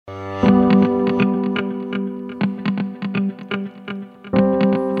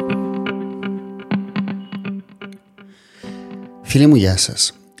Φίλοι μου, γεια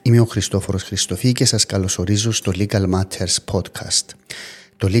σας. Είμαι ο Χριστόφορος Χριστοφή και σας καλωσορίζω στο LegalMatters podcast.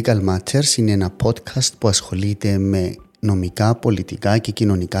 Το LegalMatters είναι ένα podcast που ασχολείται με νομικά, πολιτικά και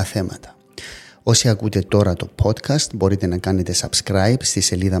κοινωνικά θέματα. Όσοι ακούτε τώρα το podcast μπορείτε να κάνετε subscribe στη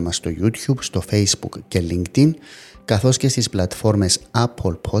σελίδα μας στο YouTube, στο Facebook και LinkedIn, καθώς και στις πλατφόρμες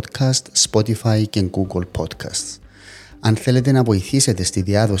Apple Podcast, Spotify και Google Podcasts. Αν θέλετε να βοηθήσετε στη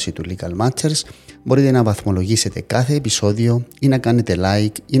διάδοση του LegalMatters, μπορείτε να βαθμολογήσετε κάθε επεισόδιο ή να κάνετε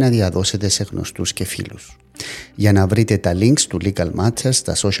like ή να διαδώσετε σε γνωστούς και φίλους. Για να βρείτε τα links του LegalMatters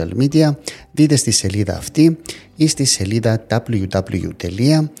στα social media, δείτε στη σελίδα αυτή ή στη σελίδα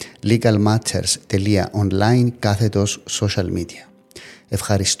www.legalmatters.online/social media.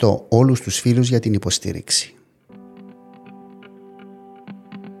 Ευχαριστώ όλους τους φίλους για την υποστήριξη.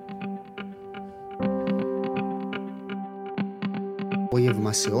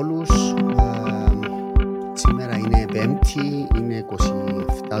 Απόγευμα σε όλους. Σήμερα είναι Πέμπτη, είναι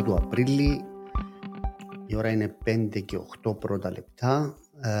 27 του Απρίλη. Η ώρα είναι 5 και 8 πρώτα λεπτά.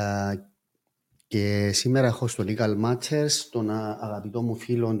 Και σήμερα έχω στο LegalMatters τον αγαπητό μου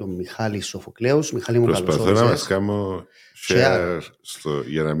φίλο, τον Μιχάλη Σοφοκλέους. Μιχάλη μου, καλώς προσπαθώ να μας κάνω share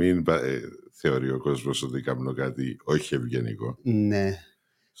για να μην θεωρεί ο κόσμος ότι κάνω κάτι όχι ευγενικό. Ναι,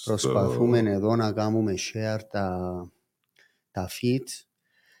 προσπαθούμε εδώ να κάνουμε share τα feed.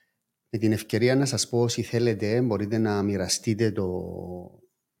 Με την ευκαιρία να σας πω, όσοι θέλετε μπορείτε να μοιραστείτε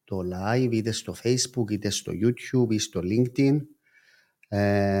το live είτε στο Facebook είτε στο YouTube ή στο LinkedIn.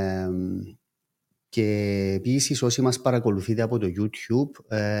 Και επίσης όσοι μας παρακολουθείτε από το YouTube,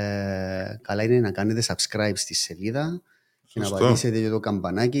 καλά είναι να κάνετε subscribe στη σελίδα και να πατήσετε και το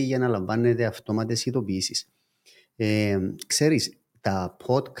καμπανάκι για να λαμβάνετε αυτόματες ειδοποιήσεις. Ξέρεις, τα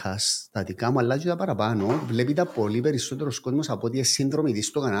podcast, τα δικά μου αλλά και τα παραπάνω, βλέπει τα πολύ περισσότερος κόσμος από ότι είναι συνδρομητής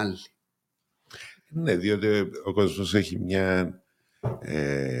στο κανάλι. Ναι, διότι ο κόσμος έχει μια...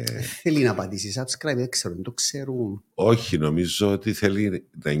 Θέλει να πατήσει subscribe, δεν ξέρω, δεν το ξέρουν. Όχι, νομίζω ότι θέλει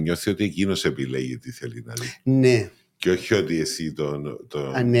να νιώθει ότι εκείνος επιλέγει τι θέλει να δει. Ναι. Και όχι ότι εσύ τον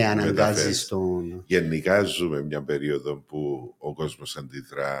ναι, αναγκάζεις τον... Γενικά ζούμε μια περίοδο που ο κόσμος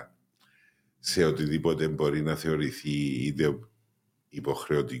αντιδρά σε οτιδήποτε μπορεί να θεωρηθεί είτε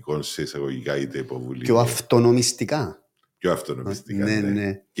υποχρεωτικό σε εισαγωγικά είτε υποβουλή. Πιο αυτονομιστικά. Πιο αυτονομιστικά, ναι,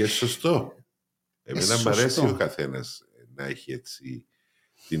 ναι. Και σωστό. Εμένα μου αρέσει ο καθένας να έχει έτσι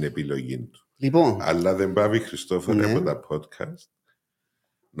την επιλογή του. Λοιπόν, αλλά δεν πάβει, Χριστόφορε, ναι, από τα podcast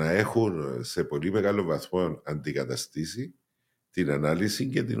να έχουν σε πολύ μεγάλο βαθμό αντικαταστήσει την ανάλυση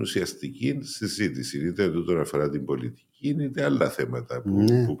και την ουσιαστική συζήτηση. Είτε τούτο αφορά την πολιτική, είτε άλλα θέματα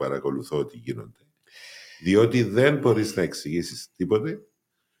που παρακολουθώ ότι γίνονται. Διότι δεν μπορείς να εξηγήσεις τίποτε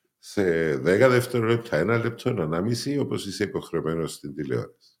σε 10 δευτερόλεπτα, 1 λεπτό, 1,5, όπως είσαι υποχρεωμένος στην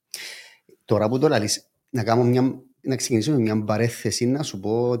τηλεόραση. Τώρα που το λαλείς, να ξεκινήσω με μια παρέθεση, να σου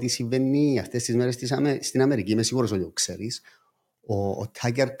πω ότι συμβαίνει αυτές τις μέρες στην Αμερική. Είμαι σίγουρος ότι το ξέρεις. Ο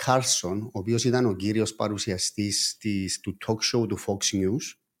Τάκερ Κάρσον, ο οποίος ήταν ο κύριος παρουσιαστής του talk show του Fox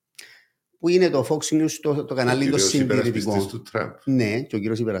News, που είναι το Fox News το κανάλι των συντηρητικών. Του Τραμπ. Ναι, και ο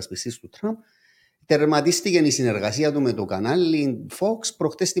κύριος υπερασπιστής του Τραμπ. Τερματίστηκε η συνεργασία του με το κανάλι Fox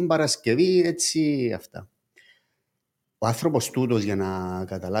προχτές την Παρασκευή, έτσι αυτά. Ο άνθρωπος τούτος, για να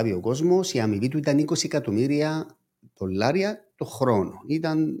καταλάβει ο κόσμος, η αμοιβή του ήταν $20 εκατομμύρια το χρόνο.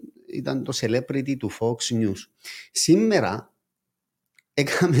 Ήταν το celebrity του Fox News. Σήμερα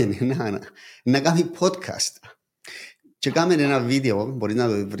έκαμε να κάνει podcast και έκαμε ένα βίντεο, μπορεί να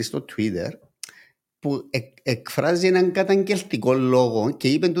το βρει στο Twitter, που εκφράζει έναν καταγγελτικό λόγο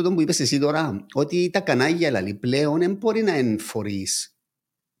και είπε τούτο που είπες εσύ τώρα, ότι τα κανάλια λαλή πλέον δεν μπορεί να ενφορείς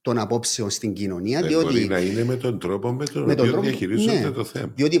των απόψεων στην κοινωνία. Δεν μπορεί να είναι με τον τρόπο με τον οποίο διαχειρίζονται το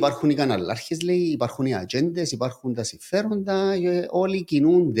θέμα. Διότι υπάρχουν οι καναλάρχες, λέει, υπάρχουν οι ατζέντες, υπάρχουν τα συμφέροντα, όλοι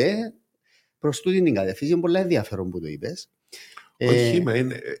κινούνται προς τούτη την κατευθύνση. Είναι πολύ ενδιαφέρον που το είπες. Όχι, μα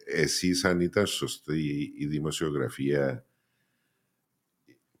είναι, εσείς αν ήταν σωστή η δημοσιογραφία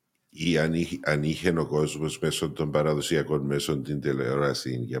ή αν είχε ο κόσμος μέσω των παραδοσιακών μέσων την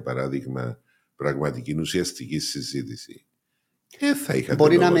τηλεόραση, για παράδειγμα, πραγματική ουσιαστική συζήτηση, θα είχατε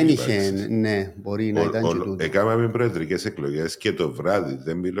μπορεί να μην είχε, ναι, μπορεί να ήταν και τούτο. Έκαναμε προεδρικές εκλογές και το βράδυ,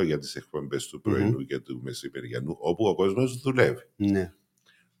 δεν μιλώ για τις εκπομπές του πρωινού και του μεσημεριανού, όπου ο κόσμος δουλεύει. Ναι.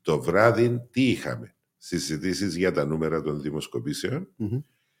 Το βράδυ τι είχαμε? Συζητήσεις για τα νούμερα των δημοσκοπήσεων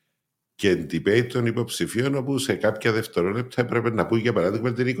και debate των υποψηφίων, όπου σε κάποια δευτερόλεπτα έπρεπε να πούν, για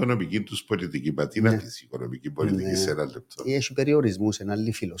παράδειγμα, την οικονομική τους πολιτική. Μα τι να πεις οικονομική πολιτική σε ένα λεπτό? Έχει περιορισμούς, είναι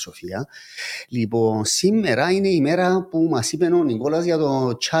άλλη φιλοσοφία. Λοιπόν, σήμερα είναι η μέρα που μας είπε ο Νικόλας για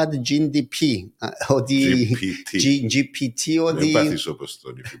το chat GDP. GPT. Δεν πάθεις όπως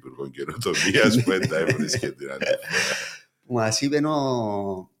τον Υφυπουργό Καινοτομίας που δεν τα έβρισκε την άλλη. Μας είπε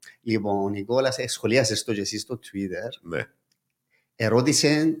λοιπόν, ο Νικόλας, σχολίασε το και εσύ στο Twitter. Ναι.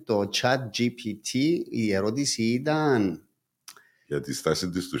 Ερώτησε το chat GPT, η ερώτηση ήταν... Για τη στάση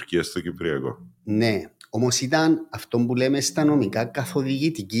της Τουρκίας στο Κυπριακό. Ναι, όμως ήταν αυτό που λέμε στα νομικά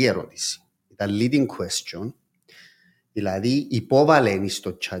καθοδηγητική ερώτηση. Ήταν leading question. Δηλαδή υπόβαλε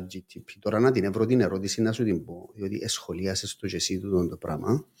στο chat GPT. Τώρα να την ευρώ την ερώτηση να σου την πω, διότι σχολίασες το και εσύ το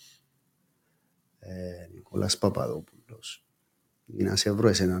πράγμα. Νικόλας Παπαδόπουλος. Να σε βρω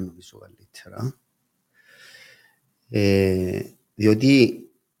εσένα νομίζω καλύτερα. Διότι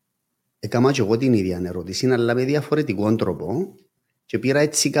έκανα και εγώ την ίδια ερώτηση, αλλά με διαφορετικό τρόπο και πήρα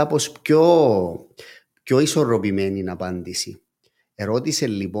έτσι κάπως πιο ισορροπημένη απάντηση. Ερώτησε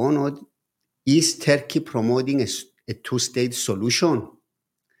λοιπόν ότι is Turkey promoting a two-state solution?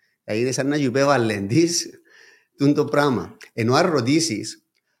 Δηλαδή σαν να υπέβαλε της το πράγμα. Ενώ αν ρωτήσεις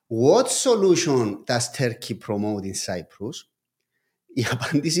what solution does Turkey promote in Cyprus, η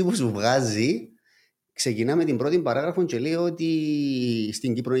απάντηση που σου βγάζει ξεκινά με την πρώτη παράγραφο και λέει ότι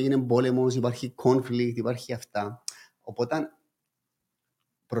στην Κύπρο έγινε πόλεμος, υπάρχει conflict, υπάρχει αυτά. Οπότε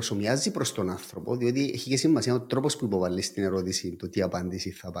προσομοιάζει προς τον άνθρωπο, διότι έχει και σημασία ο τρόπος που υποβάλλεις την ερώτηση, το τι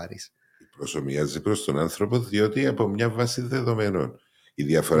απάντηση θα πάρεις. Προσομοιάζει προς τον άνθρωπο, διότι από μια βάση δεδομένων. Η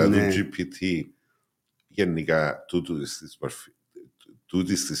διαφορά του GPT γενικά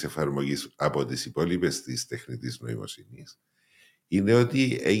τούτης της εφαρμογής από τις υπόλοιπες της τεχνητής νοημοσύνης είναι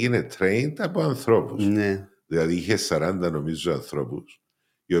ότι έγινε trained από ανθρώπους. Ναι. Δηλαδή είχε 40 νομίζω ανθρώπους,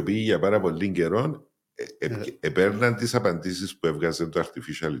 οι οποίοι για πάρα πολύ καιρό επέρναν τις απαντήσεις που έβγαζε το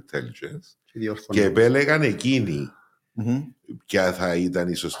Artificial Intelligence και επέλεγαν εκείνοι ποια θα ήταν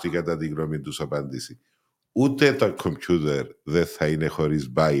η σωστή κατά τη γνώμη τους απάντηση. Ούτε το κομπιούτερ δεν θα είναι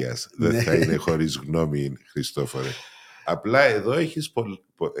χωρίς bias, δεν θα είναι χωρίς γνώμη, Χριστόφορε. Απλά εδώ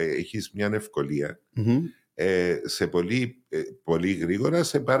έχεις μια ευκολία σε πολύ γρήγορα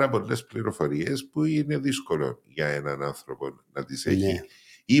σε πάρα πολλές πληροφορίες που είναι δύσκολο για έναν άνθρωπο να τις έχει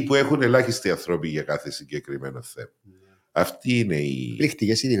ή που έχουν ελάχιστοι άνθρωποι για κάθε συγκεκριμένο θέμα. Αυτή είναι οι...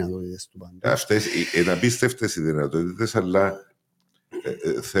 Πληκτικές οι δυνατότητες του πάντα. Αυτές είναι απίστευτες οι δυνατότητες, αλλά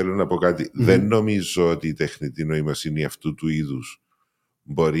θέλω να πω κάτι. Δεν νομίζω ότι η τεχνητή νοημοσύνη αυτού του είδους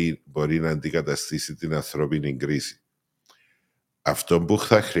μπορεί να αντικαταστήσει την ανθρώπινη κρίση. Αυτό που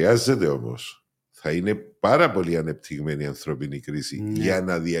θα χρειάζεται όμως θα είναι πάρα πολύ ανεπτυγμένη ανθρώπινη κρίση για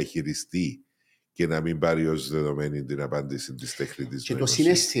να διαχειριστεί και να μην πάρει ως δεδομένη την απάντηση της τεχνητής και νοημοσύνης. Και το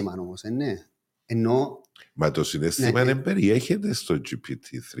συναίσθημα όμως, ναι. Μα το συναίσθημα δεν περιέχεται στο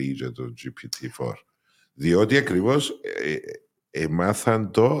GPT-3 και το GPT-4. Διότι ακριβώς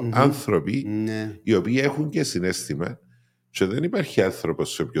μάθαν το άνθρωποι οι οποίοι έχουν και συναίσθημα και δεν υπάρχει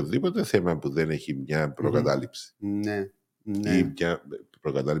άνθρωπος σε οποιοδήποτε θέμα που δεν έχει μια προκατάληψη. Ή μια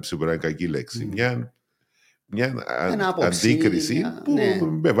προκατάληψη μπορεί να είναι κακή λέξη. Μια αντίκριση που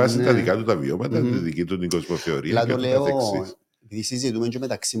με βάση τα δικά του τα βιώματα, τη δική του την κοσμοθεωρία και το καθεξής. Επειδή συζητούμε και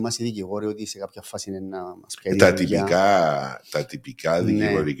μεταξύ μας οι δικηγόροι ότι σε κάποια φάση είναι να μας πιέζει τα τυπικά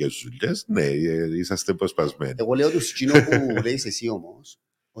δικηγορικές δουλειές, ναι, είσαστε αποσπασμένοι. Εγώ λέω του σκηνό που λέεις εσύ όμως,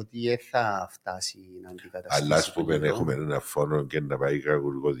 ότι θα φτάσει να αντικαταστήσει. Αλλά ας πούμε έχουμε ένα φόνο και να πάει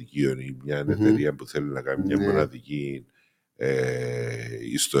κακουργοδικείο ή μια εταιρεία που θέλει να κάνει μια μοναδική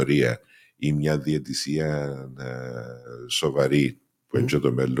ιστορία ή μια διαιτησία σοβαρή που είναι και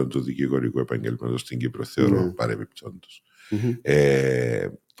το μέλλον του δικηγορικού επαγγέλματος στην Κύπρο, θεωρώ παρεμπιπτόντως.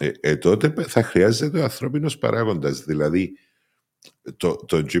 Τότε θα χρειάζεται ο ανθρώπινος παράγοντας. Δηλαδή το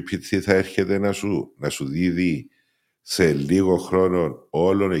GPT θα έρχεται να σου δίδει σε λίγο χρόνο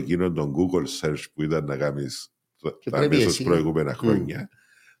όλων εκείνων των Google search που ήταν να κάνεις τα αμέσως προηγούμενα χρόνια.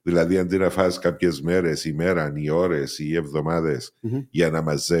 Δηλαδή αντί να φας κάποιες μέρες, ημέρα, ή ώρες ή εβδομάδες για να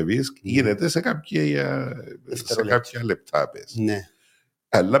μαζεύεις, γίνεται σε κάποια λεπτά πες.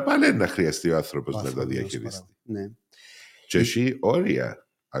 Αλλά πάλι να χρειαστεί ο άνθρωπος να τα διαχειριστεί. Και έχει όρια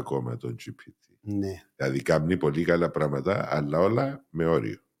ακόμα τον GPT. Δηλαδή κάνει πολύ καλά πράγματα, αλλά όλα με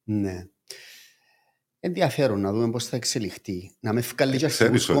όριο. Ναι. Ενδιαφέρον να δούμε πώς θα εξελιχθεί. Να με βγάλει και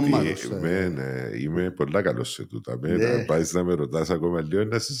αρχηγούς κόμματος. Είμαι πολλά καλός σε τούτα. Να πάεις να με ρωτάς ακόμα λίγο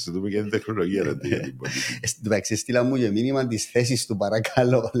να συζητούμε για την τεχνολογία. Εντάξει, στείλα μου και μήνυμα τις θέσεις του,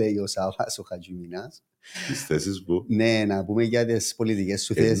 παρακαλώ, λέει ο Σάββας, ο Χατζημινάς. Τις θέσεις που? Ναι, να πούμε για τις πολιτικές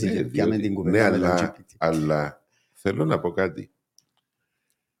σου θέσεις και πιάμε την κουβέντα με τον GPT. Αλλά θέλω να πω κάτι.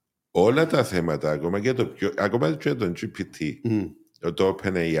 Όλα τα θέματα, ακόμα και τον GPT, το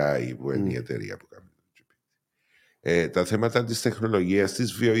OpenAI που είναι η εταιρεία που κάνει το GPT, τα θέματα της τεχνολογίας,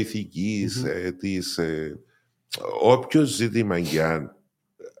 της βιοειθικής, όποιο ζήτημα και αν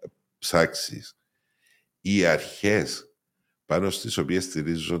ψάξεις, οι αρχές πάνω στις οποίες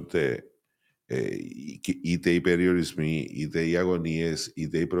στηρίζονται είτε οι περιορισμοί, είτε οι αγωνίες,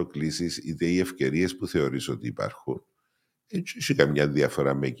 είτε οι προκλήσεις, είτε οι ευκαιρίες που θεωρείς ότι υπάρχουν. Έτσι έχει καμιά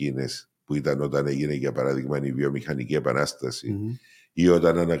διαφορά με εκείνες που ήταν όταν έγινε, για παράδειγμα, η βιομηχανική επανάσταση, ή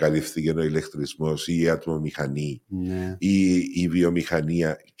όταν ανακαλύφθηκε ο ηλεκτρισμός, ή η ατμομηχανή, ή η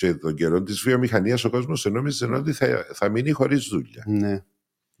βιομηχανία. Και τον καιρό της βιομηχανίας ο κόσμος νόμιζε ότι θα μείνει χωρίς δουλειά.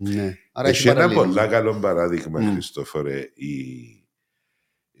 Ναι. Έχει ένα πολύ καλό παράδειγμα, Χριστόφορε,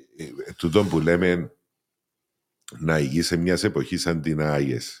 τούτο που λέμε να ηγεί σε μια εποχή σαν την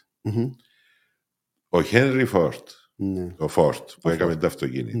Άγιες. Ο Χένρι Φόρτ, ο Φόρτ που έκαμε τα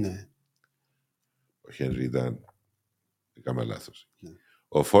αυτοκίνητα. Ο Χένρι έκαμε λάθος.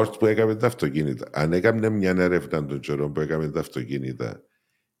 Ο Φόρτ που έκαμε τα αυτοκίνητα, αν έκαμε μια έρευνα των καιρών που έκαμε τα αυτοκίνητα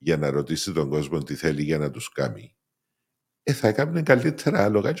για να ρωτήσει τον κόσμο τι θέλει για να τους κάνει, θα έκαμε καλύτερα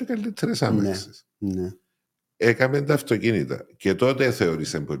άλογα και καλύτερες άμαξες. Έκαμε τα αυτοκίνητα. Και τότε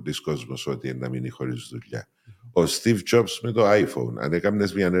θεώρησε πολλοί κόσμος ότι είναι να μείνει χωρίς δουλειά. Ο Steve Jobs με το iPhone, αν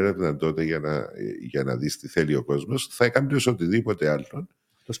έκανες μια έρευνα τότε για να δεις τι θέλει ο κόσμος, θα έκανες οτιδήποτε άλλο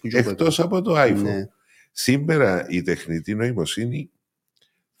εκτός από το iPhone. Σήμερα η τεχνητή νοημοσύνη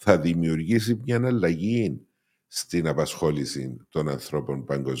θα δημιουργήσει μια αλλαγή στην απασχόληση των ανθρώπων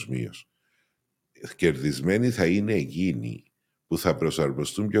παγκοσμίως. Κερδισμένοι θα είναι εκείνοι που θα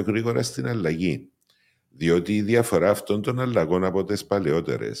προσαρμοστούν πιο γρήγορα στην αλλαγή. Διότι η διαφορά αυτών των αλλαγών από τις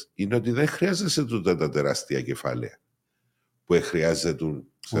παλαιότερες είναι ότι δεν χρειάζεσαι τούτα τα τεράστια κεφάλαια που χρειάζεται,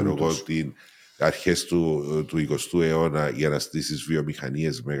 την αρχές του 20ου αιώνα για να στήσεις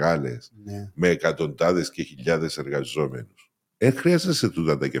βιομηχανίες μεγάλες με εκατοντάδες και χιλιάδες εργαζόμενους. Δεν χρειάζεσαι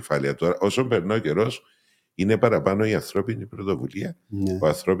τούτα τα κεφάλαια. Τώρα, όσο περνά ο καιρός, είναι παραπάνω η ανθρώπινη πρωτοβουλία, ο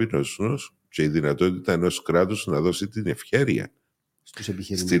ανθρώπινος νους και η δυνατότητα ενός κράτους να δώσει την ευχέρεια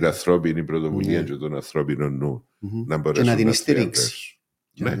στην ανθρώπινη πρωτοβουλία και τον ανθρώπινο νου να μπορέσουν και να την στηρίξει.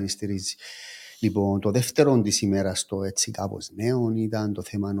 Να την στηρίξει. Λοιπόν, το δεύτερο της ημέρας, το έτσι κάπως νέο, ήταν το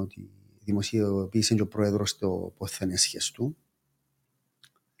θέμα ότι δημοσιοποίησε και ο πρόεδρος το ποθενέσχες του.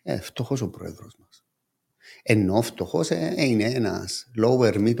 Φτωχός ο πρόεδρος μας. Ενώ φτωχός είναι ένας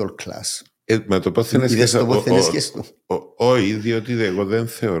lower middle class. Μα το ποθενέσχες του. Όχι, διότι εγώ δεν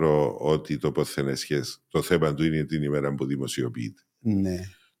θεωρώ ότι το ποθενέσχες, το θέμα του είναι την ημέρα που δημοσιοποιείται.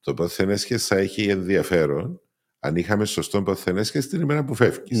 Το ποθενέσχες θα έχει ενδιαφέρον αν είχαμε σωστό ποθενέσχες την ημέρα που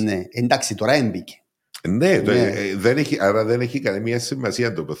φεύγεις. Ναι, εντάξει, τώρα έμπηκε. Άρα δεν έχει καμία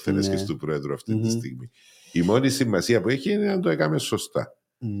σημασία το ποθενέσχες του Πρόεδρου αυτή τη στιγμή. Η μόνη σημασία που έχει είναι να το έκαμε σωστά.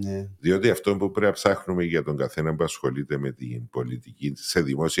 Διότι αυτό που πρέπει να ψάχνουμε για τον καθένα που ασχολείται με την πολιτική σε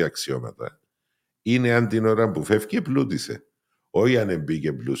δημόσια αξιώματα είναι αν την ώρα που φεύγει πλούτησε. Όχι αν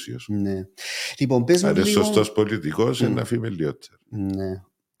μπήκε πλούσιος. Λοιπόν, αν είναι σωστός πολιτικός, είναι αφημελιότερο.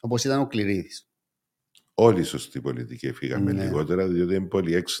 Όπως ήταν ο Κληρίδης. Όλοι οι σωστοί πολιτικοί φύγαμε λιγότερα, διότι είναι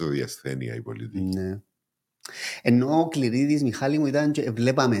πολύ έξοδη ασθένεια η πολιτική. Ενώ ο Κληρίδης, Μιχάλη μου, ήταν και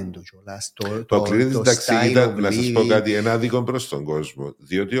βλέπαμε το κιόλας. Ο Κληρίδης, εντάξει, ήταν, να σας πω κάτι, ένα άδικο προς τον κόσμο,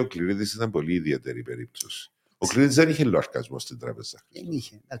 διότι ο Κληρίδης ήταν πολύ ιδιαίτερη περίπτωση. Ο Κληρίδης δεν είχε λογαριασμό στην τράπεζα. Δεν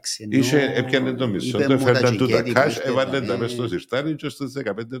είχε, έπιανε το μισό, το έφερναν του τα cash, έβαλαν τα μέσα στο σιρτάρι και στις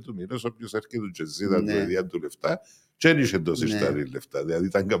 15 του μηνός όποιος έρχεται και ζήταν του παιδιά του λεφτά και δεν είχε το σιρτάρι λεφτά. Δηλαδή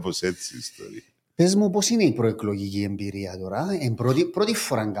ήταν κάπως έτσι η ιστορία. Πες μου πώς είναι η προεκλογική εμπειρία τώρα. Πρώτη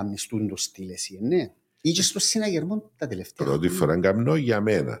φορά κάνεις το στυλ εσύ, ναι. Ή και στο Συναγερμό τα τελευταία. Πρώτη φορά κάνω για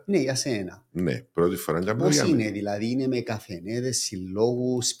μένα. Ναι, για σένα. Ναι, πρώτη φορά κάνω για μένα. Πώς είναι, δηλαδή, είναι με καφενέδες,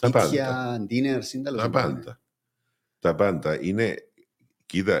 συλλόγους, σπίτια, dinners, τα πάντα. Τα πάντα. Είναι,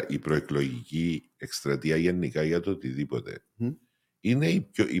 κοίτα, η προεκλογική εκστρατεία γενικά για το οτιδήποτε είναι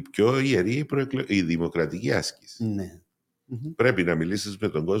η πιο ιερή η δημοκρατική άσκηση. Ναι. Πρέπει να μιλήσεις με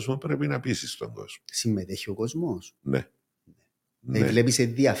τον κόσμο, πρέπει να πείσεις τον κόσμο. Συμμετέχει ο κόσμος. Ναι. Βλέπεις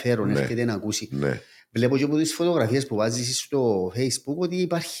ενδιαφέρον, έρχεται να ακούσει. Βλέπω και από τις φωτογραφίες που βάζεις στο Facebook ότι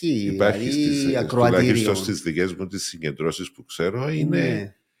υπάρχει δηλαδή, ακροατήριο. Τουλάχιστον στις δικές μου τις συγκεντρώσεις που ξέρω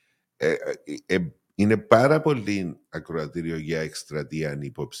είναι πάρα πολύ ακροατήριο για εκστρατεία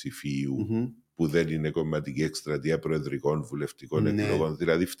υποψηφίου που δεν είναι κομματική εκστρατεία προεδρικών βουλευτικών εκλογών.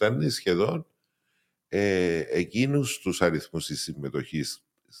 Δηλαδή φτάνει σχεδόν εκείνους τους αριθμούς της συμμετοχής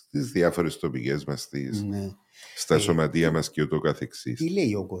στις διάφορες τοπικές μας, στα σωματεία μας και ούτω καθεξής. Τι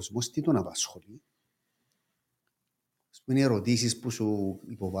λέει ο κόσμος, τι τον απασχολεί? Είναι ερωτήσεις που σου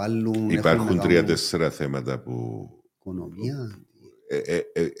υποβάλλουν. Υπάρχουν 3-4 θέματα που... Οικονομία.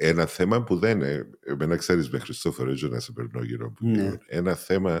 Ένα θέμα που δεν είναι... Εμένα ξέρεις με Χριστόφορο να σε περνώ γύρω που ένα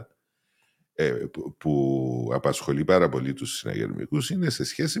θέμα που απασχολεί πάρα πολύ τους συναγερμικούς είναι σε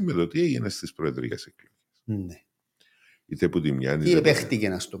σχέση με το τι έγινε στις προεδρικές εκλογές. Ναι. Είτε που τη μια επέχτηκε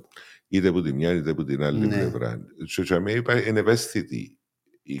να στο πω. Είτε που τη μια είτε που την άλλη πλευρά. Είναι ευαίσθητη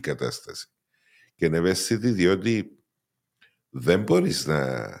η κατάσταση. και είναι ευαίσθητη διότι δεν μπορείς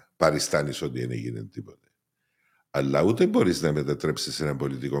να παριστάνεις ότι δεν έγινε τίποτα. Αλλά ούτε μπορείς να μετατρέψεις ένα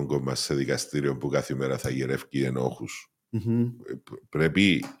πολιτικό κόμμα σε δικαστήριο που κάθε μέρα θα γυρεύει ενόχους.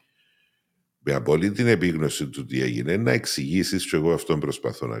 Πρέπει με απόλυτη επίγνωση του τι έγινε να εξηγήσεις, και εγώ αυτόν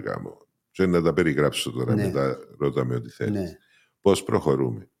προσπαθώ να κάνω. Και να τα περιγράψω τώρα, μετά ρώτα με ό,τι θέλεις. Πώς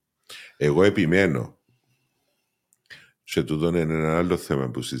προχωρούμε. Εγώ επιμένω, και τούτο είναι ένα άλλο θέμα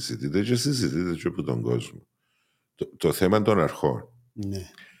που συζητείται και συζητείται και από τον κόσμο. Το θέμα των αρχών.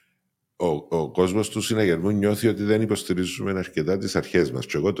 Ο κόσμος του Συναγερμού νιώθει ότι δεν υποστηρίζουμε αρκετά τις αρχές μας.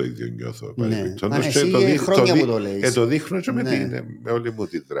 Και εγώ το ίδιο νιώθω. Το δείχνω και με όλη μου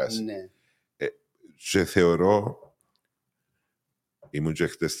τη δράση. Και θεωρώ, ήμουν και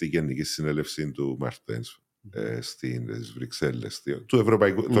χτες στη Γενική Συνέλευση του Μαρτένς στις Βρυξέλλες, του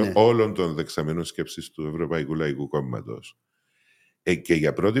Ευρωπαϊκού, όλων των δεξαμενών σκέψης του Ευρωπαϊκού Λαϊκού Κόμματος. Και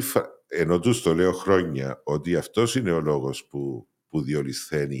για πρώτη φορά, ενώ τους το λέω χρόνια, ότι αυτός είναι ο λόγος που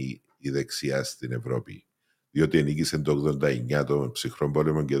διολυσθένει η δεξιά στην Ευρώπη. Διότι ενίκησε το 1989 τον ψυχρό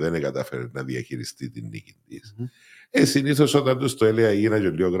πόλεμο και δεν κατάφερε να διαχειριστεί την νίκη της. Συνήθως όταν τους το έλεγα έγινα και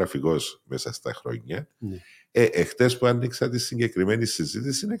λίγο γραφικός μέσα στα χρόνια. Χτες που άνοιξα τη συγκεκριμένη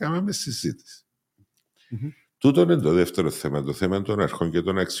συζήτηση, έκαναμε συζήτηση. Τούτο είναι το δεύτερο θέμα, το θέμα των αρχών και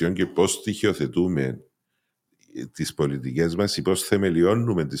των αξιών και πώς στοιχειοθετούμε τις πολιτικές μας ή πώς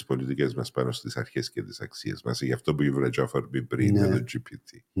θεμελιώνουμε τις πολιτικές μας πάνω στις αρχές και τις αξίες μας. Γι' αυτό που ήβρα και αφορμή πριν με το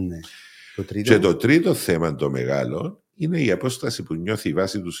GPT. Και το τρίτο θέμα, το μεγάλο, είναι η απόσταση που νιώθει η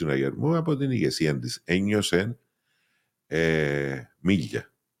βάση του Συναγερμού από την ηγεσία της. Ένιωσε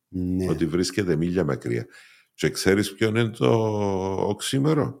μίλια. Ότι βρίσκεται μίλια μακριά. Και ξέρεις ποιο είναι το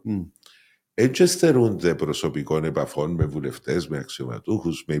οξύμορο. Έτσι στερούνται προσωπικών επαφών με βουλευτές, με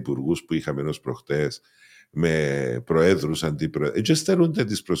αξιωματούχους, με υπουργούς που είχαμε ως προχτές, με προέδρους, αντιπροέδρους. Έτσι στερούνται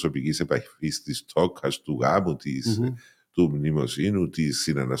της προσωπικής επαφής, της τόκας, του γάμου, του μνημοσύνου, της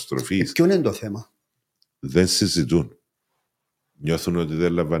συναναστροφής. Ποιο είναι το θέμα? Δεν συζητούν. Νιώθουν ότι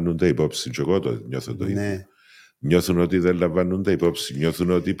δεν λαμβάνονται υπόψη. Και εγώ το νιώθω το ίδιο. Νιώθουν ότι δεν λαμβάνονται υπόψη. Νιώθουν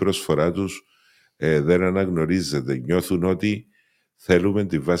ότι η προσφορά τους δεν αναγνωρίζεται. Νιώθουν ότι θέλουμε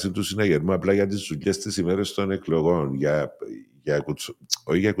τη βάση του Συναγερμού απλά για τις δουλειές τις ημέρες των εκλογών, για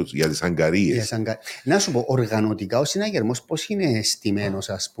τις αγκαρίες. Να σου πω, οργανωτικά ο Συναγερμός πώς είναι στημένος,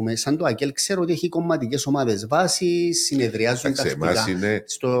 ας πούμε? Σαν το ΑΚΕΛ ξέρω ότι έχει κομματικές ομάδες βάσης, συνεδριάζουν τακτικά.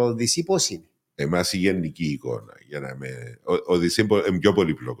 Στο ΔΗΣΥ πώς είναι? Εμάς η γενική εικόνα. Ο ΔΗΣΥ είναι πιο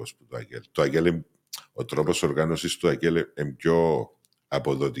πολύπλοκος που το ΑΚΕΛ. Ο τρόπος οργάνωσης του ΑΚΕΛ είναι πιο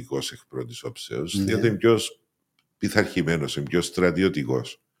αποδοτικός εκ πρώτης όψεως, διότι είναι πιο πειθαρχημένος, είναι πιο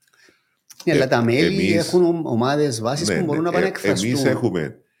στρατιωτικός. Αλλά τα μέλη έχουν ομάδες βάσης που μπορούν να πάνε να εκφραστούν.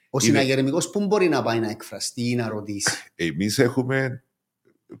 Ο συναγερμικός πού μπορεί να πάει να εκφραστεί ή να ρωτήσει? Εμείς έχουμε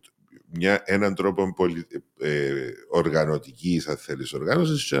έναν τρόπο οργανωτικής, αν θέλεις,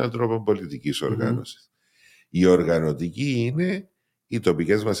 οργάνωσης και έναν τρόπο πολιτικής οργάνωσης. Η οργανωτική είναι οι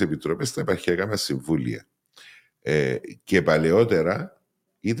τοπικές μας επιτροπές, τα επαρχιακά μας συμβούλια. Και παλαιότερα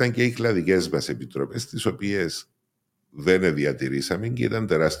ήταν και οι κλαδικές μας επιτροπές, τις οποίες δεν διατηρήσαμε και ήταν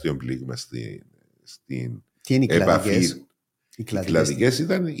τεράστιο πλήγμα στην επαφή. Οι κλαδικές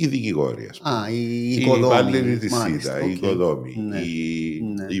ήταν οι δικηγόροι, οι υπάλληλοι της ΣΥΤΑ, οι οικοδόμοι,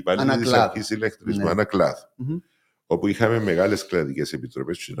 οι υπάλληλοι της αρχής ηλεκτρισμού, ανακλάδου. Όπου είχαμε μεγάλες κλαδικές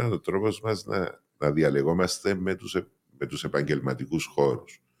επιτροπές και ήταν ο τρόπος μας να διαλεγόμαστε με τους επαγγελματικούς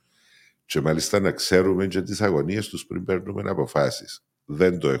χώρους. Και μάλιστα να ξέρουμε και τις αγωνίες τους πριν παίρνουμε αποφάσεις.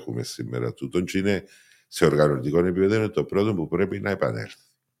 Δεν το έχουμε σήμερα τούτον και είναι σε οργανωτικό επίπεδο είναι το πρώτο που πρέπει να επανέλθει.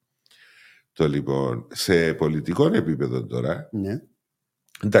 Λοιπόν, σε πολιτικό επίπεδο τώρα,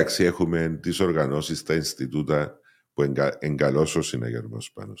 εντάξει, έχουμε τις οργανώσεις, τα Ινστιτούτα που εγκαλώσει ο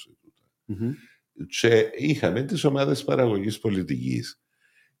Συναγερμός πάνω σε τούτα. Και είχαμε τις ομάδες παραγωγής πολιτικής.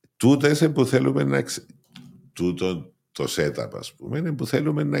 Τούτες που θέλουμε το setup, ας πούμε, είναι που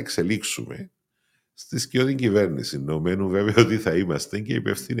θέλουμε να εξελίξουμε στη σκιώδη κυβέρνηση. Νομένου βέβαια ότι θα είμαστε και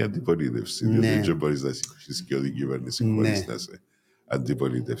υπευθύνη αντιπολίτευση. Διότι δεν μπορείς να σηκώσεις σκιώδη κυβέρνηση χωρίς να είσαι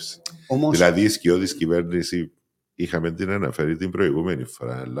αντιπολίτευση. Δηλαδή η σκιώδη κυβέρνηση είχαμε την αναφέρει την προηγούμενη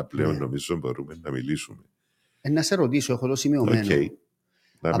φορά, αλλά πλέον νομίζω μπορούμε να μιλήσουμε. Να σε ρωτήσω, έχω το σημειωμένο.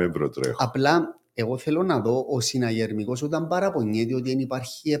 Να με προτρέχω. Απλά εγώ θέλω να δω ο συναγερμικός όταν παραπονιέται ότι δεν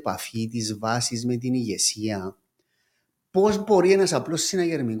υπάρχει επαφή της βάσης με την ηγεσία. Πώς μπορεί ένας απλός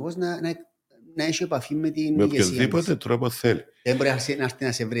συναγερμικός να έχει επαφή με την ηγεσία? Με οποιοδήποτε τρόπο θέλει. Δεν μπορεί να έρθει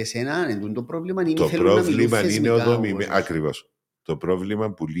να σε βρει εσένα, είναι το πρόβλημα. Το πρόβλημα είναι ο δομημένος. Ακριβώς. Το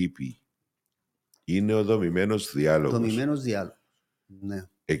πρόβλημα που λείπει είναι ο δομημένος διάλογος. Δομημένος διάλογος. Ναι.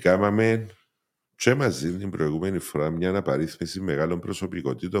 Εκάμαμε και μαζί την προηγούμενη φορά μια απαρίθμηση μεγάλων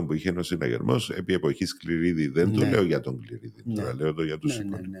προσωπικότητων που είχε ο Συναγερμός επί εποχής Κληρίδη. Δεν το λέω για τον Κληρίδη, τώρα λέω το για τους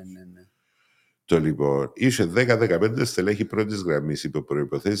υπόλοιπους. Το λοιπόν, είχε 10-15 στελέχη πρώτης γραμμής υπό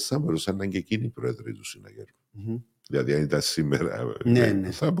προϋποθέσεις, θα μπορούσαν να είναι και εκείνοι οι πρόεδροι του Συναγερμού. Δηλαδή, αν ήταν σήμερα,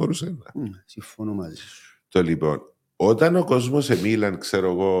 θα μπορούσε να. Συμφωνώ μαζί σου. Το λοιπόν, όταν ο κόσμος εμίλαν,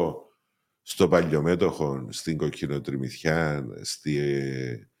 ξέρω εγώ, στο Παλιομέτωχο, στην Κοκκινοτριμηθιά,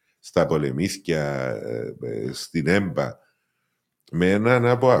 στα Πολεμήθια, στην Έμπα, με έναν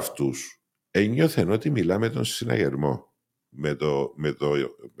από αυτούς, ένιωθεν ότι μιλάμε τον Συναγερμό,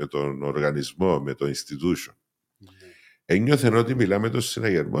 με τον οργανισμό, με το institution. Ένιωθεν ότι μιλάμε τον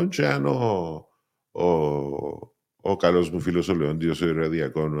Συναγερμό και αν ο καλός μου φίλος ο Λεόντιος ο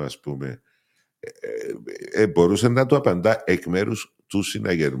Ιεραδιακόνου, ας πούμε, μπορούσε να το απαντά εκ μέρους του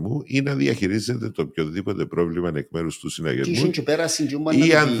Συναγερμού ή να διαχειρίζεται το οποιοδήποτε πρόβλημα εκ μέρους του Συναγερμού.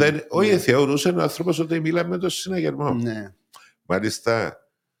 Ή αν δεν. Όχι, θεωρούσε ο άνθρωπος ότι μιλάμε με τον Συναγερμό. Ναι. Μάλιστα,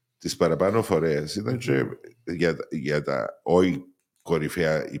 τις παραπάνω φορές ήταν και για τα όχι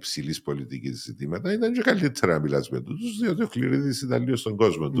κορυφαία υψηλής πολιτικής ζητήματα, ήταν και καλύτερα να μιλάς με τους, διότι ο Κληρίδης ήταν λίγο στον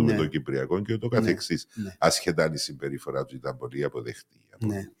κόσμο του, με τον Κυπριακό και ούτω καθεξής. Ασχετά αν η συμπεριφορά του ήταν πολύ αποδεκτή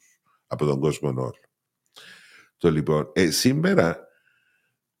από τον κόσμο όλο. Το λοιπόν, σήμερα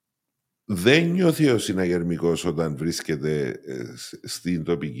δεν νιώθει ο συναγερμικός όταν βρίσκεται στην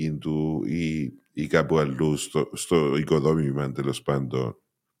τοπική του ή κάπου αλλού στο οικοδόμημα, τέλος πάντων,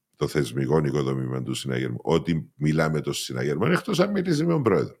 το θεσμικό οικοδόμημα του Συναγερμού, ότι μιλάμε τον Συναγερμό, εκτός αν μιλήσει με τον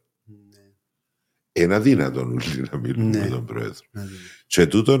πρόεδρο. Είναι αδύνατον όλοι να μιλούν με τον πρόεδρο. Και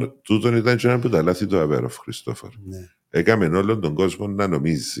τούτον ήταν και ένα από τα λάθη του Αβέροφ, Χριστόφορο. Έκαμε όλον τον κόσμο να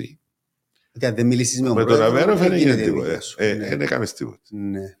νομίζει. Αν δεν μιλήσεις με τον πρόεδρο, Αβέροφ δεν έγινε τίποτα. Δεν έκαμε τίποτα.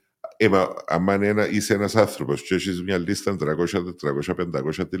 Αν είσαι ένας άνθρωπος και έχεις μια λίστα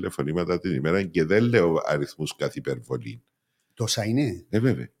 300-400-500 τηλεφωνήματα την ημέρα και δεν λέω αριθμούς καθ' υπερβολή. Τόσα είναι.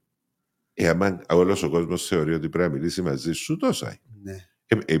 Βέβαια. Αν όλος ο κόσμος θεωρεί ότι πρέπει να μιλήσει μαζί σου, τόσα είναι.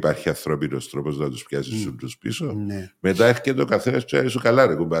 Υπάρχει ανθρώπινος τρόπος να τους πιάσεις σου τους πίσω. Μετά έρχεται ο καθένας και σου καλά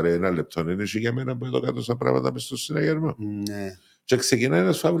ρε κουμπάρε, ένα λεπτό είναι για μένα που εδώ κάτω στα πράγματα μες στο Συναγερμό. Και ξεκινάει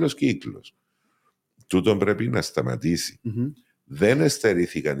ένας φαύλος κύκλος. Τούτον πρέπει να σταματήσει. Δεν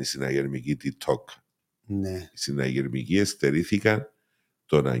εστερήθηκαν οι συναγερμικοί τη τόκ. Οι συναγερμικοί εστερήθηκαν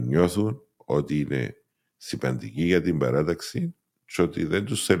το να νιώθουν ότι είναι σημαντικοί για την παράταξη και ότι δεν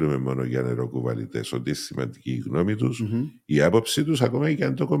τους θέλουμε μόνο για νεροκουβαλιτές, ότι είναι σημαντική η γνώμη τους, η άποψη τους, ακόμα και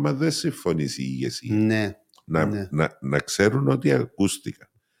αν το κόμμα δεν συμφωνήσει η ηγεσία. Να ξέρουν ότι ακούστηκαν.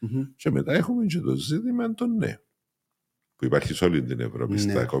 Και μετά έχουμε και το ζήτημα των νέων, που υπάρχει σε όλη την Ευρώπη,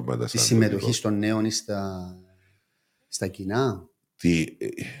 στα κόμματα. Τη συμμετοχή των νέων στα κοινά.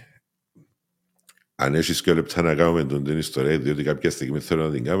 Αν έχεις και λεπτά να κάνουμε την ιστορία, διότι κάποια στιγμή θέλω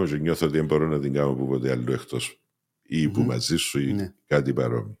να την κάνω και νιώθω ότι δεν μπορώ να την κάνω που ποτέ αλλού εκτός ή που μαζί σου ή κάτι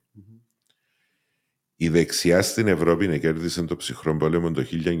παρόμοιο. Η δεξιά στην Ευρώπη κέρδισε το ψυχρό πόλεμο το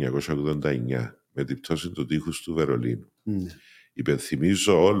 1989 με την πτώση του τείχους του Βερολίνου.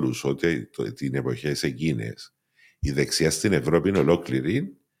 Υπενθυμίζω όλους ότι την εποχές εκείνες η δεξιά στην Ευρώπη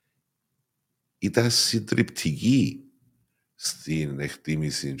ολόκληρη ήταν συντριπτική στην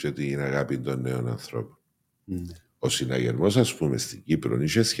εκτίμηση και την αγάπη των νέων ανθρώπων. Ο Συναγερμός, ας πούμε, στην Κύπρο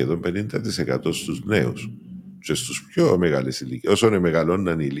είχε σχεδόν 50% στους νέους και στους πιο μεγάλες ηλικίες. Όσο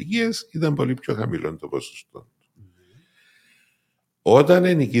μεγαλώναν οι ηλικίες, ήταν πολύ πιο χαμηλό το ποσοστό.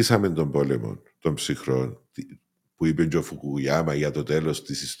 Όταν νικήσαμε τον πόλεμο των ψυχρών, που είπε και ο Φουκουγιάμα για το τέλος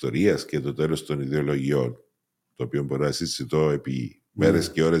της ιστορίας και το τέλος των ιδεολογιών, το οποίο μπορώ να συζητώ επί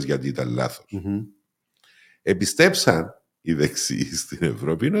μέρες και ώρες γιατί ήταν λάθος, επιστέψαν οι δεξιοί στην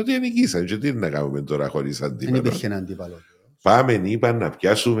Ευρώπη ότι νικήσαν. Και τι να κάνουμε τώρα χωρίς αντίπαλο. Δεν υπήρχε ένα αντίπαλο. Πάμε, είπαν, να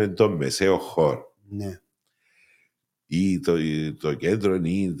πιάσουμε τον μεσαίο χώρο. Ή το κέντρο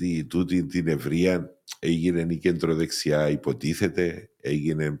ή τούτη την ευρεία έγινε η κεντροδεξιά, υποτίθεται,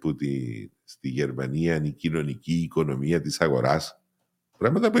 έγινε που στη Γερμανία η κοινωνική οικονομία της αγοράς.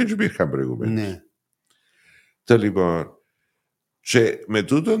 Πράγματα που έτσι υπήρχαν προηγουμένως. Το λοιπόν, και με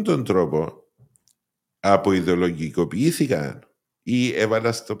τούτον τον τρόπο αποειδεολογικοποιήθηκαν ή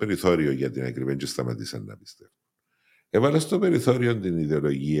έβαλα στο περιθώριο, για την ακριβή και σταματήσαν να πιστεύουν. Έβαλα στο περιθώριο την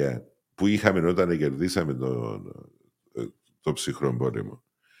ιδεολογία που είχαμε όταν κερδίσαμε το ψυχρό πόλεμο.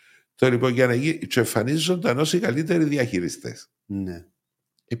 Το λοιπόν, για να και εμφανίζονταν ως οι καλύτεροι διαχειριστές.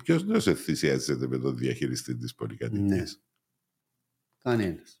 Ποιος νέος θυσιάζεται με τον διαχειριστή της πολυκατοικίας?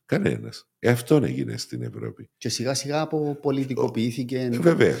 Κανένας. Αυτό έγινε στην Ευρώπη. Και σιγά σιγά πολιτικοποιήθηκε.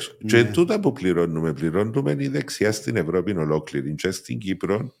 Βεβαίως. Και τούτα που πληρώνουμε η δεξιά στην Ευρώπη ολόκληρη και στην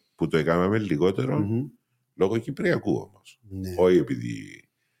Κύπρο που το έκαναμε λιγότερο λόγω Κυπριακού όμως. Όχι επειδή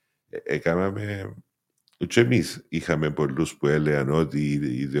έκαναμε. Και εμείς είχαμε πολλούς που έλεγαν ότι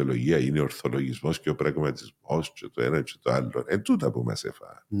η ιδεολογία είναι ο ορθολογισμός και ο πραγματισμός και το ένα και το άλλο. Τούτα που μας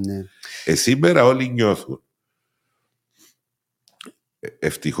έφαγαν. Ναι. Σήμερα όλοι νιώθουν.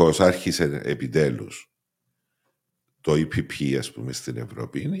 Ευτυχώς άρχισε επιτέλους το EPP, ας πούμε, στην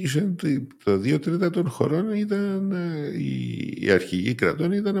Ευρώπη. Το 2/3 των χωρών ήταν, οι αρχηγοί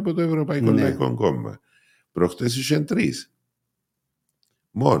κρατών ήταν από το Ευρωπαϊκό Λαϊκό Κόμμα. Προχτές είχαν 3.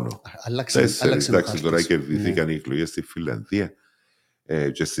 Μόνο. 4. Εντάξει, τώρα κερδίθηκαν οι εκλογές στη Φιλανδία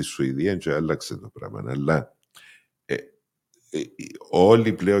και στη Σουηδία και άλλαξε το πράγμα. Αλλά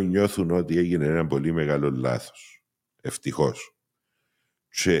όλοι πλέον νιώθουν ότι έγινε ένα πολύ μεγάλο λάθος. Ευτυχώς.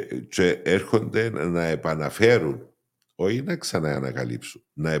 Και έρχονται να επαναφέρουν, όχι να ξαναανακαλύψουν,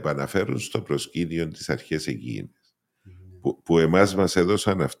 να επαναφέρουν στο προσκήνιο τις αρχές εκείνες που εμάς μας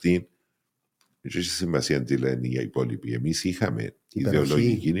έδωσαν αυτήν. Δεν έχει σημασία τι λένε οι υπόλοιποι. Εμείς είχαμε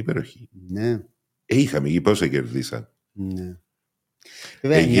ιδεολογική υπεροχή. Ναι. Είχαμε ή πόσα κερδίσαν. Ναι.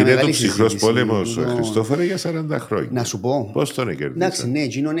 Έγινε το ψυχρός πόλεμος, Χριστόφορε, για 40 χρόνια. Να σου πω. Πώς τον κερδίσαν. Εντάξει, ναι,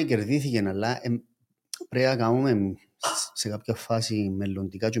 εκείνον κερδίθηκε, αλλά πρέπει να κάνουμε σε κάποια φάση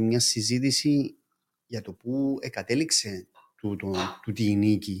μελλοντικά και μια συζήτηση για το πού εκατέληξε τούτη η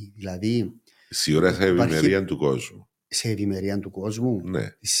νίκη. Δηλαδή, σίγουρα σε ευημερία του κόσμου. Σε ευημερία του κόσμου. Ναι.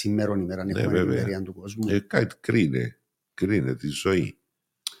 Τη σήμερα ημέρα έχουμε ευημερία του κόσμου. Κρίνε τη ζωή.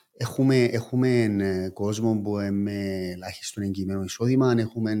 Έχουμε κόσμο που με ελάχιστον εγκυμένο εισόδημα,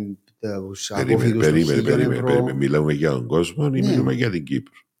 έχουμε τους απόφοιτους των 1.000 ευρώ. Μιλάμε για τον κόσμο ή μιλούμε για την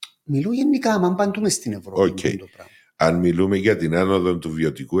Κύπρο. Μιλώ γενικά, αν πάντουμε στην Ευρώπη. Okay. Αν μιλούμε για την άνοδο του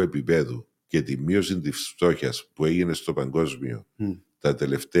βιωτικού επίπεδου και τη μείωση της φτώχειας που έγινε στο παγκόσμιο τα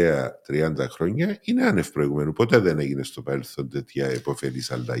τελευταία 30 χρόνια, είναι άνευ προηγουμένου. Ποτέ δεν έγινε στο παρελθόν τέτοια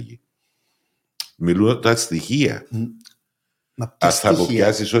επωφελής αλλαγή. Μιλούν τα στοιχεία. Ας θα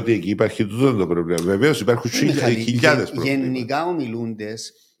αποπιάσεις ότι εκεί υπάρχει τούτο το πρόβλημα. Βεβαίως υπάρχουν χιλιάδες προβλήματα. Γενικά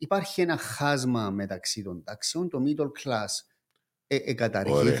ομιλούντες, υπάρχει ένα χάσμα μεταξύ των τάξεων. Το middle class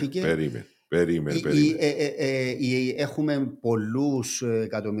καταργήθηκε. Περίμενε. Έχουμε πολλούς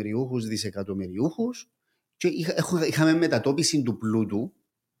εκατομμυριούχους, δισεκατομμυριούχους και είχαμε μετατόπιση του πλούτου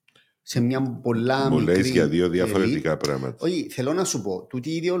σε μια πολλά μου μικρή... Μου λες για δύο διαφορετικά πράγματα. Όχι, θέλω να σου πω, τούτη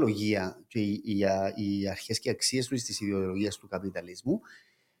η ιδεολογία και οι αρχές και αξίες της ιδεολογίας του καπιταλισμού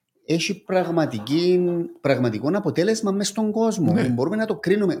έχει πραγματικό αποτέλεσμα μέσα στον κόσμο. Ναι. Μπορούμε να το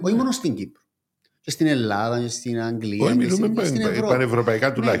κρίνουμε, όχι μόνο στην Κύπρο. Και στην Ελλάδα, και στην Αγγλία. Όχι, μιλούμε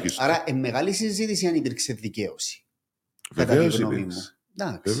πανευρωπαϊκά τουλάχιστον. Άρα, μεγάλη συζήτηση αν υπήρξε δικαίωση.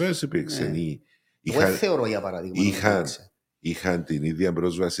 Βεβαίως υπήρξε. Εγώ θεωρώ, για παράδειγμα, είχαν την ίδια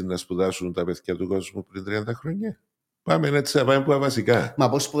πρόσβαση να σπουδάσουν τα παιδιά του κόσμου πριν 30 χρόνια. Πάμε έτσι, να πάμε που βασικά. Μα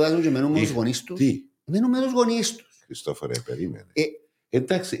πώς σπουδάζουν και μένουν με τους γονείς τους. Τι. Μένουν με τους γονείς τους. Χριστόφορε, περίμενε.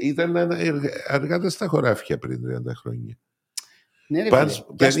 Εντάξει, ήταν αργά στα χωράφια πριν 30 χρόνια. Ναι,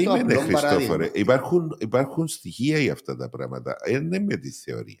 περίμενε, Χριστόφορε. Υπάρχουν στοιχεία για αυτά τα πράγματα. Είναι με τη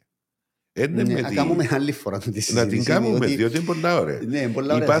θεωρία. Να κάνουμε άλλη φορά τη συζήτηση. Να την κάνουμε, διότι είναι πολλά ωραία. Ναι,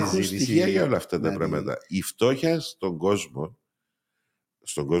 πολλά ωραία. Υπάρχουν στοιχεία για όλα αυτά τα πράγματα. Η φτώχεια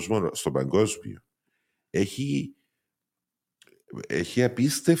στον παγκόσμιο έχει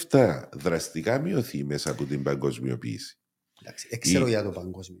απίστευτα δραστικά μειωθεί μέσα από την παγκοσμιοποίηση. Ξέρω για το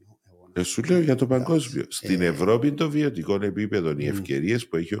παγκόσμιο. Σου λέω για το παγκόσμιο. Στην Ευρώπη των βιωτικών επίπεδων οι ευκαιρίες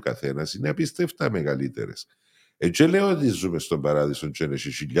που έχει ο καθένας είναι απίστευτα μεγαλύτερες. Έτσι λέω ότι ζούμε στον παράδεισο και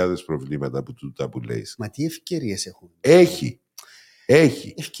έχει χιλιάδες προβλήματα που τούτα που λέεις. Μα τι ευκαιρίες έχουν. Έχει.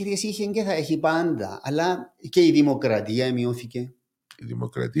 Ευκαιρίες είχε και θα έχει πάντα. Αλλά και η δημοκρατία μειώθηκε. Η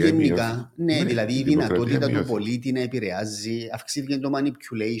δημοκρατία γενικά, ναι, δηλαδή η δυνατότητα του πολίτη να επηρεάζει, αυξήθηκε το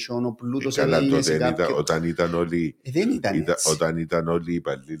manipulation, ο πλούτος έβγαινε κάποιο... Όταν ήταν όλοι οι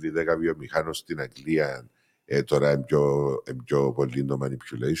υπαλλήλοι 10 βιομηχάνων στην Αγγλία, τώρα είναι πιο πολύ το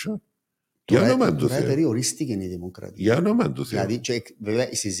manipulation. Για όνομα του Θεού. Τώρα περιορίστηκε η δημοκρατία. Για όνομα του Θεού. Δηλαδή, βέβαια,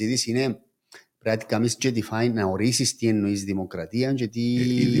 η συζήτηση είναι πρέπει να κάνεις και define, να ορίσεις τι εννοείς δημοκρατία. Και τι...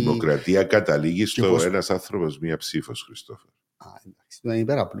 Η δημοκρατία καταλήγει στο ένας άνθρωπος μία ψήφος, Χριστόφορο. Εντάξει, είναι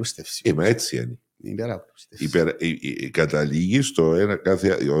υπεραπλούστευση. Μα έτσι είναι. Καταλήγει στο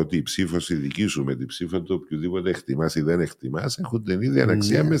ότι η ψήφος η δική σου με την ψήφο του οποιοδήποτε εκτιμάς ή δεν εκτιμάς έχουν την ίδια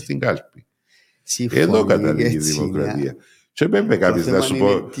αξία μες στην κάλπη. Εδώ καταλήγει η δημοκρατία. Και με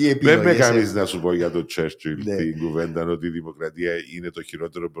κάποιος να σου πω για τον Τσέρτσιλ την κουβέντα ότι η δημοκρατία είναι το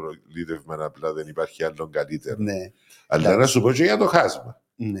χειρότερο προλήτευμα, απλά δεν υπάρχει άλλο καλύτερο. Αλλά να σου πω και για το χάσμα.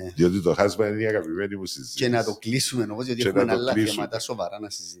 Ναι. Διότι το χάσμα είναι η αγαπημένη μου συζήτηση. Και να το κλείσουμε όμως, γιατί έχουμε άλλα θέματα σοβαρά να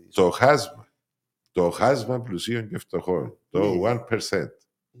συζητήσουμε. Το χάσμα πλουσίων και φτωχών. Το 1%.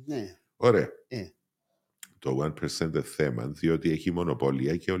 Ναι. Ωραία. το 1% θέμα, διότι έχει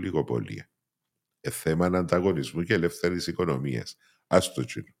μονοπόλια και ολιγοπόλια. Θέμα ανταγωνισμού και ελεύθερης οικονομίας. Άστο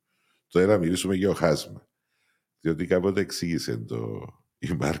τσινό. Τώρα μιλήσουμε για το χάσμα. Διότι κάποτε εξήγησε η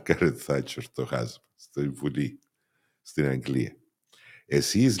Μάρκαρετ Θάτσερ το χάσμα στην Βουλή, στην Αγγλία.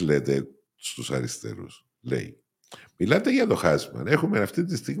 Εσείς λέτε στους αριστερούς, λέει, μιλάτε για το χάσμα. Έχουμε αυτή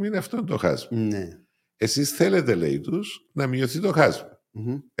τη στιγμή αυτό το χάσμα. Ναι. Εσείς θέλετε, λέει τους, να μειωθεί το χάσμα.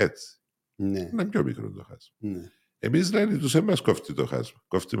 Έτσι. Ναι. Να πιο μικρό το χάσμα. Ναι. Εμείς λένε τους μας κόφτει το χάσμα.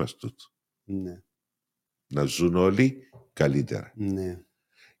 Κόφτει μας τούτο. Ναι. Να ζουν όλοι καλύτερα. Ναι.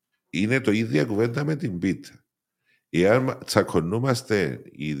 Είναι το ίδια κουβέντα με την πίτα. Εάν τσακωνούμαστε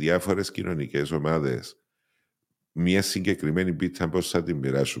οι διάφορες κοινωνικές ομάδες μια συγκεκριμένη πίτα πώς θα την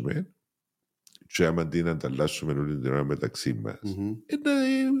μοιράσουμε και άμα την ανταλλάσσουμε όλη την ώρα μεταξύ μας,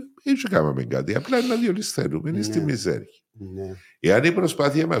 έτσι κάναμε κάτι. Απλά να διολυσθένουμε, είναι στη μιζέρια. Ναι. Εάν η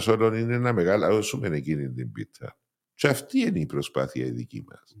προσπάθεια μας όλων είναι να μεγαλώσουμε εκείνη την πίτα, και αυτή είναι η προσπάθεια η δική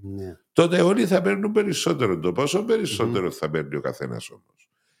μας, τότε όλοι θα παίρνουν περισσότερο. Το πόσο περισσότερο θα παίρνει ο καθένας όμως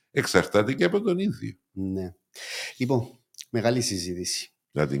εξαρτάται και από τον ίδιο. Ναι. Λοιπόν, μεγάλη συζήτηση.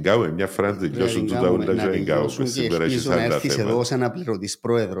 Να την κάνουμε μια φορά να τελειώσουν του τα ούλα και να την κάνουμε. Σήμερα έχεις άλλα θέματα. Να έρθεις εδώ ως αναπληρωτής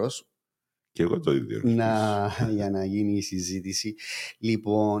πρόεδρος. Και εγώ το ίδιο. Για να γίνει η συζήτηση.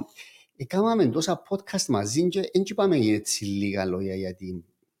 Λοιπόν, κάναμε τόσα podcast μαζί και δεν είπαμε έτσι λίγα λόγια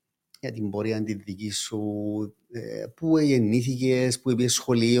για την πορεία τη δική σου, πού γεννήθηκες, πού πήγες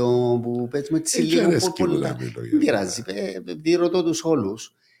σχολείο, που πέτσουμε έτσι λίγο. Δεν πειράζει, ρωτώ τους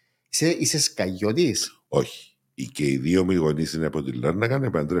όλους. Είσαι σκαγιώτης? Όχι. Και οι δύο μου γονείς είναι από τη Λάρνακα,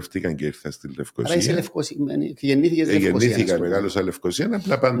 παντρευτήκαν και ήρθα στη Λευκοσία. Άρα είσαι Λευκοσία. Γεννήθηκες Λευκοσία. Γεννήθηκα, μεγάλωσα Λευκοσία,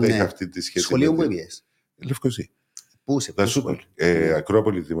 απλά πάντα είχα αυτή τη σχέση. Σχολείο που πήγες? Λευκοσία. Πού είσαι?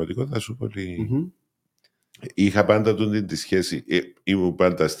 Ακρόπολη, Δημοτικό, Δασούπολη. Είχα πάντα τη σχέση, ήμουν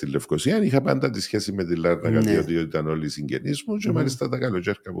πάντα στη Λευκοσία, είχα πάντα τη σχέση με τη Λάρνακα, διότι ήταν όλοι οι συγγενείς μου και μάλιστα τα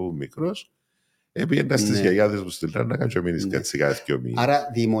καλοκαίρια που ήμουν μικρός. Πήγαινα στις γιαγιάδες μου στη Λάρνακα και μείνεις κάτι κάθε μήνες. Άρα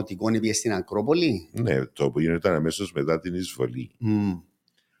δημοτικών πήγες στην Ακρόπολη? Ναι, το που ήταν αμέσως μετά την εισβολή.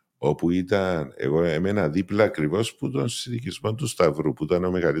 Όπου ήταν, εγώ έμενα δίπλα ακριβώς που τον συνοικισμό του Σταυρού, που ήταν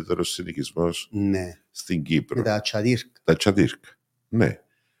ο μεγαλύτερος συνοικισμός στην Κύπρο. Τα Τσαντίρκα. Τα Τσαντίρκα, ναι.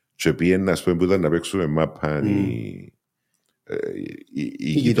 Και πήγαινα, ας πούμε, που ήταν να παίξουμε μάπα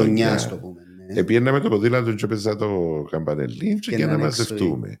η γειτονιά, στο πούμε. Πήγαινα με το ποδήλατο και παίζα το καμπανελί και να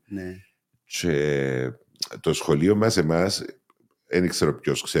μαζευτούμε. Και το σχολείο μας, εμάς, δεν ξέρω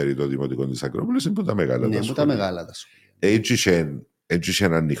ποιος ξέρει το Δημοτικό της Ακρόπολης, είναι που τα μεγάλα τα σχολεία. Έτσι είχε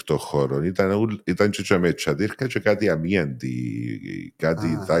ένα ανοιχτό χώρο. Ήταν και με τσαντίρκα και κάτι αμίαντι,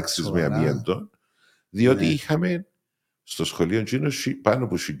 κάτι τάξεις με αμίαντο, διότι είχαμε στο σχολείο πάνω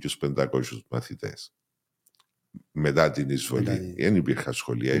από 1.500 μαθητές. Μετά την εισβολή. Δεν υπήρχαν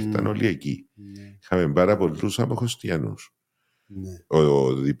σχολεία, ήταν όλοι εκεί. Είχαμε πάρα πολλούς αμοχωστιανούς.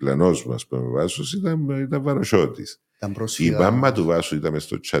 Ο διπλανός μας που Βάσος ήταν Βαροσιώτης. Η μάμα του Βάσου ήταν μες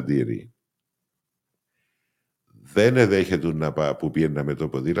στο τσαντήρι. Δεν εδέχεται να πάω που πήγαινα με το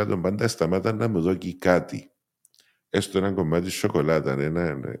ποδήλατο, πάντα σταμάτα να μου δώσει κάτι. Έστω ένα κομμάτι σοκολάτα,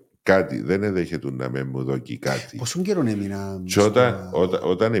 κάτι. Δεν εδέχεται να με μου δώσει κάτι. Πόσο καιρό έμεινα?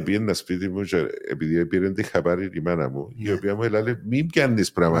 Όταν πήγαινα σπίτι μου, επειδή πήρε τη χαπάρι η μάνα μου, η οποία μου έλεγε μην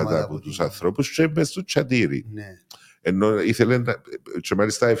πιάνεις πράγματα από τους ανθρώπους και μες στο τσαντήρι. Ενώ ήθελε να. Και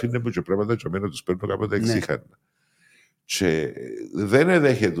μάλιστα έφυγε που και πράγματα και εμένα τους παίρνω κάποτε εξήχανα. Και δεν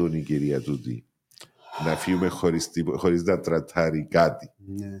εδέχεται η κυρία τούτη να φύγουμε χωρίς να τρατάρει κάτι.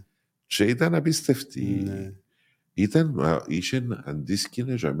 Και ήταν απίστευτη. Είχε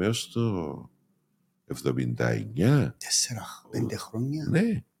αντίσκηνε για μέσα στο 79. 4-5 χρόνια.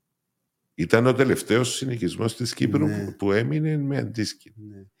 Ναι. Ήταν ο τελευταίος συνοικισμός της Κύπρου που έμεινε με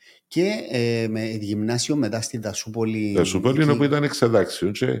αντίσκηνη. Και με γυμνάσιο μετά στη Δασούπολη. Δασούπολη είναι όπου ήταν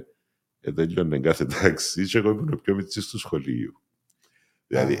εξατάξιο και τέλειωνε κάθε τάξη και εγώ ήμουν ο πιο μητσής του σχολείου.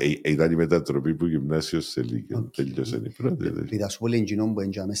 Δηλαδή ήταν η μετατροπή που γυμνάσιο σε λίγο. Τελειώσαν οι πρώτοι. Η Δασούπολη είναι εκείνο που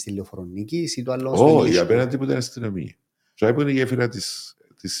έντιαμε στη Λεωφορονίκη ή το άλλο? Όχι, απέναντι που ήταν αστυνομία. Και που είναι η γέφυρα της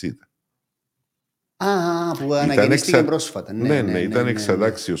ΣΥΤΑ. Που ανακαινίστηκε πρόσφατα. Ναι, ήταν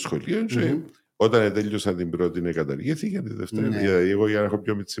εξατάξιο σχολείο και όταν τέλειωσα την πρώτη καταργήθηκε, τη δεύτερη. Εγώ για να έχω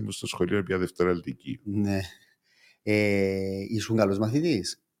πιο μητσί μου στο σχολείο πια Δευτέρα Λυκείου. Ναι. Ήσουν καλός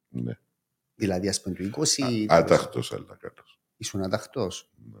μαθητής? Ναι. Δηλαδή ας πούμε του 20? Άταχτος, αλλά καλός. Ήσουν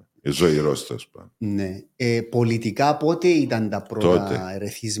αταχτός? Ζωηρός, θα σου πω. Ναι. Πολιτικά πότε ήταν τα πρώτα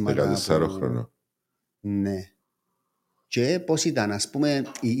ερεθίσματα? 14 χρονών. Ναι. Και πώς ήταν, ας πούμε,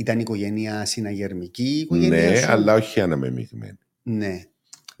 ήταν η οικογένεια συναγερμική, η οικογένεια ναι, σου? αλλά όχι αναμεμειγμένη. Ναι.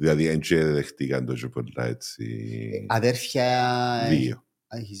 Δηλαδή, δεν δεχτήκαν τόσο πολλά έτσι. Αδέρφια? 2.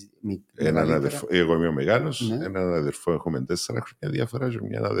 Έναν αδερφό, εγώ είμαι ο Μεγάλος, Ναι. έναν αδερφό έχουμε 4 χρόνια διαφορά και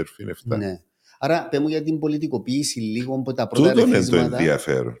μια αδερφή είναι 7. Ναι. Άρα πες μου για την πολιτικοποίηση λίγο από τα πρώτα Τούτον είναι το ρεθίσματα.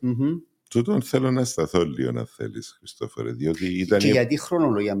 ενδιαφέρον. Τούτον θέλω να σταθώ λίγο, αν θέλεις, Χριστόφορε. Διότι ήταν Και γιατί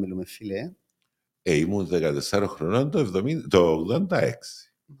χρονολογία μιλούμε, φίλε? ήμουν 14 χρονών το 86.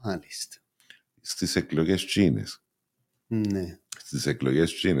 Μάλιστα. Στις εκλογές Τσίνες. Ναι. Στις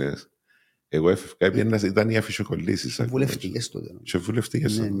εκλογές Τσίνες, εγώ έφευγα, ήταν οι αφισοκολλήσεις. Και βουλευτικές τότε. Και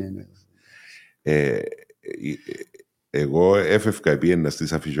βουλευτικές. Ναι. Εγώ έφευγα, πήγαινα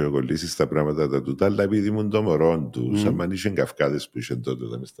στις αφισοκολλήσεις τα πράγματα τα τούτα, αλλά επειδή ήμουν το μωρό του, σαν αν είχαν καυκάδες που είχαν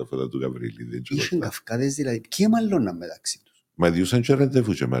τότε μες στα φώτα του Γαβρίλη. Είχαν καυκάδες δηλαδή, και μαλλώναν μεταξύ τους. Μα διούσαν και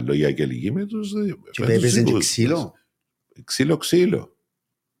ραντεβού και μάλλον οι αγγελικοί με τους. Και έπαιζαν και ξύλο. Ξύλο.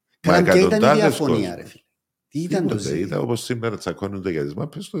 Μα ποια ήταν η διαφωνία, ρε φίλε? Τι ήταν το ζήτημα? Ήταν όπως σήμερα τσακώνονται για τις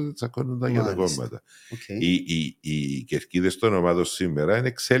μάπες, τότε τσακώνονταν για τα κόμματα. Οι κερκίδες των ομάδων σήμερα είναι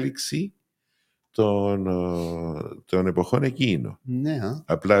εξέλιξη των εποχών εκείνων. Ναι,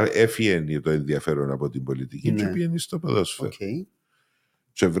 απλά έφυγε το ενδιαφέρον από την πολιτική και πήγαινε στο ποδόσφαιρο.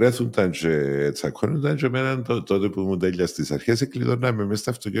 Και βρέθουνταν και τσακώνονταν και εμέναν τότε που μου τέλεια στις αρχές εκλειδώναμε μες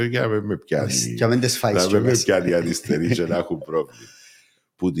στα αυτοκίνητα για να με πιάνει. Να με πιάνει αριστερή και να έχουν πρόβλημα.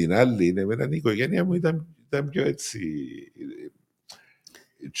 Που την άλλη είναι εμέναν η οικογένεια μου ήταν πιο έτσι.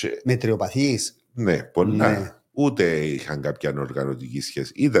 Μετριοπαθής. Ναι, πολλά. Ναι. Ούτε είχαν κάποια οργανωτική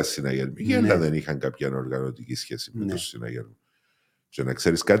σχέση. Ήταν συναγερμικοί, αλλά δεν είχαν κάποια οργανωτική σχέση με τους συναγερμούς. Και να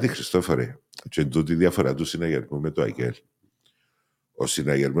ξέρεις κάτι, Χριστόφορε, και τούτη διαφορά του συναγερμού με το ΑΚΕΛ. Ο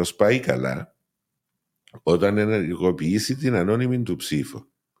συναγερμός πάει καλά όταν ενεργοποιήσει την ανώνυμη του ψήφο.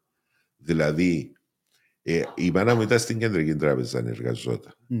 Δηλαδή, η μάνα μου ήταν στην κεντρική τράπεζα αν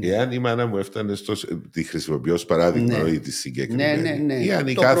εργαζόταν. Εάν η μάνα μου έφτανε τη χρησιμοποιώ ως παράδειγμα ή τη συγκεκριμένη,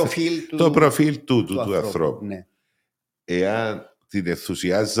 το προφίλ του ανθρώπου. Εάν την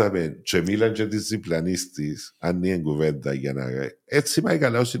ενθουσιάζαμε και μίλαν και της διπλανής της, αν είναι κουβέντα για να... Έτσι πάει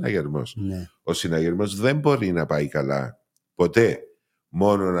καλά ο συναγερμός. Ο συναγερμός δεν μπορεί να πάει καλά ποτέ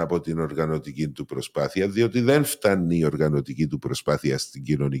μόνο από την οργανωτική του προσπάθεια, διότι δεν φτάνει η οργανωτική του προσπάθεια στην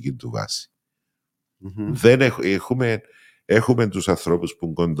κοινωνική του βάση. Δεν έχουμε τους ανθρώπους που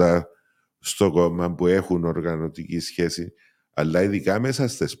είναι κοντά στο κόμμα, που έχουν οργανωτική σχέση, αλλά ειδικά μέσα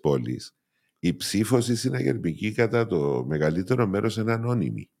στις πόλεις η ψήφος η συναγερμική κατά το μεγαλύτερο μέρος είναι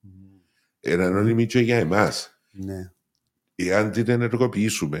ανώνυμη. Είναι ανώνυμη και για εμάς. Εάν την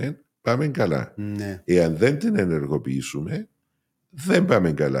ενεργοποιήσουμε πάμε καλά. Εάν δεν την ενεργοποιήσουμε δεν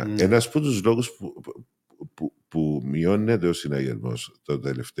πάμε καλά. Ένας από τους λόγους που μειώνεται ο συναγερμός τα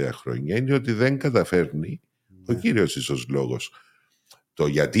τελευταία χρόνια είναι ότι δεν καταφέρνει, ο κύριος ίσως λόγος, το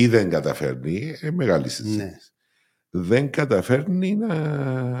γιατί δεν καταφέρνει, μεγάλη συζήτηση. Δεν καταφέρνει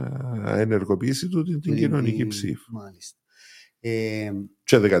να ενεργοποιήσει την κοινωνική ψήφο.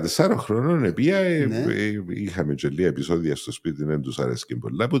 Και 14 χρονών είχαμε και λίγα επεισόδια στο σπίτι, δεν τους αρέσει και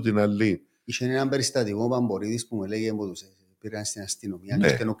πολλά. Από την άλλη... Είχε έναν περιστατικό Παμπορίδης που μου λέγε από τους πήραν στην αστυνομία και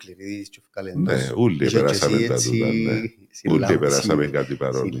ήταν ο Κληρίδης και ο Φκαλέντος. Ναι, όλοι περάσαμε τα τούτα. Όλοι περάσαμε κάτι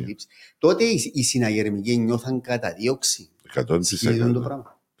παρόμοιο. Τότε οι συναγερμικοί νιώθαν καταδίωξη. 100%.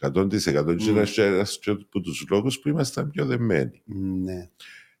 Και ένας από τους λόγους που ήμασταν πιο δεμένοι.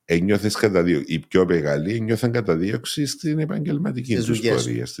 Ένιωθες καταδίωξη. Οι πιο μεγάλοι ένιωθαν καταδίωξη στην επαγγελματική τους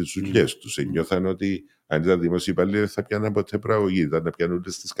πορεία, στις δουλειές τους. Ένιωθαν ότι αν ήταν δημόσιοι υπαλλήλοι δεν θα πιάναν ποτέ πραγωγή, ήταν να πιάνουν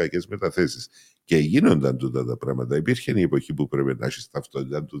στις κακές μεταθέσεις. Και γίνονταν τούτα τα πράγματα. Υπήρχε η εποχή που πρέπει να έχει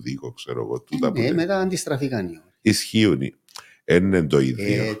ταυτότητα του δίκου, ξέρω εγώ. Ναι, μετά αντιστραφήκαν οι ώρες. Ισχύουν. Είναι το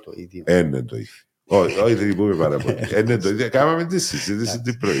ίδιο. Είναι το ίδιο. Όχι, δεν πούμε πάρα πολύ. Είναι το ίδιο. Κάμαμε τη συζήτηση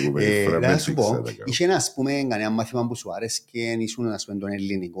την προηγούμενη φορά. Να σου πω, είχε ας πούμε κανένα μάθημα που σου άρεσε και ήσουν ας πούμε των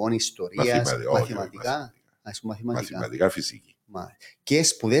ελληνικών, ιστορίας, μαθηματικά. Μαθηματικά, φυσική. Και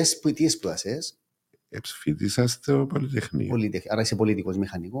σπουδές, τι σπουδάσες? Φοιτήσα στο Πολυτεχνείο. Άρα είσαι πολιτικός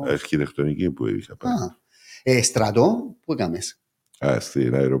μηχανικός. Αρχιτεκτονική που είχα πάει. Στρατό, πού έκαμες?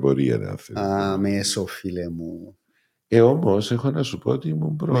 Στην αεροπορία. Μέσω φίλε μου. Όμως έχω να σου πω ότι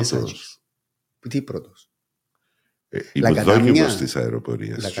ήμουν πρώτος. Τι πρώτος? Ήμουν δόκιμος της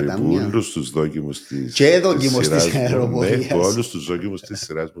αεροπορίας. Και όλους τους δόκιμους της και δόκιμος της αεροπορίας. Ναι, όλους τους δόκιμους της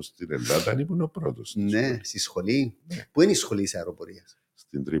σειράς μου στην Ελλάδα ήμουν ο πρώτος. Ναι, στη σχολή. Πού είναι η σχολή της αεροπορίας?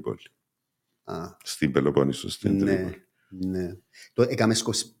 Στην Τρίπολη. Στην Πελοπόννησο, στην Τρίπολη. Ναι. Έκαμες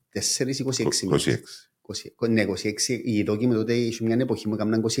 24-26 μήνες. 26. Ναι, 26. Οι δόκιμοι τότε είχε μια εποχή που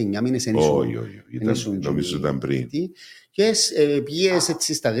έκαναν 29 μήνες. Όχι. Νομίζω ήταν πριν. Και πήγες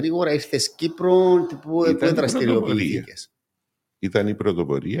έτσι στα γρήγορα, ήρθες Κύπρο, που δραστηριοποιήθηκες? Ήταν η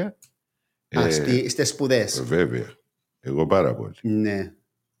πρωτοπορία. Στις σπουδές. Βέβαια. Εγώ πάρα πολύ. Ναι.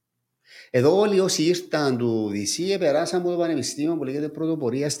 Εδώ όλοι όσοι ήρθαν του ΔΗΣΥ περάσαν από το πανεπιστήμιο που λέγεται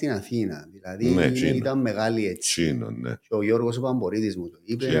Πρωτοπορία στην Αθήνα. Δηλαδή ήταν μεγάλη έτσι. Ναι. Και ο Γιώργος ο Παμπορίτης μου το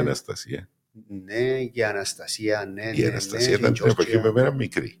είπε. Και η Αναστασία. Ναι, και η Αναστασία, ναι. Η Αναστασία ήταν την εποχή με μένα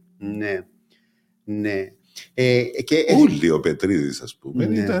μικρή. Ναι. Όλοι ο Πετρίδης, ας πούμε,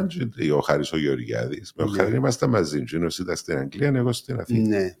 ήταν ο Χάρης ο Γεωργιάδης. Με ο Χάρη ήμασταν μαζί. Τζίνος ήταν στην Αγγλία, εγώ στην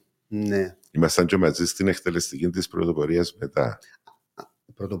Αθήνα. Ναι. Ήμασταν και μαζί στην εκτελεστική της πρωτοπορίας μετά.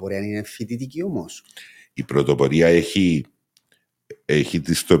 Η πρωτοπορία είναι φοιτητική όμως. Η πρωτοπορία έχει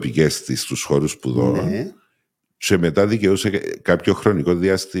τις τοπικές της, τους χώρους σπουδών. Ναι. Και μετά δικαιούσε κάποιο χρονικό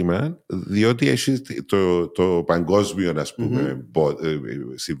διάστημα, διότι έχει το παγκόσμιο, ας πούμε,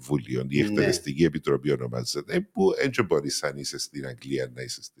 συμβούλιο, η εκτελεστική επιτροπή ονομάζεται, που έτσι μπορείς αν είσαι στην Αγγλία να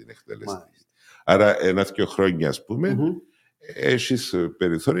είσαι στην εκτελεστική. Άρα 1-2 χρόνια, ας πούμε, έχεις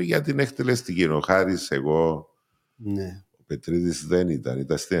περιθώριο για την εκτελεστική. Ο Χάρης, εγώ, ο Πετρίδης δεν ήταν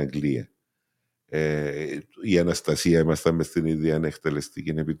στην Αγγλία. Η Αναστασία ήμασταν μες στην ίδια εκτελεστική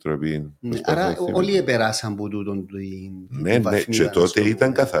επιτροπή. Άρα όλοι επεράσαν από τούτον ναι, και τότε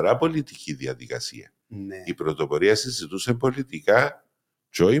ήταν καθαρά πολιτική διαδικασία. Η πρωτοπορία συζητούσε πολιτικά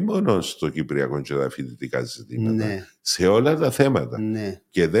και όχι μόνο στο Κυπριακό και τα φοιτητικά ζητήματα, σε όλα τα θέματα.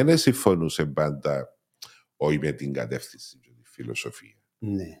 Και δεν συμφωνούσε πάντα όχι με την κατεύθυνση και τη φιλοσοφία,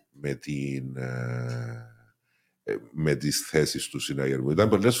 με τις θέσεις του Συναγερμού. Ήταν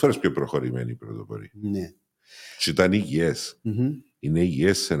πολλές φορές πιο προχωρημένη η πρωτοπορία. Και ήταν υγιές. Είναι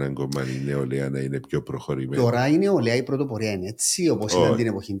υγιές σε έναν κομμάτι η νεολαία να είναι πιο προχωρημένη. Τώρα η νεολαία η πρωτοπορία είναι έτσι, όπως ήταν την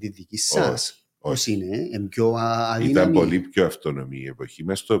εποχή τη δική σας. Πώς είναι, πιο αδύναμη. Ήταν πολύ πιο αυτόνομη η εποχή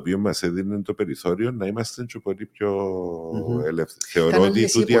μας, το οποίο μας έδινε το περιθώριο να είμαστε και πολύ πιο ελεύθεροι. Θεωρώ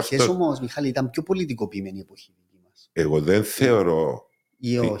ότι τούτοι εποχές όμως, Μιχάλη, ήταν πιο πολιτικοποιημένη η εποχή μας. Εγώ δεν θεωρώ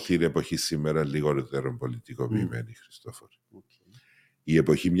την εποχή σήμερα λιγότερο πολιτικοποιημένη, Χριστόφορη. Η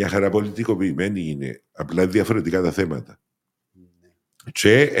εποχή μια χαρά πολιτικοποιημένη είναι, απλά διαφορετικά τα θέματα.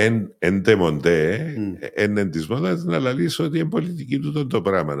 Και εν τεμοντέ, εν της μόδας να λαλήσω ότι είναι πολιτική τούτο το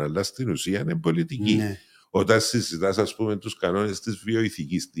πράγμα, αλλά στην ουσία είναι πολιτική. Όταν συζητάς, ας πούμε, τους κανόνες της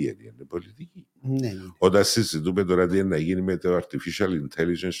βιοειθικής, τι είναι πολιτική. Όταν συζητούμε τώρα τι είναι να γίνει με το artificial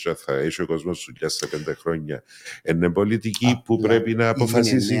intelligence και θα έχει ο κόσμος δουλειά σε 5 χρόνια, είναι πολιτική που πρέπει να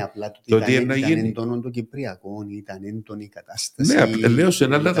αποφασίσει το τι είναι να γίνει. Ήταν έντονο το Κυπριακό, ήταν έντονη η κατάσταση. Ναι, λέω σε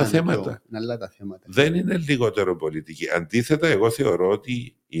άλλα τα θέματα. Δεν είναι λιγότερο πολιτική. Αντίθετα, εγώ θεωρώ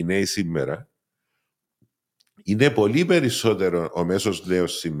ότι οι νέοι σήμερα είναι πολύ περισσότερο, ο μέσος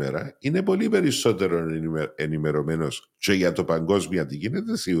νέος σήμερα, είναι πολύ περισσότερο ενημερωμένος και για το παγκόσμιο τι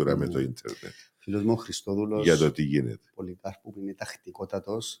γίνεται, σίγουρα με το ίντερνετ. Φίλος μου ο Χριστόδουλος, για το τι γίνεται. Πολυκάρπου που είναι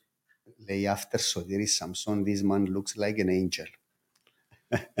τακτικότατος, λέει after Σωτήρη Σαμσόν, this man looks like an angel.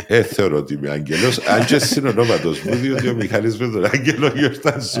 Θεωρώ ότι είμαι άγγελος, αν και συνονόματος μου, διότι ο Μιχάλης με τον άγγελο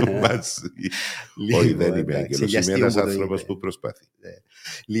γιορτάζουν μαζί. Όχι, δεν είμαι άγγελος, είμαι ένας άνθρωπος που προσπαθεί.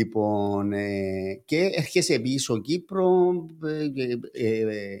 Λοιπόν, και έρχεσαι πίσω Κύπρο,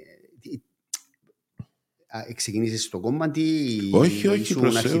 ξεκινήσεις στο κόμματι. Όχι,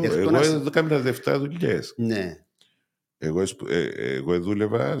 εγώ έκανα 7 δουλειές. Εγώ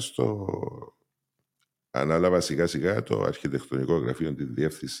δούλευα ανάλαβα σιγά σιγά το αρχιτεκτονικό γραφείο, τη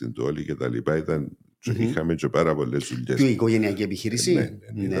διεύθυνση του όλοι και τα λοιπά. Είχαμε και πάρα πολλές δουλειές. Και η οικογενειακή επιχείρηση.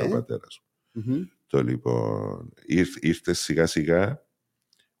 Ναι, ήταν ο πατέρας μου. Το λοιπόν, ήρθε σιγά σιγά,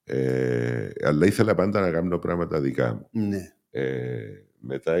 αλλά ήθελα πάντα να κάνω πράγματα δικά μου.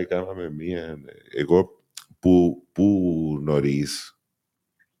 Μετά έκαναμε εγώ που νωρίς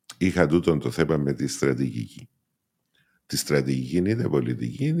είχα τούτον το θέμα με τη στρατηγική. Τη στρατηγική είναι είτε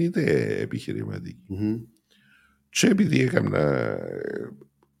πολιτική είτε επιχειρηματική. Και επειδή έκανα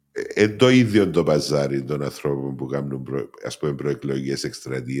το ίδιο το παζάρι των ανθρώπων που κάνουν ας πούμε προεκλογικές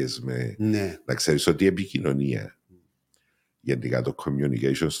εκστρατείες να ξέρεις ότι η επικοινωνία, γενικά το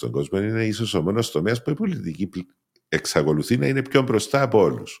communication στον κόσμο, είναι ίσως ο μόνος τομέας που η πολιτική εξακολουθεί να είναι πιο μπροστά από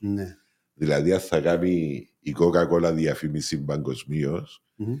όλους. Δηλαδή αν θα κάνει η Coca-Cola διαφήμιση παγκοσμίως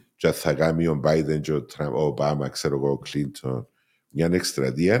και αν θα κάνει ο Biden και ο Ομπάμα, ξέρω εγώ, ο Κλίντον, μια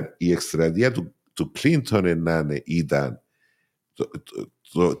εκστρατεία, η εκστρατεία του Κλίντον ήταν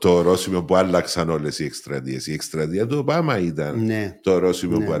το ορόσημο που άλλαξαν όλες οι εκστρατείες. Η εκστρατεία του Ομπάμα ήταν το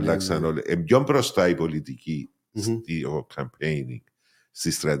ορόσημο που άλλαξαν όλες. Πιο μπροστά η πολιτική στο campaigning,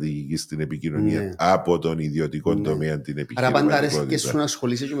 στη στρατηγική, στην επικοινωνία από τον ιδιωτικό τομέα, την επιχειρηματικότητα. Άρα πάντα αρέσει και σου να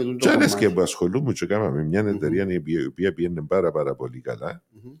ασχολείσαι και με τον τομέα. Και αρέσει και που ασχολούμαι και κάναμε μια εταιρεία η οποία πήγαινε πάρα πολύ καλά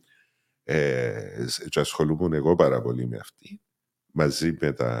και ασχολούμαι εγώ πάρα πολύ με αυτή, μαζί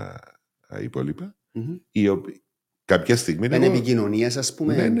με τα υπόλοιπα, κάποια στιγμή... Είναι επικοινωνίας, ας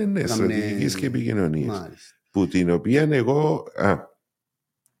πούμε. Ναι, στρατηγικής και επικοινωνίας. Που την οποία εγώ...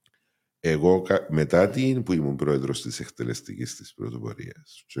 Εγώ μετά που ήμουν πρόεδρος της εκτελεστικής της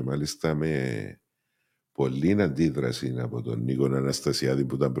πρωτοπορίας και μάλιστα με πολλή αντίδραση από τον Νίκο Αναστασιάδη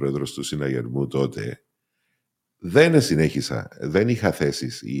που ήταν πρόεδρος του Συναγερμού τότε, δεν συνέχισα, δεν είχα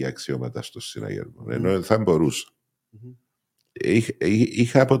θέσεις ή αξιώματα στο Συναγερμό, ενώ θα μπορούσα.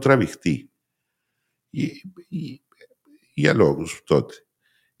 Είχα αποτραβηχτεί για λόγους τότε.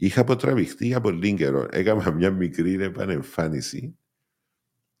 Είχα αποτραβηχτεί για πολύ καιρό. Έκανα μια μικρή επανεμφάνιση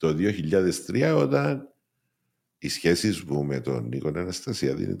το 2003 όταν οι σχέσεις μου με τον Νίκο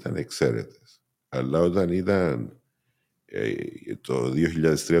Αναστασιάδη ήταν εξαίρετες. Αλλά όταν ήταν το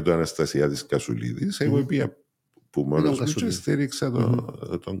 2003 το Αναστασιάδης Κασουλίδης, εγώ πήγα που μόνος μου και στήριξα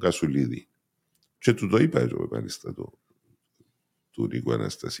τον Κασουλίδη. Και του το είπα εγώ μάλιστα του Νίκου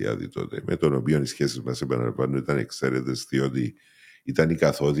Αναστασιάδη τότε, με τον οποίο οι σχέσεις μας επαναλαμβάνω ήταν εξαίρετες, διότι ήταν η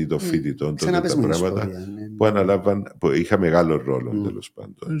καθόδη των φοιτητών τότε, τα πράγματα που αναλάβαν, που είχα μεγάλο ρόλο τέλος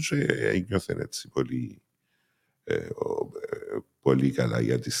πάντων και ένιωθεν έτσι πολύ καλά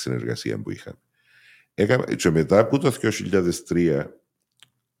για τη συνεργασία που είχαμε. Και μετά από το 2003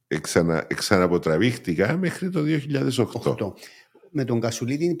 ξαναποτραβήχτηκα μέχρι το 2008. Με τον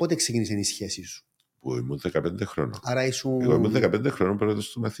Κασουλίδη πότε ξεκίνησε η σχέση σου? Που ήμουν 15 χρόνων. Άρα Εγώ ήμουν 15 χρόνων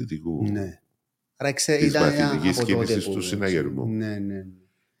πρόεδρος του μαθητικού. Ναι. Άρα της μαθητικής κίνησης του Συναγερμού. Ναι.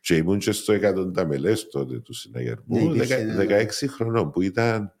 Και ήμουν και στο εκατονταμελές τότε του Συναγερμού, 16 χρονών, που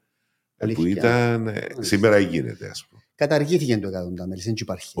ήταν σήμερα γίνεται, ας πούμε. Καταργήθηκε το εκατονταμελές, δεν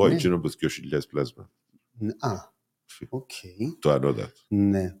υπάρχει. Όχι, εκείνο που 2.000 πλάσμα. Το ανώτατο.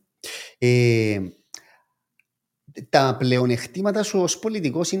 Ναι. Τα πλεονεκτήματα σου ως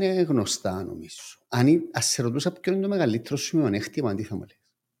πολιτικός είναι γνωστά, νομίζω. Ας σε ρωτούσα ποιο είναι το μεγαλύτερο σου μειονέκτημα, τι θα μου λες?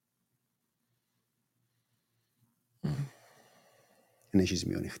 Δεν έχεις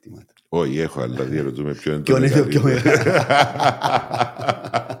μειονεκτήματα. Όχι, έχω, αλλά διαρωτούμε ποιο είναι το μεγαλύτερο. μεγαλύτερο.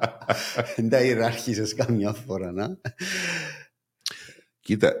 Δεν τα ιεράρχησες καμιά φορά, να.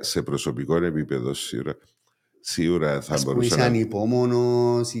 Κοίτα, σε προσωπικό επίπεδο σίγουρα θα μπορούσα να... Είσαι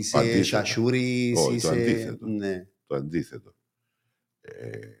ανυπόμονος, είσαι σασούρης, είσαι... Το αντίθετο. Ναι. Το αντίθετο.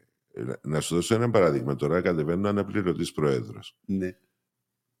 Να σου δώσω ένα παράδειγμα. Τώρα κατεβαίνω αναπληρωτής πρόεδρος. Ναι.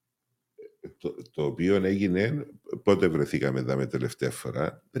 Το οποίο έγινε, πότε βρεθήκαμε εδώ με τελευταία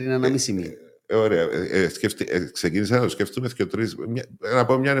φορά? Πριν 1,5 μήνα. Ωραία. Ξεκίνησα να το σκέφτομαι να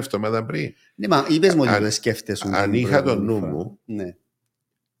πω μια εβδομάδα πριν. Ναι, μα είπες μου ότι το σκέφτεσαι. Αν είχα το νου μου, ναι.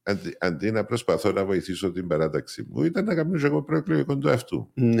 αντί να προσπαθώ να βοηθήσω την παράταξη μου, ήταν να κάνω εγώ προεκλογικό του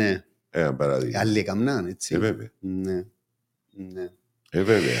αυτού. Ναι. Ένα παράδειγμα. Άλλοι έκαναν, έτσι. Βέβαια. Ναι.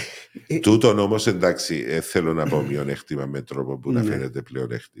 Βέβαια. Τούτον όμως, εντάξει, θέλω να πω μειονέκτημα με τρόπο που να φαίνεται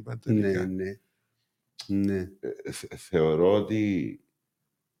πλεονέκτημα τελικά. Ναι. Θεωρώ ότι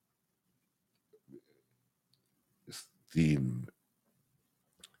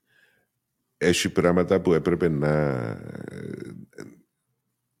έχει πράγματα που έπρεπε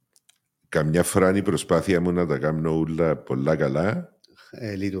καμιά φορά είναι η προσπάθεια μου να τα κάνω όλα πολλά καλά.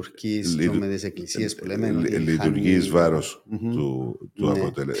 Λειτουργείς με τις εκκλησίες που λέμε. Λειτουργείς βάρος του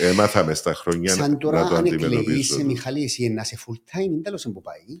αποτελέσματος. Έμαθα μες στα χρόνια να το αντιμετωπίσω. Σαν τώρα αν εκλεγείς, Μιχάλη, εσύ να είσαι full time, τέλος που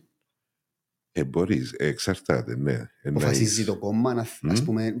πάει. Μπορείς, εξαρτάται, ναι. Αποφασίζει το κόμμα, ας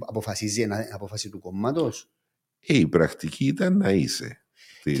πούμε, αποφασίζει του κόμματος. Η πρακτική ήταν να είσαι.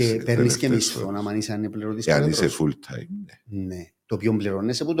 Και παίρνεις και μισθό, αν είσαι αναπληρωτής πρόεδρος. Αν είσαι full time, ναι. Το οποίο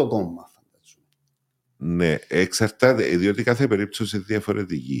πληρώνεσαι από το κόμμα. Ναι, εξαρτάται, διότι κάθε περίπτωση είναι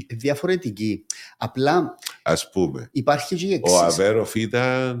διαφορετική. Διαφορετική. Απλά, ας πούμε, υπάρχει και η εξής. Ο Αβέροφ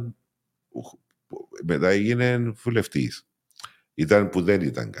ήταν, μετά έγινε βουλευτής. Ήταν που δεν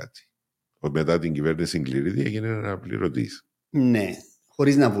ήταν κάτι. Μετά την κυβέρνηση Γκληρίδη έγινε αναπληρωτής. Ναι,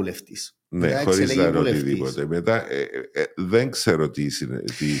 χωρίς να βουλευτής. Ναι, χωρίς να είναι οτιδήποτε. Μετά δεν ξέρω τι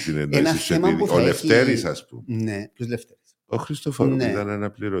συνεννόησης. Ο Λευτέρης, ας πούμε. Ναι, ποιος Λευτέρης? Ο Χριστοφόρου που ήταν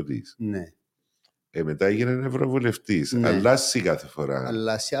αναπληρωτής. Ναι. Μετά έγινε ευρωβουλευτής. Ναι. Αλλάζει κάθε φορά.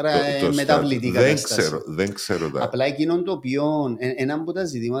 Αλλάζει, άρα μεταβλητή κατάσταση. Δεν ξέρω τα. Απλά εκείνον το οποίο, ένα από τα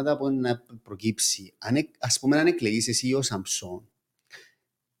ζητήματα που να προκύψει, ας πούμε αν εκλεγείς εσύ ο Σαμψόν,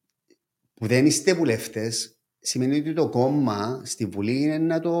 που δεν είστε βουλευτές, σημαίνει ότι το κόμμα στη Βουλή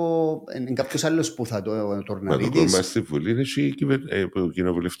είναι κάποιος άλλος που θα το ορναρίτης. Το κόμμα στη Βουλή είναι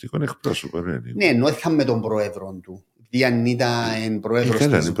κοινοβουλευτικό εκπρόσωπο. Ναι, ενώ θα με τον πρόεδρο του. Η Ανίτα είναι πρόεδρος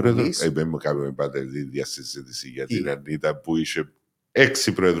της Βουλής. Είπαμε κάνουμε πάντα τη διασυζήτηση για την Ανίτα που είχε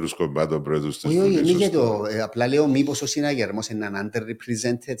 6 πρόεδρους κομμάτων πρόεδρους της Βουλής. Όχι, για το. Απλά λέω μήπως ο Συναγερμός είναι έναν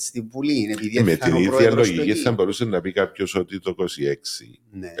underrepresented στη Βουλή. Με την ίδια λογική θα μπορούσε να πει κάποιος ότι το 26.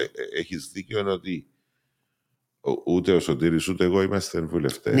 Ναι. Έχεις δίκιο ότι ούτε ο Σωτήρης ούτε εγώ είμαστε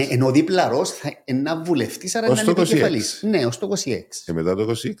βουλευτές. Ναι, ενώ δίπλα Ρος είναι βουλευτής, άρα είναι επικεφαλής. Ναι, ως το 26. Μετά το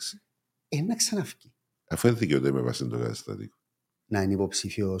 26. να ξαναυκεί. Αφού δεν δικαιούται με βάση το καταστατικό. Να είναι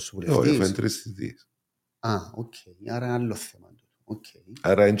υποψήφιος βουλευτής. Όχι, αφού είναι 3 θητείες. Οκ. Άρα άλλο θέμα. Okay.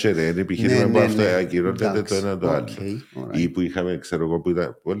 Άρα είναι επιχείρημα που αυτό ακυρώνεται το ένα το άλλο. Ή που είχαμε, ξέρω εγώ, που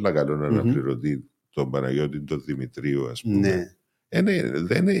ήταν πολύ καλό αναπληρωτή τον Παναγιώτη, τον Δημητρίου, ας πούμε.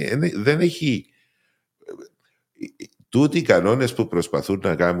 Δεν έχει. Τούτοι οι κανόνες που προσπαθούν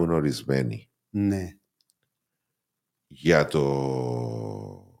να κάνουν ορισμένοι. Ναι. Για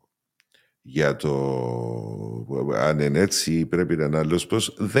το αν είναι έτσι πρέπει να είναι άλλος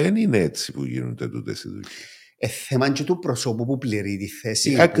πώς, δεν είναι έτσι που γίνονται τούτες οι δουλειές. Θέμα και του προσώπου που πληρεί τη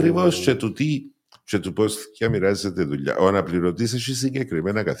θέση. Ακριβώς και του τι και του πώς και μοιράζεται δουλειά. Ο αναπληρωτής έχει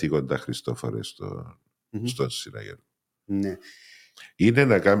συγκεκριμένα καθήκοντα, Χριστόφορε, στον Συναγερμό. Ναι. Είναι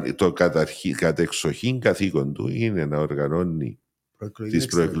να κάνει το κατεξοχήν καθήκον του είναι να οργανώνει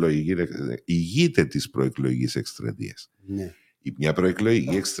ηγείται της προεκλογικής εκστρατείας. Ναι. Μια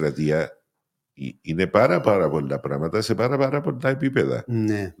προεκλογική εκστρατεία είναι πάρα πολλά πράγματα σε πάρα πολλά επίπεδα.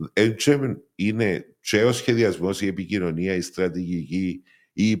 Ναι. Είναι και ο σχεδιασμός, η επικοινωνία, η στρατηγική,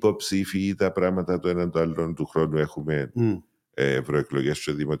 οι υποψήφοι, τα πράγματα το έναν το άλλο του χρόνου έχουμε προεκλογές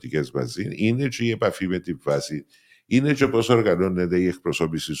και δημοτικές μαζί. Είναι και η επαφή με τη βάση. Είναι και πώς οργανώνεται η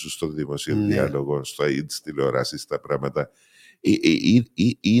εκπροσώπηση σου στο δημοσίο διάλογο, στις τηλεοράσεις, τα πράγματα.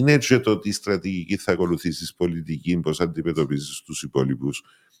 Είναι και το τι στρατηγική θα ακολουθήσεις πολιτική, πώς αντιμετωπίζεις τους υπόλοιπους.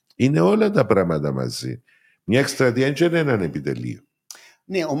 Είναι όλα τα πράγματα μαζί. Μια εκστρατεία δεν είναι έναν επιτελείο.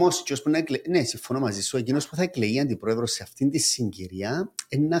 Ναι, όμως, ναι, συμφωνώ μαζί σου. Εκείνος που θα εκλεγεί αντιπρόεδρος σε αυτήν τη συγκυρία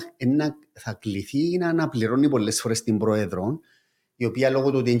θα κληθεί να αναπληρώνει πολλές φορές την πρόεδρο, η οποία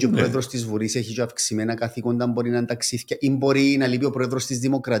λόγω του ότι είναι και ο πρόεδρος της Βουλής έχει και αυξημένα καθήκοντα, μπορεί να ταξίδια ή μπορεί να λείπει ο πρόεδρος της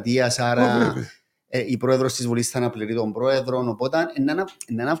Δημοκρατίας, άρα η πρόεδρος της Βουλής θα αναπληρεί τον πρόεδρο. Οπότε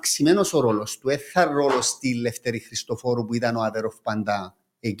είναι αυξημένος ο ρόλος του. Θα ρόλος στη Λευτέρη Χριστοφόρου που ήταν ο Άδεροφ πάντα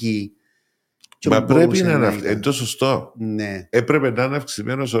εκεί. Μα πρέπει να είναι το σωστό. Ναι. Έπρεπε να είναι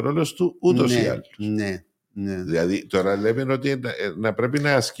αυξημένος ο ρόλος του ούτως ή άλλως. Ναι. Δηλαδή τώρα λέμε ότι να πρέπει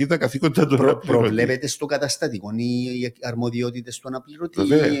να ασκεί τα καθήκοντα του αναπληρωτή. Προβλέπεται στο καταστατικό οι αρμοδιότητες του αναπληρωτή.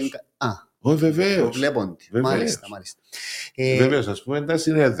 Βεβαίως. Προβλέπονται. Μάλιστα. Βεβαίως, ας πούμε τα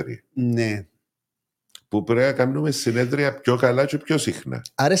συνέδρια. Ναι. Που πρέπει να κάνουμε συνέδρια πιο καλά και πιο συχνά.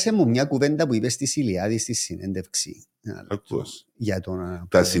 Άρεσε μου μια κουβέντα που είπε στη Ηλιάδη στη συνέντευξη.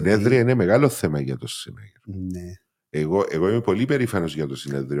 Τα συνέδρια είναι μεγάλο θέμα για το Συναγερμό. Ναι. Εγώ είμαι πολύ περήφανος για το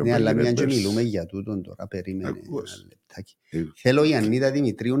συνέδριο. Ναι, αλλά μια και μιλούμε για τούτον τώρα, περίμενε ένα λεπτάκι. Θέλω η Ανίτα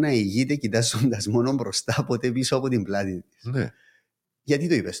Δημητρίου να ηγείται κοιτάζοντας μόνο μπροστά, ποτέ πίσω από την πλάτη της. Ναι. Γιατί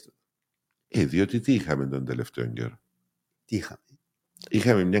το είπες του? Διότι τι είχαμε τον τελευταίο καιρό? Τι είχαμε?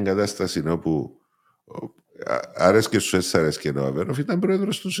 Είχαμε μια κατάσταση όπου άρεσκε στους έσσαρες και ο Αβέροφ ήταν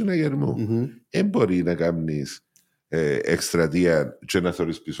πρόεδρος του Συναγερμού. Δεν μπορεί να κάνεις εκστρατεία και να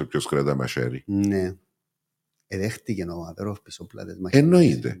θωρείς πίσω ποιος κρατά μαχαίρι. Ναι. Δέχτηκε ο Αβέροφ πίσω πλάτες μαχαίρι.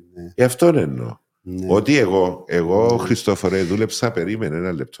 Εννοείται. Αυτόν εννοώ. Ότι εγώ Χριστόφορε, δούλεψα, περίμενε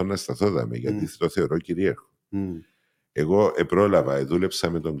ένα λεπτό να σταθώ δάμε, γιατί το θεωρώ κυρίαρχο. Εγώ πρόλαβα, δούλεψα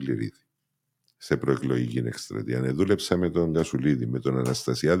με τον Κληρίδη σε προεκλογική εκστρατεία. Δούλεψα με τον Κασουλίδη, με τον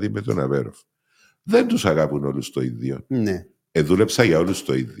Αναστασιάδη, με τον Αβέροφ. Δεν τους αγάπουν όλους το ίδιο. Ναι. Δούλεψα για όλους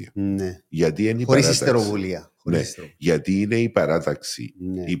το ίδιο. Ναι. Γιατί είναι χωρίς ιστεροβουλία. Ναι. Γιατί είναι η παράταξη.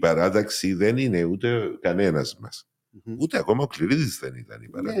 Ναι. Η παράταξη δεν είναι ούτε κανένας μας. Ούτε ακόμα ο Κληρίδης δεν ήταν η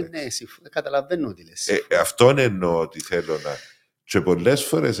παράταξη. Ναι, καταλαβαίνω τι λες. Αυτόν εννοώ ότι θέλω να... Και πολλές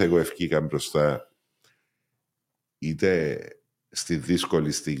φορές εγώ ευκήκα μπροστά, είτε στη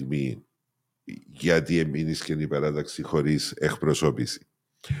δύσκολη στιγμή, γιατί εμείνεις και η παράταξη χωρίς εκπροσώπηση.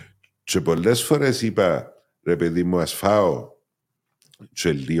 Και πολλές φορές είπα, ρε παιδί μου, ας φάω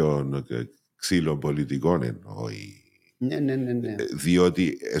και λίγο ξύλων πολιτικών εννοεί. Ναι.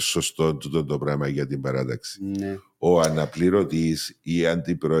 Διότι σωστό τούτο το πράγμα για την παράταξη. Ναι. Ο αναπληρωτής ή οι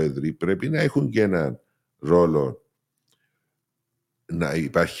αντιπρόεδροι πρέπει να έχουν και έναν ρόλο να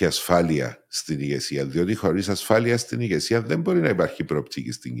υπάρχει ασφάλεια στην ηγεσία. Διότι χωρίς ασφάλεια στην ηγεσία δεν μπορεί να υπάρχει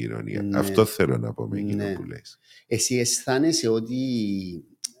προοπτική στην κοινωνία. Ναι. Αυτό θέλω να πω με εκείνο που λες. Εσύ αισθάνεσαι ότι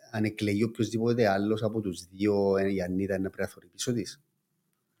αν εκλεγεί οποιοσδήποτε άλλος από τους δύο, η Ανίτα να πρέπει να θωρεί πίσω της?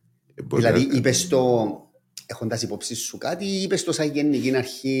 Δηλαδή είπες το έχοντας υπόψη σου κάτι ή είπες το σαν γενική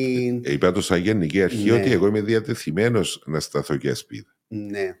αρχή? Είπα το σαν γενική αρχή, ναι, ότι εγώ είμαι διατεθειμένος να σταθώ και ασπίδα.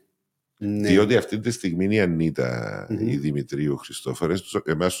 Ναι. Διότι αυτή τη στιγμή η Ανίτα, η Δημητρίου Χριστόφορες,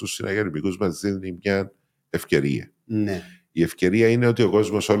 εμάς τους συναγερμικούς μας δίνει μια ευκαιρία. Ναι. Η ευκαιρία είναι ότι ο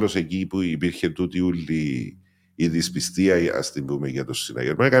κόσμος όλος εκεί που υπήρχε τούτη ούλη η δυσπιστία, ας την πούμε, για το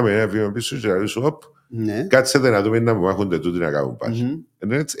συναγερμό. Έκαμε ένα βήμα πίσω και να σου, κάτσετε να δούμε να μου μάχονται τούτοι να κάνουν πάλι.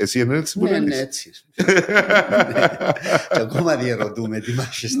 Εσύ είναι έτσι που λες? Ναι, έτσι. Και ακόμα διαρωτούμε τι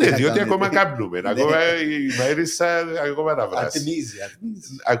μάχες. Ναι, διότι ακόμα κάνουμε. Ακόμα η Μαέρισα ακόμα να βράσει.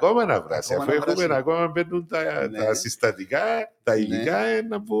 Ακόμα να βράσει. Αφού έχουμε ακόμα μπαίνουν τα συστατικά, τα υλικά,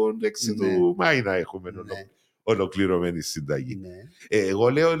 να πούν 6 του Μάη να έχουμε ολοκληρωμένη συνταγή. Εγώ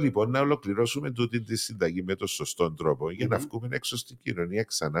λέω λοιπόν να ολοκληρώσουμε τούτη τη συνταγή με τον σωστό τρόπο για να βγούμε έξω στην κοινωνία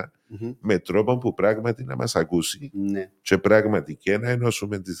ξανά με τρόπο που πράγματι να μας ακούσει και πράγματι και να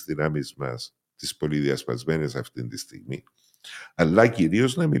ενώσουμε τις δυνάμεις μας, τις πολύ διασπασμένες αυτή τη στιγμή, αλλά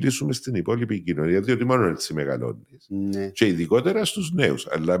κυρίως να μιλήσουμε στην υπόλοιπη κοινωνία, διότι μόνο έτσι μεγαλώνεις. Και ειδικότερα στους νέους,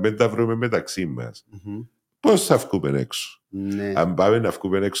 αλλά μην τα βρούμε μεταξύ μας. Πώς θα βγούμε έξω? Αν πάμε να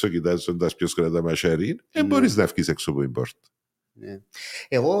βγούμε έξω κοιτάζοντας ποιος κρατά μαχαίρι, δεν μπορείς να βγεις έξω από την πόρτα.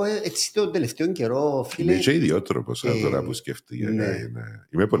 Εγώ έτσι τον τελευταίο καιρό, φίλε. Είμαι και ιδιότροπος, τώρα που σκέφτηκα.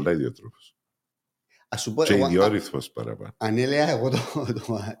 Είμαι πολλά ιδιότροπος. Και ιδιόρυθμος παραπάνω. Αν έλεγα εγώ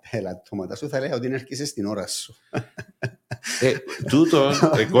τα ελαττώματα σου, θα έλεγα ότι είναι έρχεσαι στην ώρα σου. Τούτον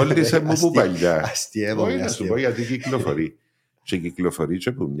εκόλλησε μου που παλιά. Αστιεύομαι. Να σου πω γιατί κυκλοφορεί. Και κυκλοφορεί και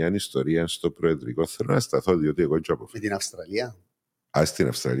από μια ιστορία στο προεδρικό. Θέλω να σταθώ, διότι εγώ έτσι αποφύγω. Με την Αυστραλία. Στην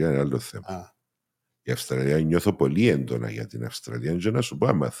Αυστραλία είναι άλλο θέμα. Η Αυστραλία νιώθω πολύ έντονα για την Αυστραλία. Και να σου πω,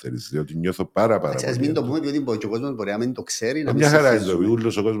 άμα θέλεις, διότι νιώθω πάρα πολύ. Ας μην το πούμε, διότι ο κόσμος μπορεί να μην το ξέρει. Μια χαρά είναι το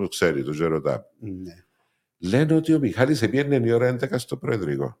ούλος ο κόσμος ξέρει, το ρωτά. Λένε ότι ο Μιχάλης επήρνε η ώρα 11 στο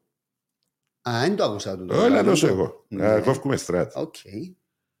προεδρικό. Δεν το άκουσα του. Όλα τόσο εγώ. Κόφκουμε στράτη.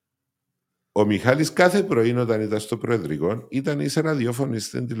 Ο Μιχάλης κάθε πρωί όταν ήταν στο προεδρικό ήταν εις ραδιόφωνο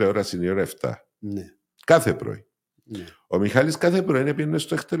στην τηλεόραση η ώρα 7. Κάθε πρωί. Ο Μιχάλης κάθε πρωί έπαιρνε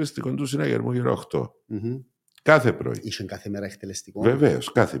στο εκτελεστικό του Συναγερμού γύρω 8. Κάθε πρωί. Είχε κάθε μέρα εκτελεστικό.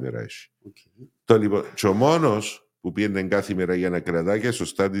 Βεβαίως, κάθε μέρα έχει. Και ο μόνος που πήγαινε κάθε μέρα για να κρατά και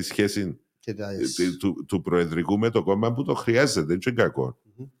σωστά τη σχέση του προεδρικού με το κόμμα που το χρειάζεται, δεν είναι κακό.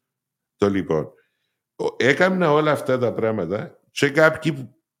 Λοιπόν, έκανα όλα αυτά τα πράγματα και κάποιοι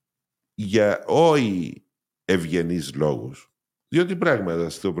για όχι ευγενείς λόγους, διότι πράγματα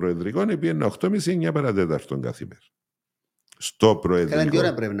στο προεδρικό πήγαινε 8.30-9 παρατέταρτον κάθε μέρα. Στο προεδρικό. Καλά, τι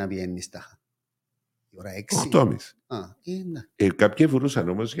ώρα πρέπει να πηγαίνεις τάχα? Η ώρα 6. Κάποιοι βρούσαν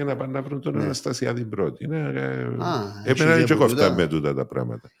όμως για να πάνε να βρουν τον Αναστασιάδη πρώτη. Έπαιρναν και κοφτά με τούτα τα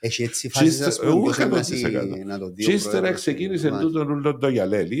πράγματα. Έχει έτσι φάσεις, ας πούμε, να το δει. Και ύστερα ξεκίνησε τούτον ούλον το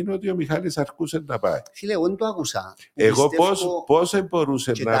γυαλέλι. Είναι ότι ο Μιχάλης αρκούσε να πάει. Φίλε, εγώ δεν το άκουσα. Εγώ πώς μπορούσε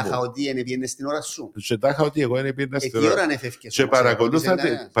να... Και τάχα ότι είναι πιένε στην ώρα σου. Και τάχα ότι εγώ είναι πιένε στην ώρα. Και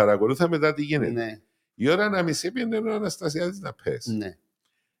παρακολούθα μετά τι γίνεται. Η ώρα να μισή πιένε ο Αναστασιάδης να πέσει.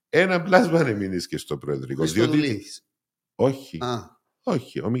 Ένα πλάσμα να μείνεις και στο προεδρικό.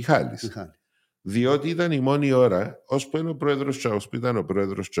 Όχι, ο Μιχάλης. Διότι ήταν η μόνη ώρα, ώσπου είναι ο πρόεδρος Τσάος, που ήταν ο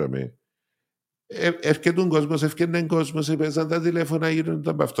πρόεδρος Τσάμε, έρχεται κόσμος, έφτιανε κόσμος, έπαιζαν τα τηλέφωνα,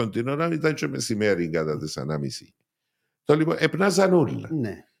 γίνονταν από αυτόν την ώρα, ήταν και μεσημέρι κατά τις 1:30. Το λοιπόν, επνάζαν όλα.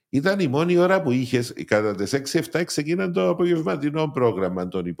 Ήταν η μόνη ώρα που είχες, κατά τις 6-7 ξεκίναν το απογευματινό πρόγραμμα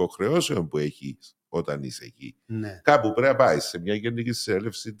των υποχρεώσεων που έχεις όταν είσαι εκεί. Κάπου πρέπει να πάει σε μια γενική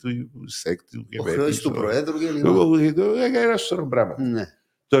συνέλευση του ΣΕΚΤ. Υποχρεώσεις του Προέδρου και λίγο. Ένα σωρό πράγματα.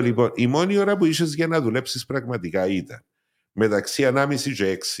 Το λοιπόν, η μόνη ώρα που είχες για να δουλέψεις πραγματικά ήταν μεταξύ 1:30 και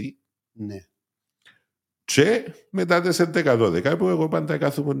 6. Και μετά τις 11-12 που εγώ πάντα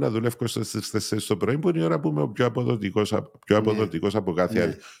κάθομαι να δουλεύω στις 4 το πρωί, που είναι η ώρα που είμαι ο πιο αποδοτικός από κάθε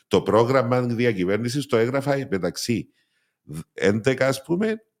άλλη. Το πρόγραμμα διακυβέρνησης το έγραφα μεταξύ 11 ας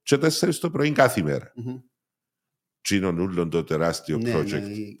πούμε και 4 το πρωί κάθε μέρα. Τσίνον ούλον το τεράστιο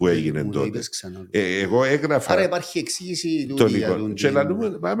project που έγινε τότε. Εγώ έγραφα. Άρα υπάρχει εξήγηση του λοιπόν. Και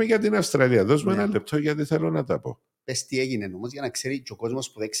πάμε για την Αυστραλία. Δώσ' μου ένα λεπτό γιατί θέλω να τα πω. Πες τι έγινε όμως για να ξέρει και ο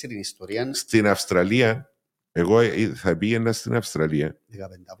κόσμος που δεν ξέρει την ιστορία. Στην Αυστραλία, εγώ θα πήγαινα στην Αυστραλία. 15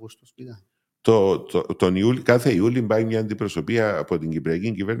 Αυγούστου πήγα. Κάθε Ιούλιο πάει μια αντιπροσωπεία από την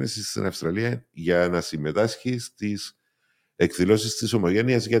Κυπριακή κυβέρνηση στην Αυστραλία για να συμμετάσχει στις εκδηλώσεις της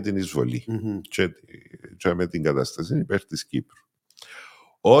Ομογένειας για την εισβολή. Και με την κατάσταση υπέρ της Κύπρου.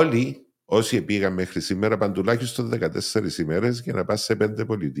 Όλοι όσοι πήγαν μέχρι σήμερα πάνε τουλάχιστον 14 ημέρες για να πάνε σε 5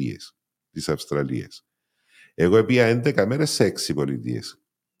 πολιτείες της Αυστραλίας. Εγώ πήγα 11 μέρες σε 6 πολιτείες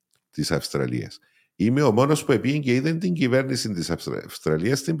της Αυστραλίας. Είμαι ο μόνος που πήγε και είδε την κυβέρνηση της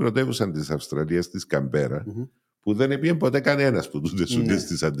Αυστραλίας στην πρωτεύουσα της Αυστραλίας, της Καμπέρα, που δεν πήγε ποτέ κανένας που του δεσούνται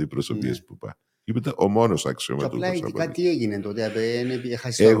στις αντιπροσωπείες που πάει. Είπε ο μόνος αξιωματούχος. Απλά τι έγινε τότε?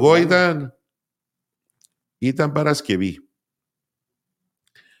 Εγώ ήταν Παρασκευή.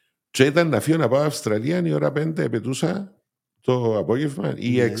 Και ήταν να φύγω να πάω Αυστραλία, η ώρα 5 επαιτούσα το απόγευμα,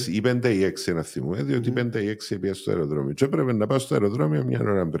 ή 6, ή 5 ή 6 να θυμούμε, διότι 5 ή 6 πήγα στο αεροδρόμιο. Και έπρεπε να πάω στο αεροδρόμιο μια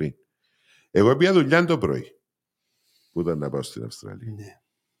ώρα πριν. Εγώ πήγα δουλειά το πρωί, που ήταν να πάω στην Αυστραλία.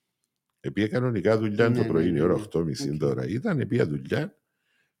 Πήγα κανονικά δουλειά το πρωί, η ώρα 8:30 τώρα. Ήταν, πήγα δουλειά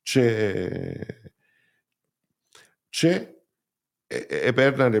και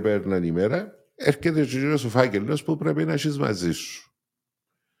επέρναν η μέρα. Έρχεται ο φάκελος που πρέπει να έχεις μαζί σου.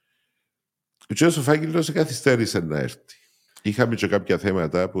 Ο φάκελος καθυστέρησε να έρθει. Είχαμε και κάποια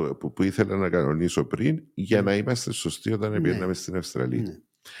θέματα που ήθελα να κανονίσω πριν για να είμαστε σωστοί όταν πήγαμε στην Αυστραλία.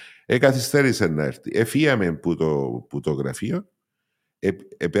 Καθυστέρησε να έρθει. Εφύγαμε που το γραφείο.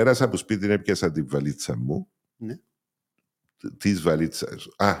 Επέρασα από σπίτι, έπιασα τη βαλίτσα μου. Της βαλίτσας.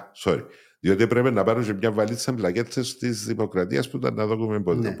 Διότι πρέπει να πάρω και μια βαλίτσα πλακέτες της Δημοκρατίας που ήταν να δούμε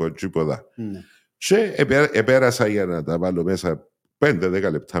ποδά. Και επέρασα για να τα βάλω μέσα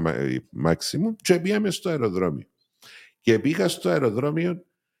 5-10 λεπτά μάξιμου και πήγαμε στο αεροδρόμιο. Και πήγα στο αεροδρόμιο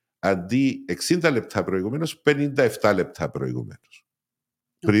αντί 60 λεπτά προηγουμένως, 57 λεπτά προηγουμένως.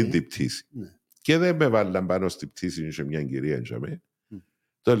 Πριν την πτήση. Και δεν με βάλαν πάνω στην πτήση, είχε μια κυρία εντζαμέ.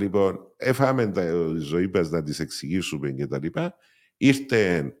 Το λοιπόν, έφαμε τη ζωή μας να τις εξηγήσουμε και τα λοιπά.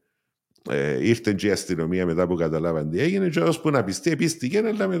 Ήρθε και η αστυνομία μετά που καταλάβαν τι έγινε και ώσπου να πιστεί, επίστηκε,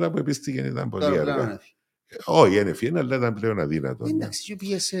 αλλά μετά που επίστηκε ήταν πολύ αργά. Όχι, ένεφιεν, αλλά ήταν πλέον αδύνατο.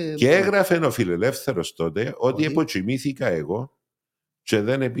 Και έγραφε ο φιλελεύθερος τότε ότι υποκοιμήθηκα εγώ και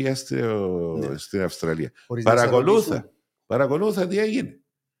δεν πήγα στην Αυστραλία. Παρακολούθα τι έγινε.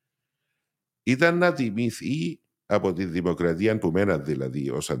 Ήταν να τιμηθεί από τη Δημοκρατία, που μένα δηλαδή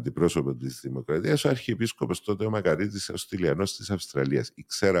ως αντιπρόσωπο της Δημοκρατίας, ο Αρχιεπίσκοπος τότε ο Μακαρίτης Αυστηλιανός της Αυστραλίας.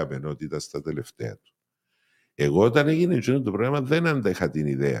 Ξέραμε ότι ήταν στα τελευταία του. Εγώ όταν έγινε εκείνο το πρόγραμμα δεν αντέχα την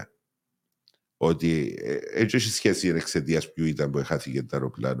ιδέα ότι έτσι έχει σχέση εξαιτίας ποιου ήταν που χάθηκε το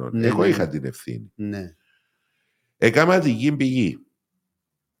αεροπλάνο. Εγώ είχα την ευθύνη. Έκανα την πηγή.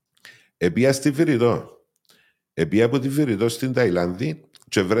 Επία στη Βηρητό. Επία από τη Βηρητό στην Ταϊλάνδη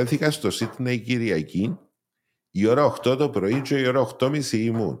και βρέθηκα στο Σίδνεϊ Κυριακή. Η ώρα 8 το πρωί και η ώρα 8:30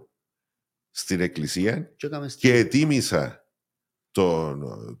 ήμουν στην εκκλησία και ετοίμησα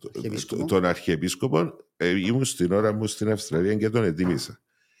τον Αρχιεπίσκοπο. Ήμουν στην ώρα μου στην Αυστραλία και τον ετοίμησα.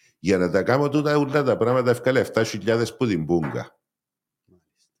 Για να τα κάνω τούτα όλα τα πράγματα έφκαλε 7.000 που την πούγκα.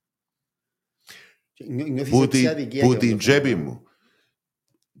 Που την τσέπη μου.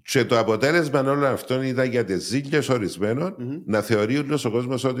 Και το αποτέλεσμα όλων αυτών ήταν για τις ζήλιες ορισμένων να θεωρεί όλος ο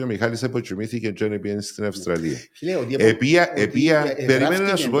κόσμος ότι ο Μιχάλης αποκοιμήθηκε και δεν πήγαινε στην Αυστραλία. Περίμενε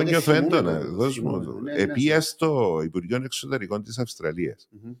να σου πω, νιώθω έντονα. Επία στο Υπουργείο Εξωτερικών της Αυστραλίας.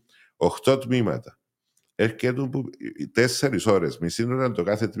 8 τμήματα. Έρχεται 4 ώρες, μισή ώρα το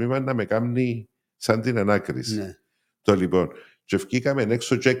κάθε τμήμα να με κάνει σαν την ανάκριση. Το λοιπόν, και βγήκαμε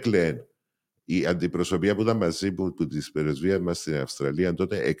έξω και έκλαιεν. Η αντιπροσωπεία που ήταν μαζί που της πρεσβείας μας στην Αυστραλία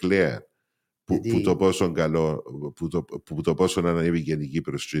τότε εκλαία που το πόσο καλό, που το πόσο ανέβηκε η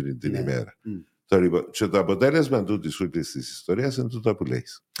Κύπρος την ημέρα. Και το αποτέλεσμα τούτης της ιστορίας είναι τούτο που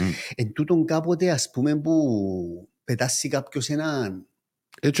λέεις. Εν τούτον κάποτε ας πούμε που πετάσει κάποιος έναν...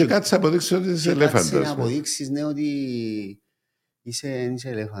 Έτσι κάτσε να αποδείξεις ότι είσαι ελέφαντας. Κάτσε να αποδείξεις ότι είσαι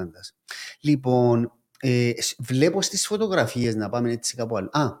ελέφαντας. Λοιπόν, βλέπω στις φωτογραφίες να πάμε έτσι κάπου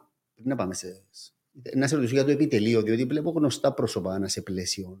άλλο. Να πάμε να σε ρωτήσω για το επιτελείο, διότι βλέπω γνωστά πρόσωπα να σε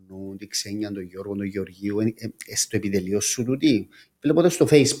πλαισιώνουν, τη Ξένια, τον Γιώργο, τον Γεωργίου, στο επιτελείο σου του τι. Βλέπω το στο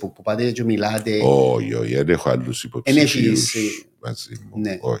Facebook που πάτε και μιλάτε. Όχι, δεν έχω άλλους υποψηφίους μαζί μου.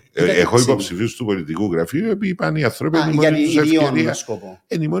 Έχω υποψηφίους του πολιτικού γραφείου, επειδή πάνε οι άνθρωποι είναι η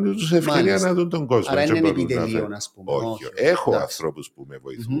μόνη τους ευκαιρία να δουν τον κόσμο. Άρα είναι επιτελείο, ας πούμε. Όχι, έχω ανθρώπους που με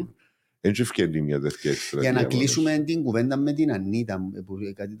βοηθούν. Έτσι ευκαιρνεί μια τέτοια εκστρατεία. Για να κλείσουμε την κουβέντα με την Ανίτα, που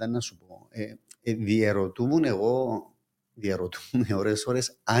κάτι ήταν να σου πω. Διερωτούμουν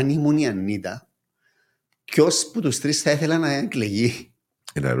ώρες αν ήμουν η Ανίτα, ποιος που τους τρεις θα ήθελα να εκλεγεί.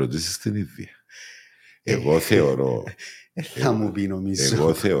 Να ρωτήσεις την ίδια. Εγώ θεωρώ... θα μου πει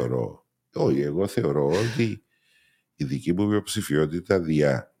νομίζω. Εγώ θεωρώ ότι η δική μου υποψηφιότητα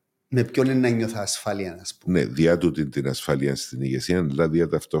διά... Με ποιον είναι να νιώθω ασφάλεια, ας πούμε. Ναι, διά του την ασφάλεια στην ηγεσία, δηλαδή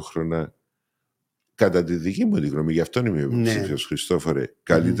ταυτόχρονα κατά τη δική μου τη γνώμη, γι' αυτόν είμαι υποψήφιος, Χριστόφορε,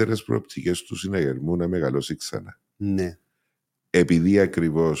 καλύτερες προοπτικές του Συναγερμού να μεγαλώσει ξανά. Ναι. Επειδή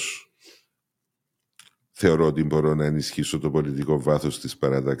ακριβώς θεωρώ ότι μπορώ να ενισχύσω το πολιτικό βάθος της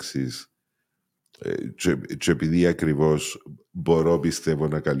παράταξης και επειδή ακριβώς μπορώ, πιστεύω,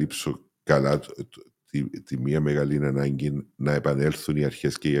 να καλύψω καλά τη μία μεγάλη ανάγκη να επανέλθουν οι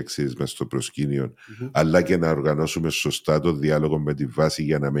αρχές και οι αξίες μας στο προσκήνιο, αλλά και να οργανώσουμε σωστά το διάλογο με τη βάση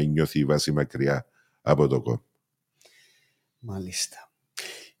για να μην νιώθει η βάση μακριά από το κόμμα. Μάλιστα.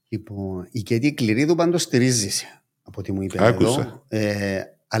 Λοιπόν, η Κέτη Κληρίδου πάντως στηρίζεσαι. από ό,τι μου είπε Άκουσα. εδώ.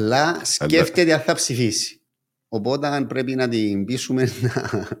 Αλλά σκέφτεται αν θα ψηφίσει. Οπότε αν πρέπει να την πείσουμε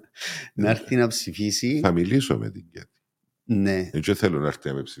να έρθει να ψηφίσει. Θα μιλήσω με την Κέτη. Ναι. Δεν θέλω να έρθει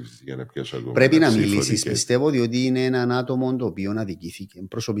να με ψηφίσει για να πιάσω ακόμα. Πρέπει να μιλήσεις, πιστεύω, διότι είναι έναν άτομο το οποίο αδικήθηκε.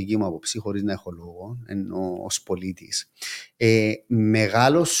 Προσωπική μου άποψη, χωρίς να έχω λόγο, ενώ ως πολίτης.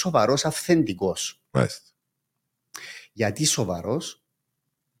 Μεγάλος, σοβαρός, αυθεντικός. Μάλιστα. Γιατί σοβαρός?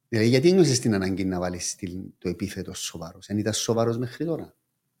 Δηλαδή, γιατί ένιωσες την ανάγκη να βάλεις το επίθετο σοβαρός? Δεν ήταν σοβαρός μέχρι τώρα?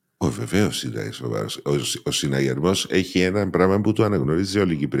 Βεβαίως ήταν σοβαρός. Ο Συναγερμός έχει ένα πράγμα που το αναγνωρίζει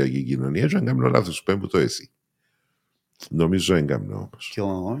όλη η κυπριακή κοινωνία. Και αν κάνω λάθος, πέμπω το εσύ. Νομίζω έγκαμνο όμως.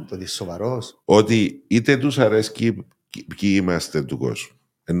 Ποιο, το σοβαρός? Ότι είτε τους αρέσει ποιοι είμαστε του κόσμου.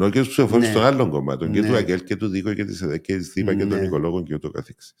 Ενώ και τους ψηφοφόρους των άλλων κομμάτων, και του ΑΚΕΛ και του ΔΗΚΟ και της ΕΔΕΚ και της ΔΥΠΑ και των οικολόγων και ούτω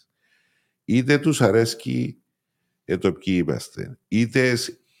καθεξής. Είτε τους αρέσει το ποιοι είμαστε, είτε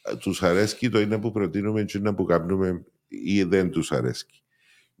τους αρέσει το είναι που προτείνουμε και είναι που κάνουμε ή δεν τους αρέσει.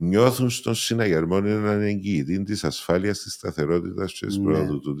 Νιώθουν στον Συναγερμό έναν εγγυητή της ασφάλειας, της σταθερότητας και της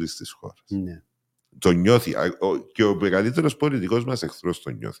πρόοδου της χώρας. Ναι. Το νιώθει. Και ο μεγαλύτερος πολιτικός μας εχθρός το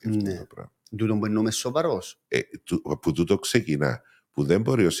νιώθει αυτό το πράγμα. Τούτο που εννοούμε σοβαρός. Που τούτο ξεκινά. Που δεν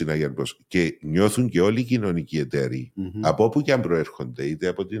μπορεί ο Συναγερμός. Και νιώθουν και όλοι οι κοινωνικοί εταίροι, από όπου και αν προέρχονται, είτε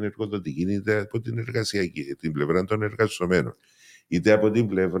από την εργοδοτική, είτε από την εργασιακή, την πλευρά των εργαζομένων, είτε από την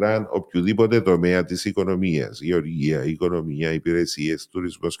πλευρά οποιοδήποτε τομέα της οικονομίας, γεωργία, οικονομία, υπηρεσίες,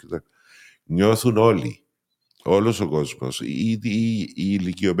 τουρισμός κτλ. Νιώθουν όλοι. Όλος ο κόσμος, οι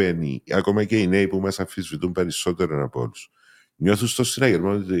ηλικιωμένοι, ακόμα και οι νέοι που μας αμφισβητούν περισσότερο από όλους, νιώθουν στο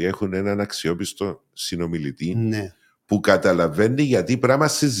Συναγερμό ότι έχουν έναν αξιόπιστο συνομιλητή που καταλαβαίνει γιατί πράγμα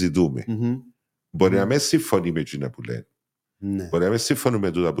συζητούμε. Μπορεί να μην συμφωνεί με εκείνα που λένε. Μπορεί να μην συμφωνούμε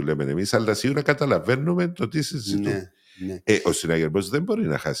με τούτα που λέμε εμείς, αλλά σίγουρα καταλαβαίνουμε το τι συζητούμε. Ο Συναγερμός δεν μπορεί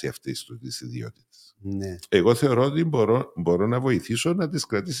να χάσει αυτές τις ιδιότητες. Εγώ θεωρώ ότι μπορώ να βοηθήσω να τις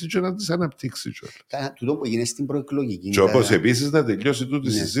κρατήσει και να τις αναπτύξει. Τούτο που γίνεται στην προεκλογική. Και όπως επίσης να τελειώσει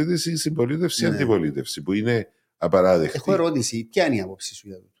τούτη συζήτηση η συμπολίτευση-αντιπολίτευση, που είναι απαράδεκτη. Έχω ερώτηση. Ποια είναι η άποψη σου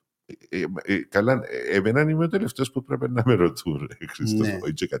για αυτό? Καλά, εμένα είμαι ο τελευταίος που πρέπει να με ρωτούν, Χριστός,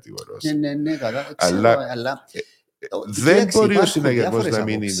 όχι και κατηγορός. Ναι, καλά. Αλλά δεν μπορεί ο Συναγερμός να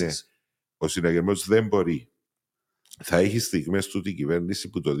μην είναι. Ο Συναγερμός δεν μπορεί. Θα έχει στιγμές τούτη η κυβέρνηση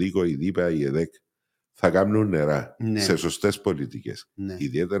που το ΔΗΚΟ, η ΔΥΠΑ, η ΕΔΕΚ θα κάνουν νερά σε σωστές πολιτικές.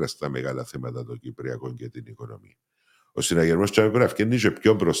 Ιδιαίτερα στα μεγάλα θέματα των Κυπριακών και την οικονομία. Ο Συναγερμός πρέπει να βγαίνει και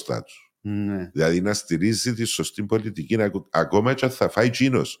πιο μπροστά του. Δηλαδή να στηρίζει τη σωστή πολιτική, ακόμα και αν θα φάει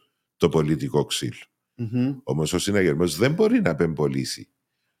τσίνος το πολιτικό ξύλο. Όμως ο Συναγερμός δεν μπορεί να απεμπολίσει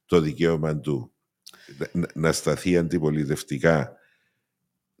το δικαίωμα του να σταθεί αντιπολιτευτικά,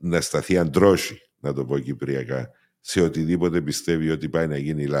 να σταθεί αντρόχη, να το πω κυπριακά, σε οτιδήποτε πιστεύει ότι πάει να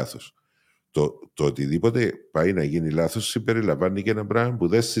γίνει λάθος. Το οτιδήποτε πάει να γίνει λάθος συμπεριλαμβάνει και ένα πράγμα που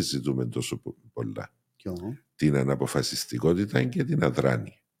δεν συζητούμε τόσο πολλά. Την αναποφασιστικότητα και την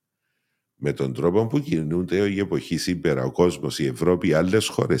αδράνεια. Με τον τρόπο που κινούνται η εποχή σήμερα, ο κόσμος, η Ευρώπη, οι άλλες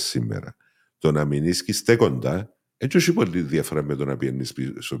χώρες σήμερα, το να μην είσαι στέκοντα, έτσι όχι πολύ διαφορά με το να πιένεις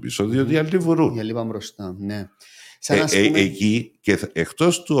πίσω, διότι οι άλλοι βουρούν. Οι άλλοι πάνε μπροστά, ναι. Εκεί, και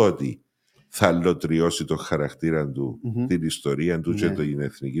εκτός του ότι θα αλωτριώσει τον χαρακτήρα του, την ιστορία του και την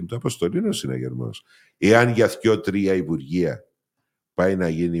εθνική του αποστολή είναι ο Συναγερμός. Εάν για 2-3 υπουργεία πάει να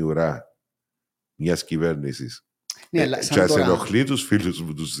γίνει ουρά μιας κυβέρνησης, και ας ενοχλεί τους φίλους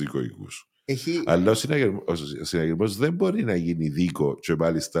μου τους δικοϊκούς. Αλλά ο Συναγερμός δεν μπορεί να γίνει δίκο και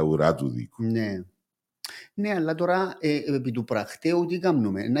μάλιστα ουρά του δίκου. Ναι, αλλά τώρα επί του πρακτέου τι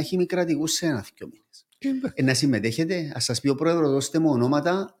κάνουμε? Να έχει μη κρατικούς σε 1-2 μήνες. Να συμμετέχετε, ας σας πει ο πρόεδρος, δώστε μου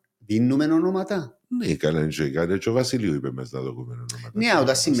ονόματα. Δίνουμε ονόματα. Ναι, καλά, και ο Βασιλείου είπε μας να δούμε ονόματα. Ναι,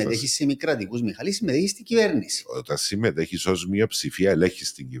 όταν συμμετέχεις σε μη κρατικούς, Μιχάλη, συμμετέχεις στην κυβέρνηση. Όταν συμμετέχεις ως μειοψηφία, ελέγχεις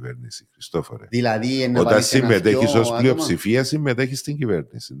στην κυβέρνηση, Χριστόφορε. Δηλαδή, όταν συμμετέχεις ως πλειοψηφία, συμμετέχεις στην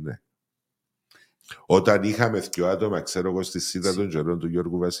κυβέρνηση, ναι. Όταν είχαμε 2 άτομα, ξέρω εγώ, στη ΣΥΤΑ των καιρών του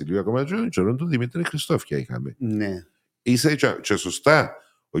Γιώργου Βασιλείου, ακόμα και των καιρών του Δημήτρη Χριστόφια είχαμε. Ναι. Είσαι και σωστά.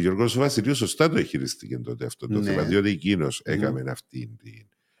 Ο Γιώργος Βασιλείου σωστά το χειριστήκε τότε αυτό το θέμα, διότι εκείνος έκαμε αυτή την.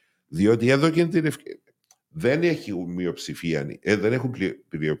 Διότι εδώ και την ευκαιρία. Δεν έχει μειοψηφία,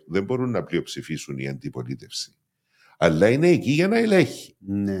 δεν μπορούν να πλειοψηφίσουν η αντιπολίτευση. Αλλά είναι εκεί για να ελέγχει.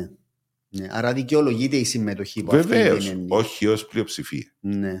 Ναι. Άρα δικαιολογείται η συμμετοχή που βεβαίως, όχι ως πλειοψηφία.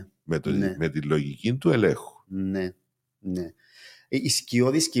 Ναι. Με τη λογική του ελέγχου. Ναι. Η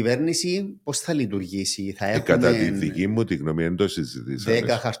σκιώδης κυβέρνηση πώς θα λειτουργήσει? Θα έχουμε κατά τη δική μου τη γνώμη, δεν το συζητήσαμε. 10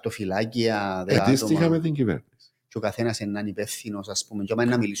 χαρτοφυλάκια, 10 αντίστοιχα με την κυβέρνηση. Και ο καθένας είναι υπεύθυνος, ας πούμε. Και όταν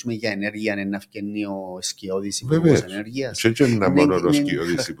να μιλήσουμε για ενέργεια, να βγαίνει ο σκιώδης υπουργός ενέργειας. Και είναι μόνο ο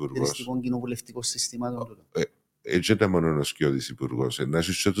σκιώδης υπουργός. Χαρακτηριστικό κοινοβουλευτικό συστήματο. έτσι ήταν μόνο ο σκιώδης υπουργός. Να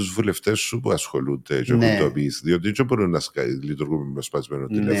έχεις και τους βουλευτές σου που ασχολούνται και έχουν το πεις, διότι δεν μπορούν να λειτουργούν με σπασμένο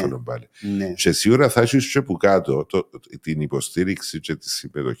τηλέφωνο πάλι. Ναι. Και σίγουρα θα έχεις και από κάτω την υποστήριξη και τη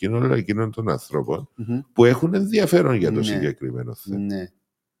συμμετοχή όλων εκείνων των ανθρώπων που έχουν ενδιαφέρον για το συγκεκριμένο θέμα. Ναι.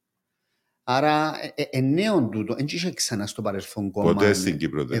 Άρα, νέον τούτο, δεν είχε ξανά στο παρελθόν κόμμα. Ποτέ στην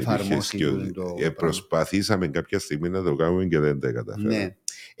Κύπρο δεν είχε. Προσπαθήσαμε κάποια στιγμή να το κάνουμε και δεν τα καταφέραμε.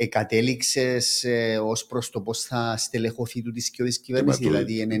 Ναι. Κατέληξες ως προς το πώς θα στελεχωθεί του τη σκιώδης κυβέρνηση,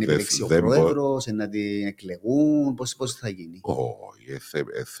 δηλαδή είναι επιλέξει ο πρόεδρος, να την εκλεγούν, πώς θα γίνει? Όχι,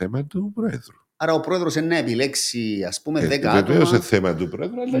 θέμα του πρόεδρου. Άρα ο πρόεδρος είναι να επιλέξει, ας πούμε, 10 άτομα. Βεβαίως είναι θέμα του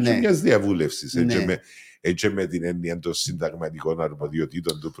πρόεδρου, αλλά και μιας διαβούλευσης. Έτσι με την έννοια των συνταγματικών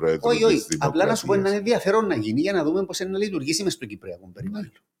αρμοδιοτήτων του πρόεδρου. Όχι. Απλά να σου πω, είναι ενδιαφέρον να γίνει για να δούμε πώς είναι να λειτουργήσει μες στο Κυπριακό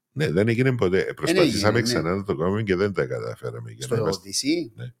περιβάλλον. Ναι, δεν έγινε ποτέ. Προσπαθήσαμε ξανά να το κάνουμε και δεν τα καταφέραμε. Στο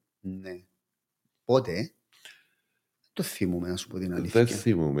ΔΗΣΥ. Ναι. Πότε? Το θυμούμε, να σου πω την αλήθεια. Δεν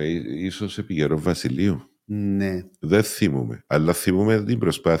θυμούμε. Ίσως επί Γερό Βασιλείου. Ναι. Δεν θυμούμε. Αλλά θυμούμε την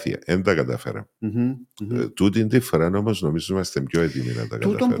προσπάθεια. Δεν τα καταφέραμε. Τούτη τη φορά όμως νομίζω είμαστε πιο έτοιμοι να τα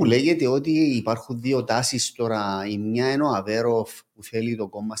καταφέρουμε. Τούτο που λέγεται ότι υπάρχουν δύο τάσεις τώρα. Η μια είναι ο Αβέροφ που θέλει το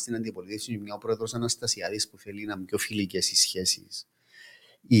κόμμα στην αντιπολίτευση, η μια ο πρόεδρος Αναστασιάδης που θέλει να είναι πιο φιλικές οι σχέσεις.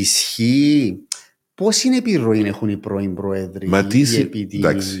 Ισχύει. Πώς είναι επιρροή έχουν οι πρώην πρόεδροι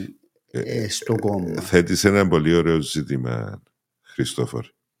στο κόμμα? Θέτεις ένα πολύ ωραίο ζήτημα, Χριστόφορ.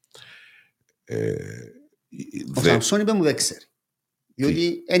 Ο Σαμψόν είπε μου δεν ξέρει.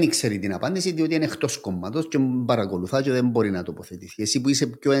 Διότι δεν ξέρει την απάντηση, διότι είναι εκτός κόμματος και παρακολουθά και δεν μπορεί να τοποθετηθεί. Εσύ που είσαι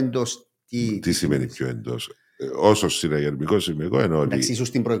πιο εντός, τι σημαίνει πιο εντός? Όσο συναγερμικός είμαι εγώ, ενώ όλοι. Εντάξει, ίσως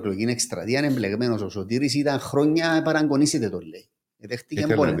στην προεκλογική εκστρατεία είναι εμπλεγμένος ο Σωτήρης, ήταν χρόνια παραγκονίσετε το λέει. Δέχτηκε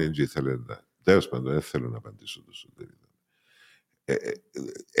πόλεμο. Τέλος πάντων, δεν θέλω να απαντήσω το Σωτήρη.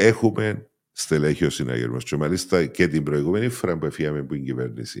 Έχουμε στελέχη ο Συναγερμός και μάλιστα και την προηγούμενη φορά που έφυγαμε από την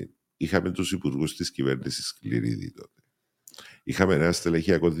κυβέρνηση είχαμε τους υπουργούς της κυβέρνησης σκληρίδη τότε. Είχαμε ένα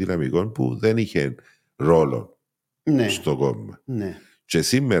στελεχειακό δυναμικό που δεν είχε ρόλο στο κόμμα. Ναι. Και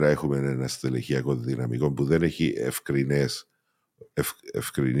σήμερα έχουμε ένα στελεχειακό δυναμικό που δεν έχει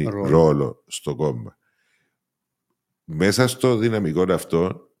ευκρινή ρόλο στο κόμμα. Μέσα στο δυναμικό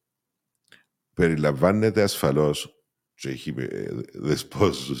αυτό περιλαμβάνεται ασφαλώς και έχει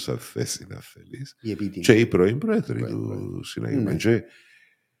δεσπόζουσα θέση να θέλεις και οι πρώην πρόεδροι του Συναγερμού. Και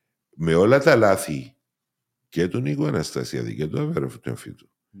με όλα τα λάθη και του Νίκου Αναστασιάδη και του Αβέροφ του Εμφύτου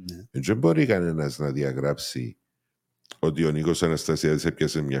δεν μπορεί κανένας να διαγράψει ότι ο Νίκος Αναστασιάδης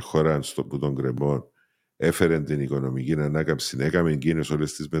έπιασε μια χώρα που τον κρεμών, έφερε την οικονομική ανάκαμψη, έκαμε εκείνες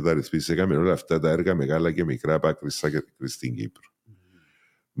όλες τις μεταρρυθμίσεις, έκαμε όλα αυτά τα έργα μεγάλα και μικρά πάκριστα στην Κύπρο.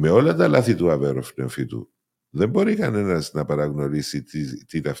 Με όλα τα λάθη του Αβέροφ του Εμφύτου δεν μπορεί κανένας να παραγνωρίσει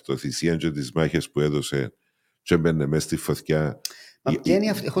την αυτοθυσία και τις μάχες που έδωσε και μπαίνε μέσα στη φωτιά.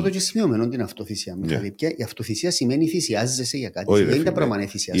 Έχω το και σημειωμένο την αυτοθυσία. Η αυτοθυσία σημαίνει θυσιάζεσαι για κάτι. Δεν είναι πράγμα να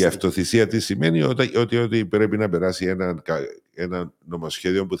θυσιάζεσαι. Η αυτοθυσία τι σημαίνει? Ότι πρέπει να περάσει ένα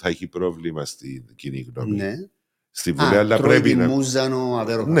νομοσχέδιο που θα έχει πρόβλημα στην κοινή γνώμη. Ναι. Στη Βουλή, αλλά πρέπει να.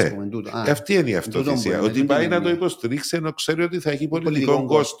 Αυτή είναι η αυτοθυσία. Ότι πάει να το υποστηρίξει ενώ ξέρει ότι θα έχει πολιτικό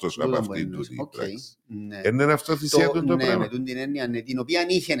κόστος από αυτήν την πράξη. Είναι αυτοθυσία του το πράγμα. Με την έννοια την οποία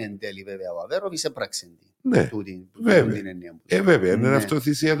είχε εν τέλει βέβαια ο Αβέροφ σε πράξη. Ναι, βέβαια, είναι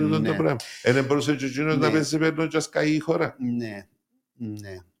αυτοθυσία του το πράγμα. Είναι προσεχείς να πέσει παίρνω και ασκάει η χώρα. Ναι.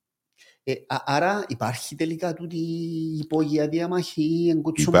 Άρα υπάρχει τελικά τούτη η υπόγεια διαμάχη ή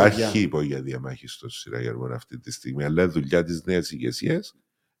εγκουτσομαγιά? Υπάρχει υπόγεια διαμάχη στο Συναγερμό αυτή τη στιγμή, αλλά δουλειά της νέας ηγεσίας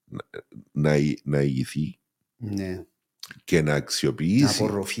να ηγηθεί και να αξιοποιήσει, να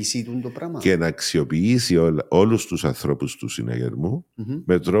απορροφήσει το πράγμα και να αξιοποιήσει όλους τους ανθρώπους του Συναγερμού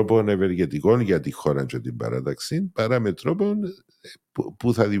με τρόπο ευεργετικό για τη χώρα και την παράταξη, παρά με τρόπο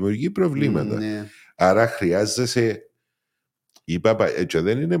που θα δημιουργεί προβλήματα. Άρα χρειάζεσαι. Και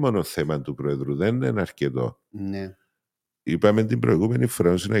δεν είναι μόνο θέμα του Πρόεδρου, δεν είναι αρκετό. Ναι. Είπαμε την προηγούμενη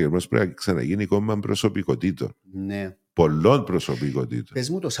φορά ο Συναγερμός πρέπει να ξαναγίνει κόμμα προσωπικότητων. Ναι. Πολλών προσωπικότητων. Πες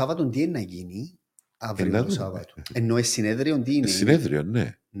μου το Σάββατο τι είναι να γίνει αύριο το Σάββατο? Εννοείς συνέδριο τι είναι? Συνέδριο,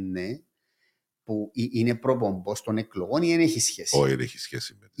 ναι. Που είναι προπομπός των εκλογών ή δεν έχει σχέση? Όχι, δεν έχει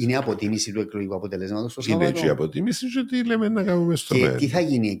σχέση με είναι αποτίμηση του εκλογικού αποτελέσματος το Σάββατο? Είναι και η αποτίμηση και τι λέμε να κάνουμε στο μέλλον. Και τι θα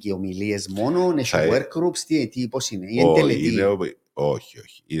γίνει εκεί, ομιλίες μόνο, έχει work groups, πώς είναι? Όχι.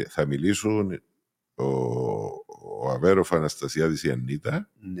 Θα μιλήσουν ο Αβέροφ, Αναστασιάδης, η Ανίτα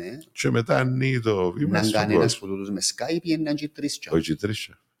και μετά ανοίγει το βήμα στον κόσμο. Να κάνει ένας που τούτους με Skype ή έναν G3. Όχι G3.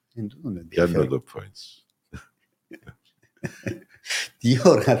 Πιάνω το points. Τι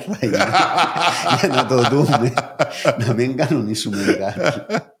ώρα θα είναι για να το δούμε, να μην κανονίσουμε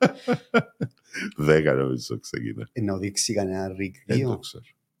κάτι. 10 νομίζω ξεκινά. Να οδείξει κανένα ρικ 2. Δεν το ξέρω.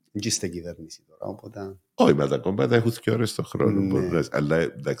 Δεν είστε κυβέρνηση τώρα, οπότε... Όχι, μα τα κόμματα έχουν 2 ώρες το χρόνο. Ναι. Αλλά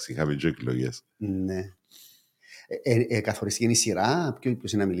εντάξει, είχαμε και εκλογές. Ναι. Καθοριστική είναι η σειρά,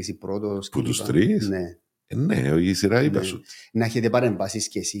 ποιος είναι να μιλήσει πρώτος. Που τους 3? Ναι. Ναι, η σειρά είπα σου. Να έχετε παρεμβάσεις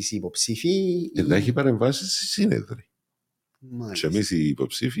και εσείς οι υποψήφοι. Να έχει παρεμβάσεις οι σύνεδροι. Μάλιστα. Και εμείς οι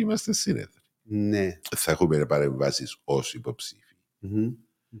υποψήφοι είμαστε σύνεδροι. Ναι. Θα έχουμε παρεμβάσεις ως υποψήφοι. Mm-hmm.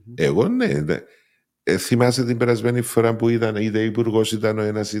 Εγώ ναι. Θυμάσαι την περασμένη φορά που ήταν είτε υπουργός ήταν ο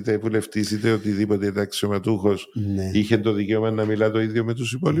ένας, είτε βουλευτής, είτε οτιδήποτε, είτε αξιωματούχος. Ναι. Είχε το δικαίωμα να μιλά το ίδιο με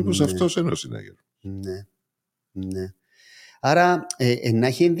τους υπόλοιπους. Ναι. Αυτός είναι ο Συναγερμός. Ναι. Ναι. Άρα να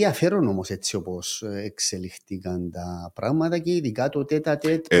έχει ενδιαφέρον όμως έτσι όπως εξελιχθήκαν τα πράγματα και ειδικά το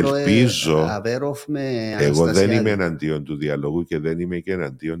τέτα-τέτ. Ελπίζω. Αβέροφ με Εγώ δεν είμαι εναντίον του διαλόγου και δεν είμαι και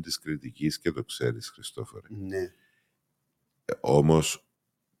εναντίον της κριτικής και το ξέρεις, Χριστόφορε. Ναι. Όμως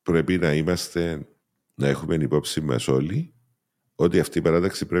πρέπει να έχουμε υπόψη μας όλοι ότι αυτή η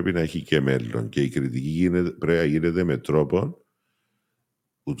παράταξη πρέπει να έχει και μέλλον και η κριτική πρέπει να γίνεται με τρόπο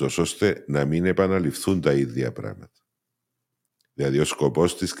ούτως ώστε να μην επαναληφθούν τα ίδια πράγματα. Δηλαδή ο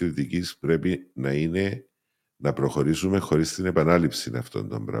σκοπός της κριτικής πρέπει να είναι να προχωρήσουμε χωρίς την επανάληψη αυτών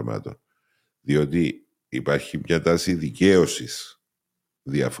των πραγμάτων. Διότι υπάρχει μια τάση δικαίωσης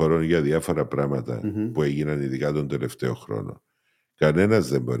διαφορών για διάφορα πράγματα που έγιναν ειδικά τον τελευταίο χρόνο. Κανένας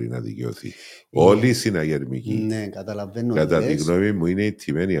δεν μπορεί να δικαιωθεί. Όλοι οι συναγερμικοί, ναι, κατά τη γνώμη μου, είναι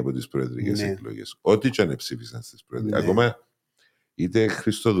ηττημένοι από τις προεδρικές εκλογές. Ό,τι και αν ψήφισαν στις προεδρικές. Ακόμα είτε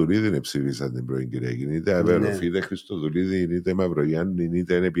Χριστοδουλίδη ψήφισαν την πρώτη Κυριακή, είτε Αβέροφ, είτε Χριστοδουλίδη, είτε Μαυρογιάννη,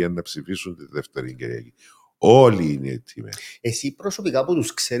 είτε είναι πια να ψηφίσουν τη δεύτερη Κυριακή. Όλοι είναι έτοιμοι. Εσύ προσωπικά που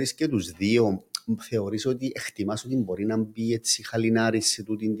τους ξέρεις και τους δύο, θεωρείς ότι εκτιμάς ότι μπορεί να μπει έτσι χαλινάρι σε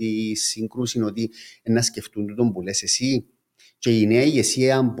τούτη τη σύγκρουση, ότι να σκεφτούν τον που λες εσύ και η νέα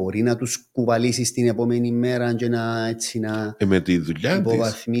ηγεσία μπορεί να τους κουβαλήσει την επόμενη μέρα και να, έτσι, να με τη δουλειά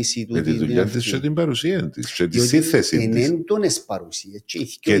υποβαθμίσει της, με τη δουλειά της και την παρουσία της και τη σύνθεση της. Είναι έντονες παρουσίες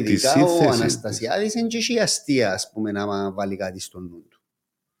και ειδικά ο Αναστασιάδης είναι και η αστεία, ας πούμε, να βάλει κάτι στον νου του.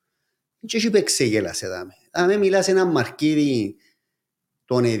 Και εσύ που εξεγέλασε δάμε. Αν μιλάς έναν Μαρκίδη,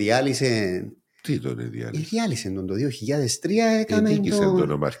 τον εδιάλυσε. Τι τον εδιάλυσε? Εδιάλυσε τον το 2003. Ενίκησε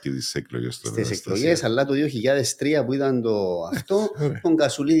τον ο Μαρκίδης στις εκλογές. Στις εκλογές, αλλά το 2003 που ήταν το αυτό, τον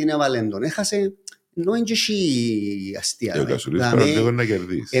Κασουλίδη έβαλε τον έχασε. Ενώ είναι και εσύ αστεία. Ο Κασουλίδης πρέπει να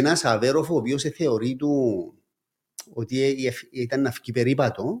κερδίσει. Ένας Αβέροφ, ο οποίος θεωρεί του ότι ήταν να φύγει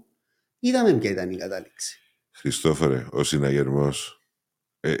περίπατο, είδαμε ποια ήταν η κατάληξη. Χριστόφορε, ο Συναγερμός.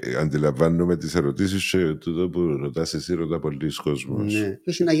 Αντιλαμβάνομαι τις ερωτήσεις και τούτο που ρωτάς εσύ ρωτά πολλοί κόσμος. Ναι, και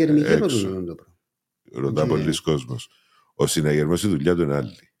ο Συναγερμική ρωτούν το πράγμα. Ρωτά πολλοί κόσμος. Ο Συναγερμός η δουλειά του είναι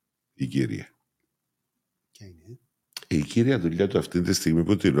άλλη. Η κύρια. Ποια είναι? Η κύρια δουλειά του αυτή τη στιγμή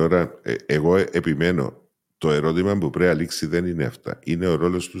που την ώρα εγώ επιμένω το ερώτημα που πρέπει να λήξει δεν είναι αυτά. Είναι ο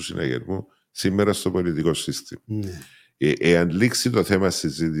ρόλος του Συναγερμού σήμερα στο πολιτικό σύστημα. Ναι. Εάν λήξει το θέμα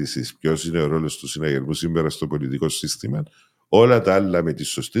συζήτησης ποιος είναι ο ρόλος του Συναγερμού σήμερα στο πολιτικό σύστημα, όλα τα άλλα με τη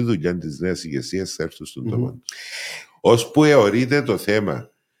σωστή δουλειά της νέας ηγεσίας θα έρθουν στον τόπο του. Ώσπου αιωρείται το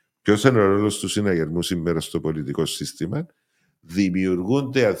θέμα ποιος είναι ο ρόλος του Συναγερμού σήμερα στο πολιτικό σύστημα,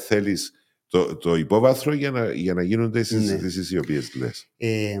 δημιουργούνται, αν θέλεις, το υπόβαθρο για να γίνονται οι συζητήσεις οι οποίες λες.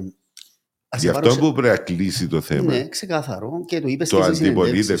 Γι' αυτό που πρέπει να κλείσει το θέμα. Ναι, ξεκάθαρο. Και το είπες το και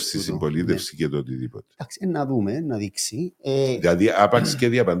αντιπολίτευση, συμπολίτευση και το οτιδήποτε. Εντάξει, να δούμε, να δείξει. Δηλαδή, άπαξ και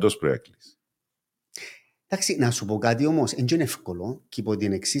διαπαντός πρέπει να κλείσει. Εντάξει, να σου πω κάτι όμως, δεν είναι εύκολο και υπό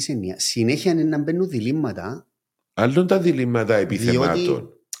την εξής έννοια. Συνέχεια είναι να μπαίνουν διλήμματα. Άλλον τα διλήμματα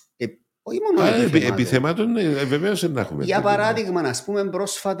επιθεμάτων. Όχι μόνο επιθεμάτων, βεβαίως να έχουμε. Για παράδειγμα, ας πούμε,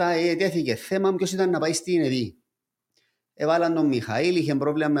 πρόσφατα τέθηκε θέμα ποιος ήταν να πάει στην ΕΔΗ. Έβαλαν τον Μιχαήλ, είχε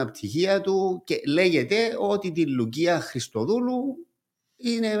πρόβλημα με απτυχία του και λέγεται ότι τη Λουκία Χριστοδούλου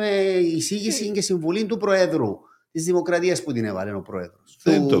είναι με εισήγηση και συμβουλή του Προέδρου της Δημοκρατίας που την έβαλε ο Πρόεδρος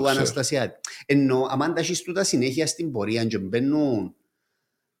του Αναστασιάδη. Ενώ αν τα έχεις τούτα συνέχεια στην πορεία και μπαίνουν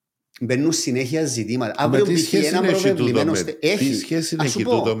συνέχεια ζητήματα. Αύριο π.χ. ένα προβλημένο τι σχέση έχει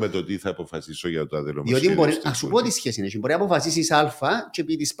τούτο με το τι θα αποφασίσω για το αδελφομοσχέδιο? Ας σου πω τι σχέση έχει. Μπορεί να αποφασίσεις α και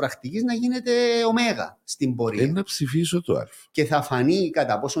επί της πρακτικής να γίνεται ω στην πορεία. Να ψηφίσω το α. Και θα φανεί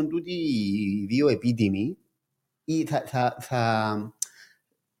κατά πόσον τούτοι οι δύο επίτιμοι θα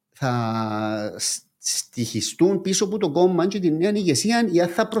στοιχιστούν πίσω από το κόμμα και την νέα ηγεσία ή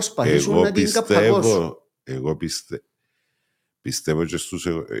θα προσπαθήσουν να την καπακώσουν. Εγώ πιστεύω και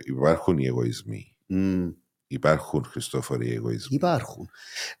υπάρχουν οι εγωισμοί. Υπάρχουν, Χριστόφοροι, οι εγωισμοί. Υπάρχουν.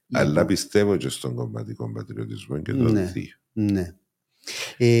 Αλλά πιστεύω και στον κομματικό πατριωτισμό και τον δύο. Ναι.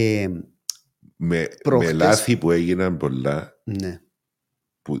 Με λάθη που έγιναν πολλά,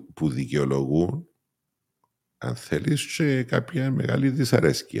 που δικαιολογούν αν θέλεις, και κάποια μεγάλη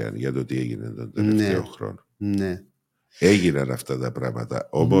δυσαρέσκεια για το τι έγινε τον τελευταίο χρόνο. Ναι. Έγιναν αυτά τα πράγματα.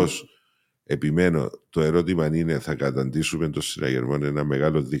 Όμως, επιμένω, το ερώτημα είναι, θα καταντήσουμε το Συναγερμό ένα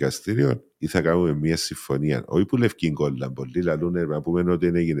μεγάλο δικαστήριο ή θα κάνουμε μια συμφωνία? Όχι που λευκή κόλλα. Πολλοί λαλούν να πούμε ότι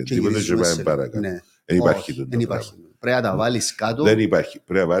δεν έγινε τίποτα και πάμε παρακάτω. Ναι. Δεν υπάρχει το πράγμα. Πρέπει να τα βάλεις κάτω. Δεν υπάρχει.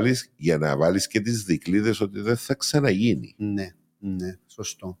 Πρέπει να βάλεις, για να βάλεις και τις δικλείδες ότι δεν θα ξαναγίνει. Ναι,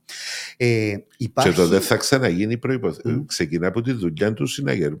 σωστό. Και το δεν θα ξαναγίνει ξεκινά από τη δουλειά του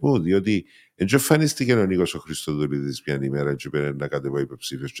Συναγερμού, διότι δεν εμφανίστηκε ο Νίκος ο Χριστοδουλίδης μια ημέρα και πήρε να κατεβώ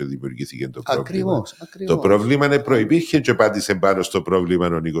υποψήφιος και δημιουργήθηκε το πρόβλημα. Ακριβώς. Το πρόβλημα είναι προϋπήρχε και πάτησε πάνω στο πρόβλημα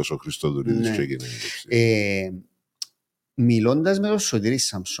ο Νίκος ο Χριστοδουλίδης και έγινε υποψήφιος. Μιλώντας με τον Σωτήρη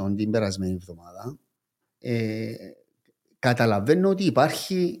Σαμψόν την περασμένη εβδομάδα, καταλαβαίνω ότι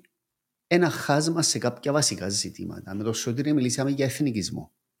υπάρχει ένα χάσμα σε κάποια βασικά ζητήματα. Με τον Σωτήρη μιλήσαμε για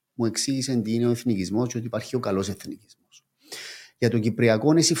εθνικισμό. Μου εξήγησε τι είναι ο εθνικισμός και ότι υπάρχει ο καλός εθνικισμός. Για το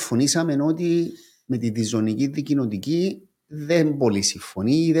Κυπριακό συμφωνήσαμε ότι με τη διζωνική δικοινοτική δεν πολύ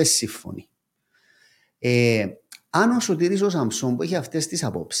συμφωνεί ή δεν συμφωνεί. Αν ο Σωτήρης ο Σαμψόν που έχει αυτές τις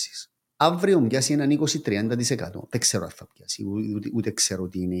απόψεις, αύριο πιάσει έναν 20-30%, δεν ξέρω αν θα πιάσει, ούτε ξέρω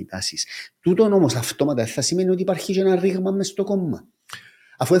τι είναι οι τάσεις. Τούτον όμως αυτόματα θα σημαίνει ότι υπάρχει και ένα ρήγμα μες στο κόμμα.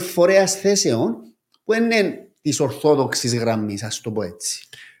 Αφού είναι φορέας θέσεων που είναι της ορθόδοξης γραμμής, ας το πω έτσι.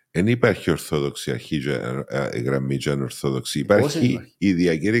 Δεν υπάρχει ορθόδοξη αρχή γραμμή και ανορθόδοξη. Υπάρχει η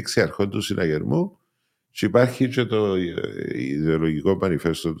διακήρυξη αρχών του Συναγερμού και υπάρχει και το ιδεολογικό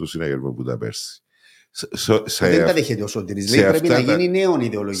μανιφέστο του Συναγερμού που τα πέρσι. Δεν τα δέχεται ο Σωτήρης. Λέει πρέπει να γίνει νέο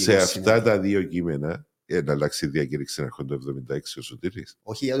ιδεολογικό. Σε αυτά τα δύο κείμενα, να αλλάξει η διακήρυξη αρχών του 76 ο Σωτήρης.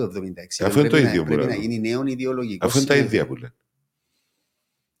 Όχι για το 76. Αφού είναι το ίδιο που πρέπει να γίνει νέο ιδεολογικό. Αφού είναι τα ίδια που λένε.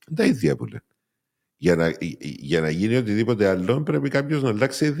 Τα ίδια που λένε. Για να γίνει οτιδήποτε άλλο, πρέπει κάποιος να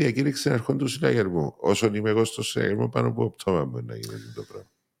αλλάξει η διακήρυξη αρχών του Συναγερμού. Όσον είμαι εγώ στο Συναγερμό, πάνω από οπτώμα μου να γίνει το πράγμα.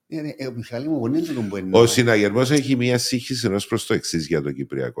 Ο Συναγερμός έχει μια σύγχυση ενός προς το εξής για το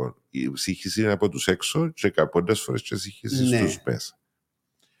Κυπριακό. Η σύγχυση είναι από τους έξω και πολλές φορές και σύγχυση στους μέσα.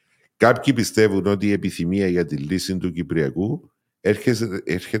 Κάποιοι πιστεύουν ότι η επιθυμία για τη λύση του Κυπριακού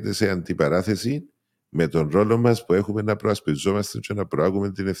έρχεται σε αντιπαράθεση με τον ρόλο μας που έχουμε να προασπιζόμαστε και να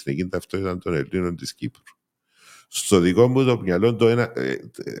προάγουμε την εθνική ταυτότητα των Ελλήνων της Κύπρου. Στο δικό μου το μυαλό,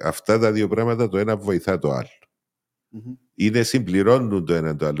 αυτά τα δύο πράγματα το ένα βοηθά το άλλο. Είναι συμπληρώνουν το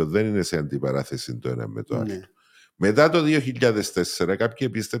ένα το άλλο, δεν είναι σε αντιπαράθεση το ένα με το άλλο. Μετά το 2004, κάποιοι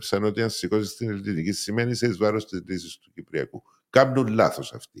πίστεψαν ότι αν σηκώσει την ελληνική σημαίνει σε εις βάρος της λύσης του Κυπριακού. Κάνουν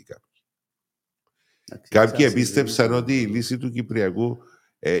λάθος αυτοί κάποιοι. Κάποιοι πίστεψαν ότι η λύση του Κυπριακού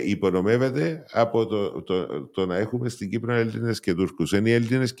υπονομεύεται από το να έχουμε στην Κύπρο Έλληνες και Τούρκους. Είναι οι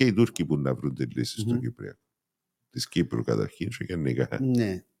Έλληνες και οι Τούρκοι που να βρουν τη λύση στο Κυπριακό. Της Κύπρου καταρχήν και γενικά.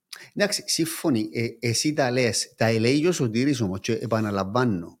 Ναι. Εντάξει, σύμφωνοι. Εσύ τα λες. Τα λέει ο Σωτήρης όμως και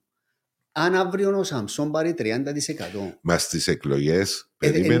επαναλαμβάνω. Αν αύριο ο Σαμψόν πάρει 30%. Μα στις εκλογές,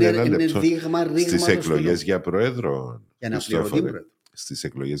 περίμενε ένα λεπτό. Στις εκλογές για πρόεδρο. Για αναπληρωτή πρόεδρο. Στις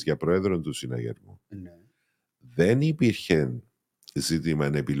εκλογές για πρόεδρο του Συναγερμού. Δεν υπήρχε ζήτημα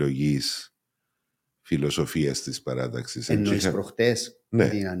επιλογής φιλοσοφίας της παράταξης. Εννοείς προχτές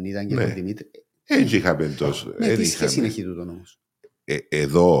την Ανίδα και τον Δημήτρη. Έτσι είχαμε τόσο. Τι σχέση έχει τούτον όμως?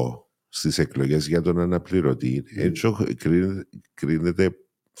 Εδώ στις εκλογές για τον αναπληρωτή έτσι κρίνεται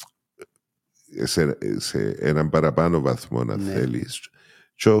σε έναν παραπάνω βαθμό αν θέλεις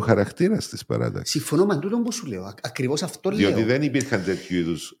και ο χαρακτήρας της παράταξης. Συμφωνώ με τούτον που σου λέω. Ακριβώς αυτό λέω. Διότι δεν υπήρχαν τέτοιου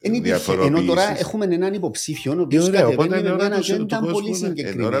είδους διαφοροποιήσεις. Ενώ τώρα έχουμε έναν υποψήφιο ο οποίος κατεβαίνει με μια ατζέντα πολύ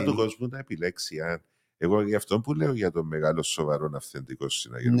συγκεκριμένη. Είναι ώρα του κόσμου να επιλέξει. Εγώ γι' αυτό που λέω για τον μεγάλο σοβαρό αυθεντικό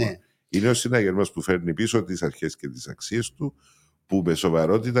συναγερμό. Είναι ο συναγερμός που φέρνει πίσω τις αρχές και τις αξίες του, που με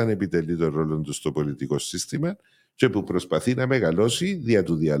σοβαρότητα επιτελεί τον ρόλο του στο πολιτικό σύστημα και που προσπαθεί να μεγαλώσει δια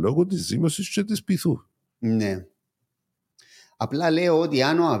του διαλόγου, της ζήμωσης και της πειθού. Ναι. Απλά λέω ότι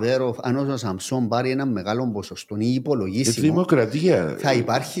αν ο Σαμψόν πάρει ένα μεγάλο ποσοστό ή υπολογίσιμο, δημοκρατία. Θα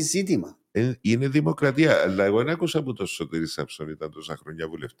υπάρχει ζήτημα. Είναι δημοκρατία. Αλλά εγώ δεν άκουσα από τον Σωτήρη Σαμψόν, ήταν τόσα χρόνια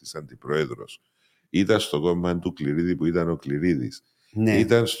βουλευτής αντιπρόεδρος. Ήταν στο κόμμα του Κληρίδη που ήταν ο Κληρίδης. Ναι.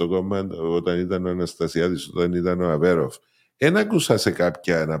 Ήταν στο κόμμα όταν ήταν ο Αναστασιάδης, όταν ήταν ο Αβέροφ. Δεν άκουσα σε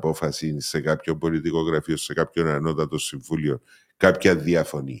κάποια αναπόφαση, σε κάποιο πολιτικό γραφείο, σε κάποιον ανώτατο συμβούλιο, κάποια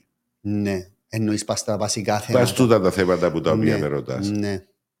διαφωνία. Ναι. Εννοείς πας τα βασικά θέματα. Πας τούτα τα θέματα που τα οποία με ρωτάς. Ναι.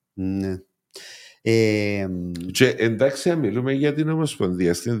 Και εντάξει, αν μιλούμε για την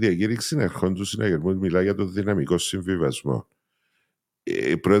Ομοσπονδία, στην διακήρυξη αρχών του Συναγερμού μιλά για τον δυναμικό συμβιβασμό.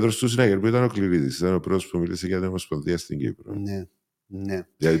 Πρόεδρος του Συναγερμού ήταν ο Κληρίδης, ήταν ο πρώτος που μίλησε για την Ομοσπονδία στην Κύπρο. Ναι.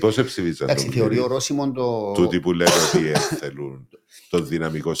 Δηλαδή πώς εψηφίσαν τον Κληρίδη. Θεωρεί ορόσημο το... Τούτοι που λένε ότι θέλουν το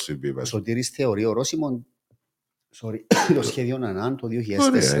δυναμικό συμβίβασμα. Ο Σωτήρης θεωρεί ορόσημο Το σχέδιο Ανάν το 2004.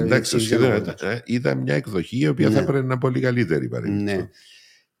 Ωραία, εντάξει, το σχέδιο ήταν μια εκδοχή η οποία θα πρέπει να είναι πολύ καλύτερη.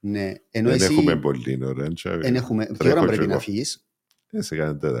 Ναι. Δεν έχουμε πολύ ώρα. Τι ώρα πρέπει να φύγεις? Σε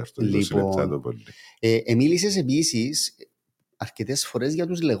κανένα τέταρτο, 20 λεπτά το πολύ. Μίλησες επίσης αρκετές φορές για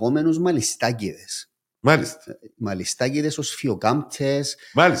τους λεγόμενους μαλιστάκηδες. Μάλιστα. Μαλιστάκηδες ως φιοκάμπτες,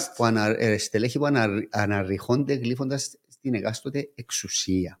 στελέχη που αναρριχώνται γλύφοντας στην εκάστοτε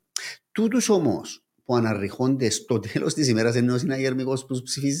εξουσία. Τούτους όμως που αναρριχώνται στο τέλος της ημέρας είναι ο συναγερμικός που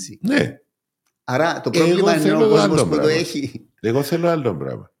ψηφίζει. Ναι. Άρα το πρόβλημα είναι ο κόσμος που το έχει. Εγώ θέλω άλλο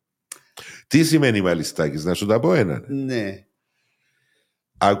πράγμα. Τι σημαίνει μαλιστάκης, να σου τα πω έναν. Ναι.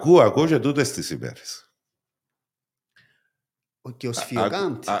 Ακούω και τούτες τις ημέρες. Και ως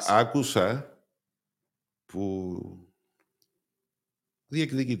φιοκάμπτης. Άκουσα που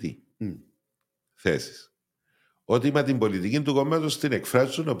διεκδικητή θέσεις. Ότι με την πολιτική του κόμματος την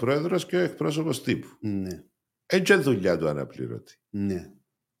εκφράζουν ο πρόεδρος και ο εκπρόσωπος τύπου. Ναι. Έτσι είναι δουλειά του αναπληρωτή. Ναι.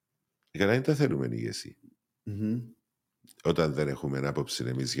 Για να μην τα θέλουμε ηγεσία. Όταν δεν έχουμε άποψη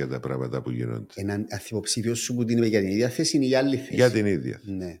εμείς για τα πράγματα που γίνονται. Έναν υποψήφιο σου που την είπε για την ίδια θέση είναι για άλλη θέση. Για την ίδια.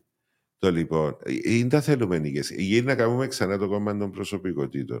 Ναι. Το λοιπόν, είναι τα θέλουμε ηγεσία. Γίνει να κάνουμε ξανά το κόμμα των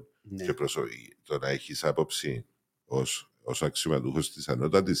προσωπικότητων. Ναι. Και το να έχεις άποψη ως αξιωματούχος της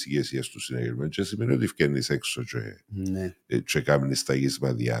ανώτατης ηγεσίας του Συναγερμού και σημαίνει ότι φκένεις έξω και κάνεις τα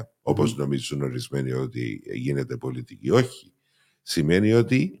γυσμαδιά όπως νομίζουν ορισμένοι ότι γίνεται πολιτική. Όχι. Σημαίνει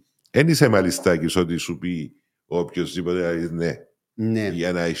ότι δεν είσαι μαλιστάκης ότι σου πει οποιοσδήποτε ναι,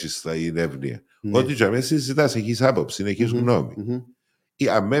 για να έχεις τα εύνοια. Ναι. Ότι για μέσα συζητάς, έχεις άποψη, έχεις γνώμη. Ή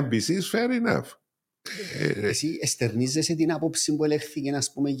αν με πεισείς, fair enough. Εσύ εστερνίζεσαι την άποψη που ελέγχθηκε,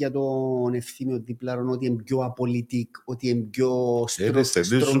 ας πούμε, για τον Ευθύμιο Δίπλαρον, ότι είναι πιο απολυτικ, ότι είναι πιο δεν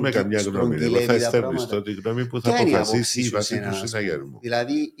εστερνίζουμε καμιά γνώμη. Εγώ θα εστερνιστώ τη γνώμη που θα αποφασίσει η βάση του Συναγερμού.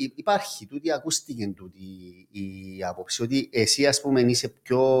 Δηλαδή υπάρχει τούτη, ακούστηκε τούτη η άποψη, ότι εσύ, ας πούμε, είσαι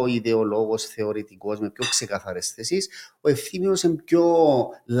πιο ιδεολόγος, θεωρητικός, με πιο ξεκάθαρες θέσεις, ο Ευθύμιος είναι πιο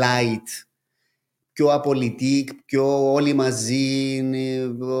light, πιο απολυτικ, πιο όλοι μαζί.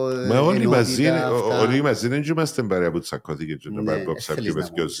 Μα όλοι μαζί δεν είμαστε παρέα που τσακώθηκε και το πάρει κόψα και με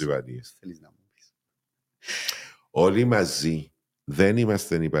δυο ζυβανίες. Όλοι μαζί δεν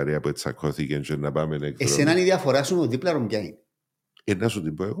είμαστε η παρέα που τσακώθηκε και να πάμε να εκδρόμουμε. Εσένα η διαφορά σου με τον Δίπλαρον ποια είναι? Να σου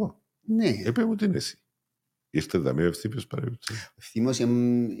την πω εγώ. Ναι. Είπε μου τι είναι εσύ. Ήρθε δαμή ο Ευθύμιος παρέμβησε. Ο Ευθύμιος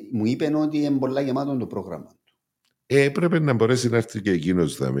μου είπε ότι είναι πολλά γεμάτο το πρόγραμμα. Πρέπει να μπορέσει να έρθει και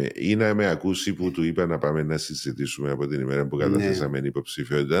εκείνος δαμή. Ή να με ακούσει που του είπα να πάμε να συζητήσουμε από την ημέρα που καταθέσαμε την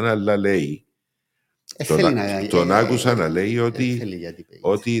υποψηφιότητα, αλλά λέει. Τον άκουσα να λέει ότι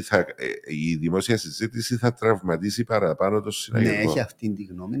η δημόσια συζήτηση θα τραυματίσει παραπάνω το Συναγερμό. Ναι, έχει αυτή τη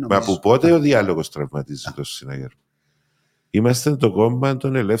γνώμη. Μα από πότε ο διάλογος τραυματίζει το Συναγερμό? Είμαστε το κόμμα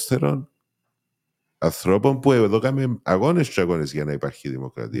των ελεύθερων ανθρώπων που εδώ κάνουμε αγώνες και αγώνες για να υπάρχει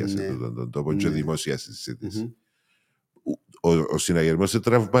δημοκρατία σε αυτόν τον τόπο και δημόσια συζήτηση. Ο Συναγερμός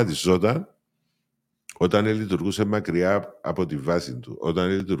τραυματιζόταν όταν λειτουργούσε μακριά από τη βάση του, όταν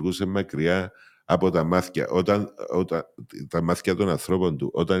λειτουργούσε μακριά από τα μάτια, τα μάτια των ανθρώπων του,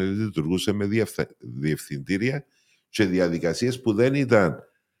 όταν λειτουργούσε με διευθυντήρια και διαδικασίες που δεν ήταν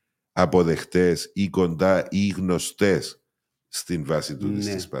αποδεκτές ή κοντά ή γνωστές στην βάση του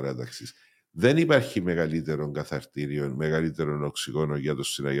της παράταξης. Δεν υπάρχει μεγαλύτερο καθαρτήριο, μεγαλύτερο οξυγόνο για τον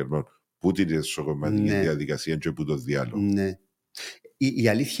Συναγερμό που την εσωκομματική διαδικασία και που το διάλογο. Ναι. Η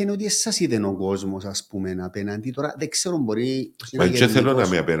αλήθεια είναι ότι εσάς είδε ο κόσμος, ας πούμε, απέναντι. Τώρα δεν ξέρω, μπορεί. Μα και θέλω να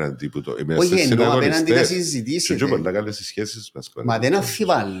είμαι απέναντι που το. Όχι, εννοώ απέναντι να συζητήσετε. Και πολλά καλές σχέσεις μας. Μα δεν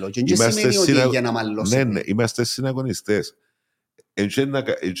αμφιβάλλω. Και δεν σημαίνει ότι για να μαλώσετε. Ναι, είμαστε συναγωνιστές.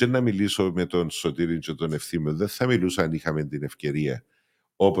 Έτσι να μιλήσω με τον Σωτήρη και τον Ευθύμιο, δεν θα μιλούσα αν είχαμε την ευκαιρία.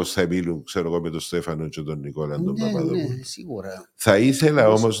 Όπως θα μιλούν, ξέρω εγώ, με τον Στέφανο και τον Νικόλα τον Παπαδόπουλο. Ναι, σίγουρα. Θα ήθελα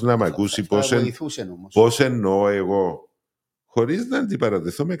όμως να μ' ακούσει πώς εννοώ εγώ, χωρίς να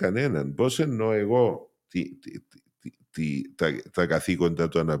αντιπαρατεθώ με κανέναν, πώς εννοώ εγώ τα καθήκοντα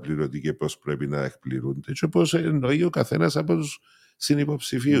του αναπληρωτή και πώς πρέπει να εκπληρούνται και πώς εννοεί ο καθένας από τους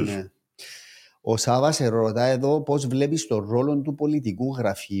συνυποψηφίους. Ναι. Ο Σάββας ρωτά εδώ πώς βλέπεις τον ρόλο του πολιτικού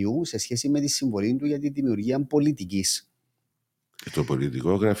γραφείου σε σχέση με τη συμβολή του για τη δημιουργία πολιτικής. Το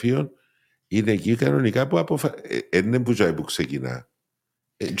πολιτικό γραφείο είναι εκεί κανονικά που είναι που ξεκινά.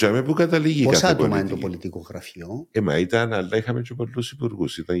 Που καταλήγει πόσα άτομα είναι το πολιτικό γραφείο? Μα ήταν, αλλά είχαμε και πολλούς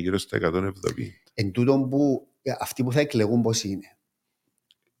υπουργούς. Ήταν γύρω στα 170. Εν τούτον που αυτοί που θα εκλεγούν πώς είναι?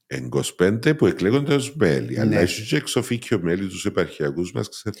 25 που εκλέγονται ως μέλη. Αλλά έχει και εξοφίκιο μέλη τους επαρχιακούς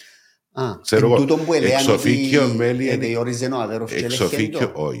μας. Εν τούτον που ελέγαν ότι διόριζε ο αδέρφος και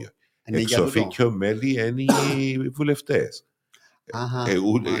ελέγχεντο. Όχι. Εξοφίκιο μέλη είναι οι βουλευτές.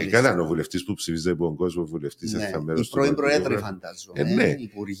 Έκαναν ο βουλευτής που ψηφίζεται από τον κόσμο, βουλευτής θα μέρος του. Οι πρώην προέδροι, φαντάζομαι.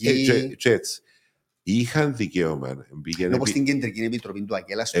 Υπουργοί. Και έτσι. Είχαν δικαίωμα. Όπως στην Κεντρική Επιτροπή του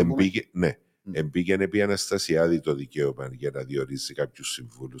Αγγέλα. Ναι. Εμπήγαινε επί Αναστασιάδη το δικαίωμα για να διορίσει κάποιους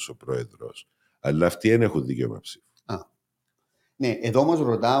συμβούλους ο πρόεδρος. Αλλά αυτοί δεν έχουν δικαίωμα ψήφου. Ναι, εδώ όμως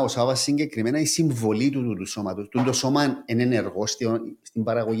ρωτάω, Σάβα, συγκεκριμένα η συμβολή του σώματος. Το σώμα είναι ενεργό στην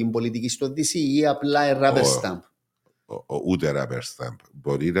παραγωγή πολιτική στο ΔΗΣΥ ή απλά rubber stamp? Ούτε rubber stamp.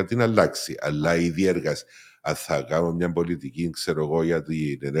 Μπορεί να την αλλάξει, αλλά η διέργαση. Αν θα κάνω μια πολιτική, ξέρω εγώ, για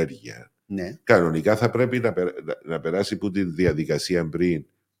την ενέργεια, ναι, κανονικά θα πρέπει να περάσει από τη διαδικασία πριν.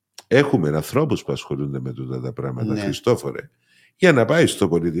 Έχουμε ανθρώπους που ασχολούνται με τούτα τα πράγματα, ναι, Χριστόφορε, για να πάει στο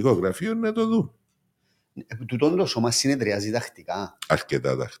πολιτικό γραφείο να το δουν. Τούτον το σώμα συνεδριάζει τακτικά.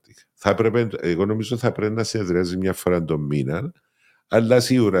 Αρκετά τακτικά. Εγώ νομίζω θα πρέπει να συνεδριάζει μια φορά το μήνα, αλλά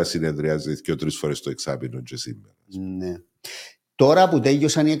σίγουρα συνεδριάζει 2-3 φορές το εξάμηνο και σήμερα. Ναι. Τώρα που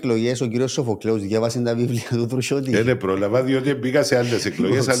τέλειωσαν οι εκλογές, ο κύριος Σοφοκλέους διάβασε τα βιβλία του Τρουσιώτη. Δεν πρόλαβα, διότι μπήκα σε άλλες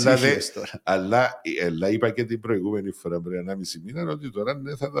εκλογές, αλλά είπα και την προηγούμενη φορά πριν 1,5 μήνα ότι τώρα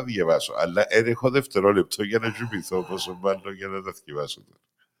δεν θα τα διαβάσω. Αλλά έχω δευτερόλεπτο για να τζουπηθώ, πόσο μάλλον για να τα διαβάσω τώρα.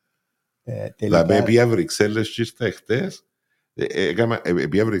 Δηλαδή, πήγα Βρυξέλλες και ήρθα χτες.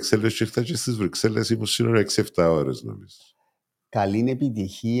 Πήγα Βρυξέλλες και ήρθα και στις Βρυξέλλες ήμουν σύνολο 6-7 ώρες, νομίζω. Καλή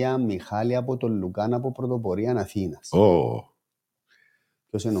επιτυχία, Μιχάλη, από τον Λουκάν από Πρωτοπορία Αθήνας.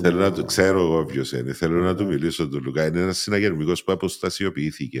 Θέλω να το ξέρω εγώ ποιος είναι. Θέλω να του μιλήσω τον Λουκά. Είναι ένας συναγερμικός που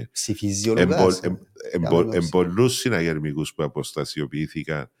αποστασιοποιήθηκε. Ψηφίζει ο Λουκάς. Πολλούς συναγερμικούς που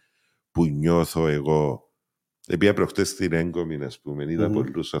αποστασιοποιήθηκαν, που νιώθω εγώ. Επειδή προχτές στην Έγκομη, ας πούμε, είδα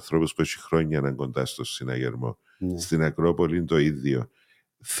πολλούς ανθρώπους που έχει χρόνια να κοντά στο Συναγερμό. Στην Ακρόπολη το ίδιο.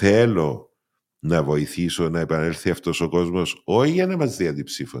 Θέλω να βοηθήσω να επανέλθει αυτός ο κόσμος, όχι για να μας δει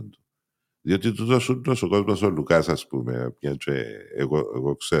αντιψήφων του. Διότι τούτος ο κόσμος, ο Λουκάς, ας πούμε,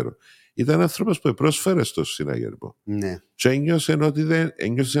 εγώ ξέρω, ήταν άνθρωπος που πρόσφερε στο Συναγερμό. Ναι. Και ένιωσε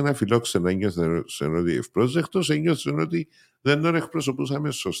ένα φιλόξενο, ένιωσε ότι ευπρόσδεκτος, ένιωσε ότι δεν τον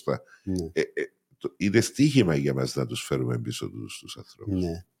εκπροσωπούσαμε σωστά. Ναι. Είναι στοίχημα για μας να τους φέρουμε πίσω τους ανθρώπους.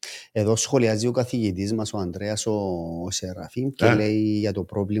 Ναι. Εδώ σχολιάζει ο καθηγητής μας, ο Ανδρέας ο Σεραφείμ, και λέει για το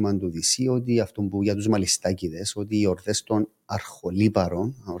πρόβλημα του ΔΗΣΥ, ότι αυτό που για τους μαλιστάκηδες, ότι οι ορδές των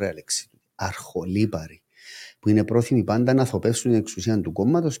αρχολύπαρων, ωραία λέξη, αρχολύπαροι, που είναι πρόθυμοι πάντα να θοπεύσουν την εξουσία του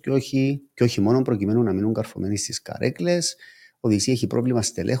κόμματος και όχι μόνο προκειμένου να μείνουν καρφωμένοι στις καρέκλες. Ο ΔΗΣΥ έχει πρόβλημα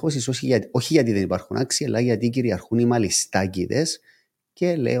στελέχωσης, όχι γιατί δεν υπάρχουν άξιοι, αλλά γιατί κυριαρχούν οι μαλιστάκηδες,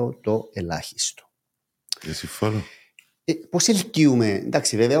 και λέω το ελάχιστο. Συμφωνώ. Πώς ελκύουμε,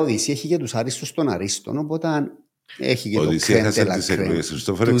 εντάξει, βέβαια ο ΔΗΣΥ έχει και τους άριστους των αρίστων, οπότε έχει και ο το κρέν τις εκλογές, τους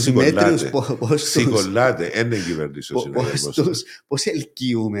μέτριους σηκωλάτε, είναι κυβερνήσει ο Συναγερμός. Πώς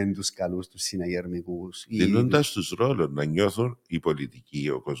ελκύουμε τους καλούς τους συναγερμικούς? Δίνοντας τους ρόλους να νιώθουν οι πολιτικοί,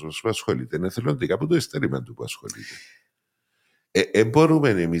 ο κόσμος που ασχολείται, είναι θελοντικά από το ειστέρημα του που ασχολείται. Μπορούμε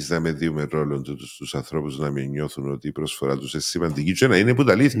εμείς να μετρήσουμε ρόλο τους ανθρώπους να μην νιώθουν ότι η προσφορά τους είναι σημαντική και να είναι που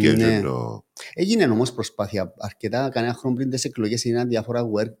τα αλήθεια. Ναι. Έγινε όμως προσπάθεια αρκετά. Κανένα χρόνο πριν τις εκλογές έγιναν διάφορα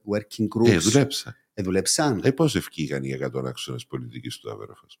working groups. Δουλέψαν. Πώς ευκήγαν οι 100 άξονες πολιτικής του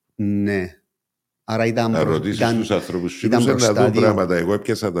Αβέροφας? Ναι. Άρα ήταν. Να ρωτήσεις τους ανθρώπους να δουν πράγματα. Εγώ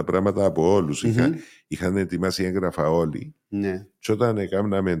έπιασα τα πράγματα από όλους. Είχαν ετοιμάσει έγγραφα όλοι. Ναι. Και όταν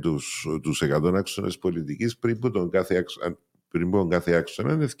έκαναμε τους 100 άξονες πολιτικής, πριν που τον κάθε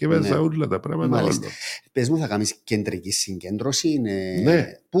άξονα, εθιέβαζα όλα τα πράγματα. Πες μου, θα κάνεις κεντρική συγκέντρωση?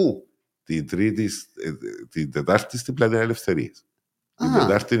 Ναι. Πού? Την Τετάρτη στην Πλατεία Ελευθερίας. Την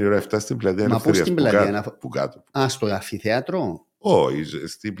Τετάρτη η ώρα 7 στην Πλατεία Ελευθερίας. Που κάτω. Στο αμφιθέατρο? Όχι,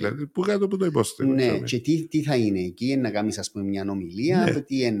 στην Πλατεία που κάτω από το υπόστημα. Ναι, και τι θα είναι εκεί? Να κάνεις, ας πούμε, μια ομιλία?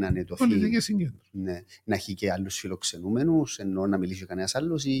 Τι είναι να είναι το film? Πολιτική συγκέντρωση. Ναι. Να έχει και άλλους φιλοξενούμενους, ενώ να μιλήσει κανένας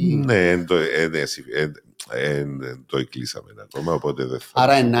άλλος? Ναι, το εκκλείσαμε ακόμα, οπότε δεν θα.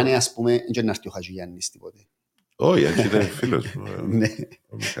 Άρα να είναι, ας πούμε, και να έρθει ο Χατζηγιάννης τίποτε? Όχι, αν ήταν φίλος μου. Ναι,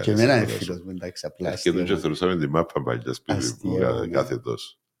 και εμένα είναι φίλος μου, εντάξει, απλά. Και τον και θεωρούσαμε τη μάπα παλιά σπίτι που κάθε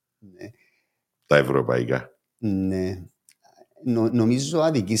τόσο. Ναι. Τα ευρωπαϊκά. Ναι. Νομίζω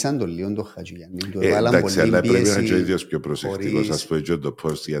αδικήσαν τον λίγο τον Χατζηγιάννη. Εντάξει, αλλά πρέπει να είναι και ο ίδιος πιο προσεκτικός. Ας πω και το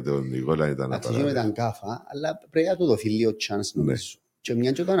post για τον Νικόλα ήταν απαράδεκτο. Ήταν κάφα, αλλά πρέπει να του δοθεί λίγο chance, νομίζω.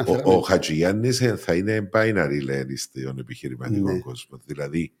 Ο Χατζηγιάννης θα είναι binary, λένε, στον επιχειρηματικό κόσμο.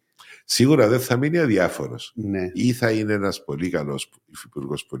 Δηλαδή, σίγουρα δεν θα μείνει αδιάφορος. Ή θα είναι ένας πολύ καλός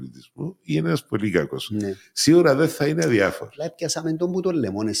υφυπουργός πολιτισμού ή ένας πολύ κακός. Σίγουρα δεν θα είναι αδιάφορος. Αλλά πιάσαμε τον που τον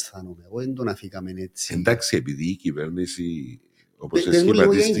λεμόν αισθάνομαι. Εγώ δεν τον αφήκαμε έτσι. Εντάξει, επειδή η κυβέρνηση, όπως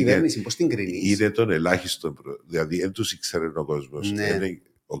εσχηματίστηκε, πώς την κρίνεις? είναι τον ελάχιστο. Δηλαδή, δεν τους ήξερε ο κόσμος.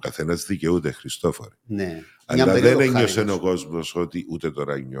 Ο καθένας δικαιούται, Χριστόφορε. Ναι. Αλλά δεν ένιωσε ο κόσμος ότι ούτε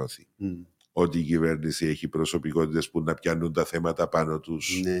τώρα νιώθει. Ότι η κυβέρνηση έχει προσωπικότητες που να πιάνουν τα θέματα πάνω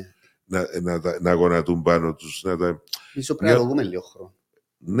τους, ναι. να γονατούν πάνω τους. Ίσως πρέπει να το δούμε λίγο χρόνο.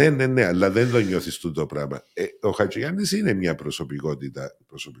 Ναι, αλλά δεν το νιώθεις το πράγμα. Ο Χατζηγιάννης είναι μια προσωπικότητα.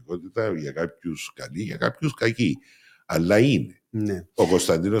 Προσωπικότητα για κάποιους καλή, για κάποιους κακή. Αλλά είναι. Ναι. Ο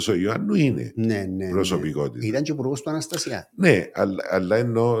Κωνσταντίνος ο Ιωάννου είναι προσωπικότητα. Ναι. Ήταν και υπουργός του Αναστασιά. Ναι, αλλά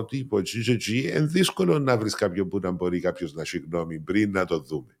εννοώ ότι υπό GGG είναι δύσκολο να βρεις κάποιον που να μπορεί κάποιος να έχει γνώμη πριν να το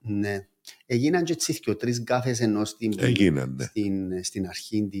δούμε. Ναι. Έγιναν και έτσι και 3 γκάφες ενώ στην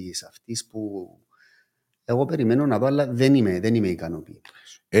αρχή της αυτής που εγώ περιμένω να δω, αλλά δεν είμαι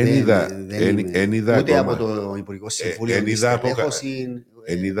ικανοποιημένος. Ούτε από το Υπουργικό Συμβούλιο.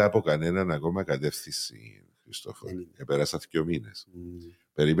 Εν είδα από κανέναν ακόμα κατεύθυνση, Χριστόφορε. Πέρασα 2 μήνες.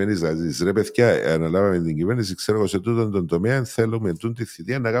 Περιμένεις να δεις, ρε παιδιά, αναλάβαμε την κυβέρνηση, ξέρω σε τούτον τον τομέα, θέλουμε τη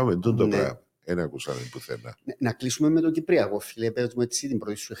θητεία να κάνουμε τούτο πράγμα. Δεν ακούσαμε πουθενά. Να κλείσουμε με το Κυπριακό. Φίλε, πες μου έτσι την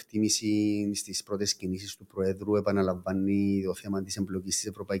πρώτη σου εκτίμηση στις πρώτες κινήσεις του Προέδρου. Επαναλαμβάνει το θέμα της εμπλοκής της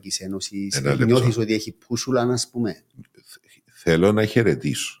Ευρωπαϊκής Ένωσης. Νιώθεις ότι έχει πούσουλα, να πούμε? Θέλω να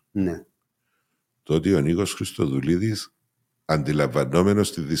χαιρετήσω. Ναι. Το ότι ο Νίκος Χριστοδουλίδης,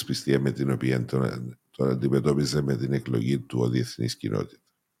 αντιλαμβανόμενος τη δυσπιστία με την οποία τον αντιμετώπιζε με την εκλογή του ο διεθνής κοινότητα.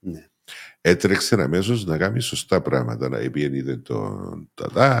 Ναι. Έτρεξε αμέσως να κάνει σωστά πράγματα. Επίενε τον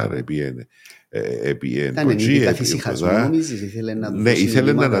Τατάρ, επίενε τον Τζι,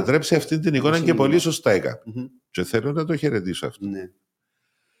 ήθελε να ανατρέψει αυτή την εικόνα και πολύ σωστά έκανε. Και θέλω να το χαιρετήσω αυτό. Ναι.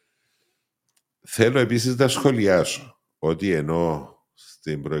 Θέλω επίσης να σχολιάσω ότι ενώ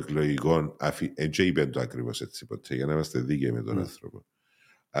στην προεκλογικό, δεν είπε το ακριβώς έτσι ποτέ, για να είμαστε δίκαιοι με τον άνθρωπο,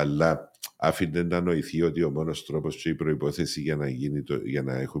 αλλά άφηνε να νοηθεί ότι ο μόνος τρόπος και η προϋπόθεση για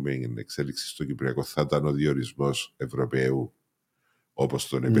να έχουμε εξέλιξη στο Κυπριακό θα ήταν ο διορισμός Ευρωπαίου, όπως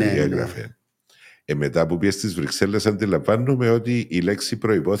τον περιέγραφε. Μετά που πήγε στις Βρυξέλλες, αντιλαμβάνομαι ότι η λέξη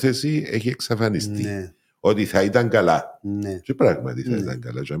προϋπόθεση έχει εξαφανιστεί. Ναι. Ότι θα ήταν καλά. Ναι. Και πράγματι θα ήταν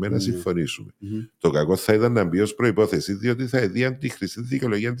καλά. Για μένα συμφωνήσουμε. Το κακό θα ήταν να μπει ως προϋπόθεση, διότι θα έδιαν τη χρυσή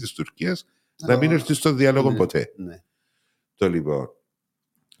δικαιολογία της Τουρκίας να μην έρθει στον διάλογο ποτέ. Το λοιπόν.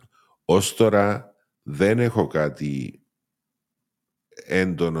 Ως τώρα δεν έχω κάτι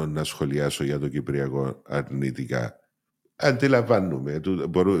έντονο να σχολιάσω για το Κυπριακό αρνητικά. Αντιλαμβάνουμε.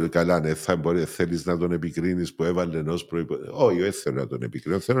 Καλά, ναι, θέλεις να τον επικρίνεις που έβαλε ως προϋπόθεση. Όχι, δεν θέλω να τον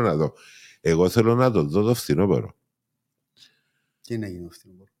επικρίνω, θέλω να δω. Εγώ θέλω να τον δω το φθινόπωρο. Τι να γίνει το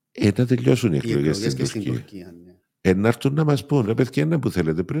φθινόπωρο? Να τελειώσουν οι εκλογές στην Τουρκία. Να έρθουν να μας πούν, ρε παιδιά, ένα που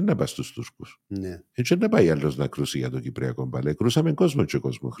θέλετε πριν να πας στους Τούρκους. Έτσι να πάει άλλος να κρούσει για το Κυπριακό μπαλέ. Κρούσαμε κόσμο και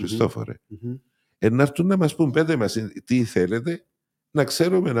κόσμο, Χριστόφορε. Να έρθουν να μας πούν, πέτε μας τι θέλετε, να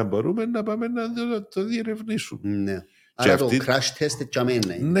ξέρουμε να μπορούμε να πάμε να το διερευνήσουμε. Ναι. Άρα το crash test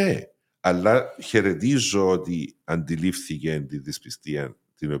τσαμένα είναι. Ναι, αλλά χαιρετίζω ότι αντιλήφθηκε τη δυσπιστία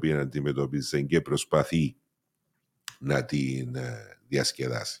την οποία αντιμετωπίζει και προσπαθεί να την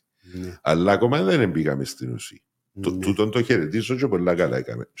διασκεδάσει. Αλλά ακόμα δεν πήγαμε στην ουσία. Τούτον το χαιρετίζω και πολλά καλά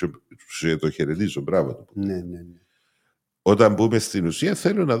έκαμε. Και το χαιρετίζω, μπράβο του. Ναι. Όταν μπούμε στην ουσία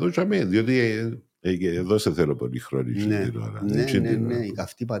θέλω να δω και αμέ, διότι εδώ σε θέλω πολύ χρόνο. Ναι, η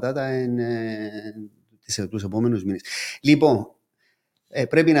καυτή πατάτα είναι τους επόμενους μήνες. Λοιπόν,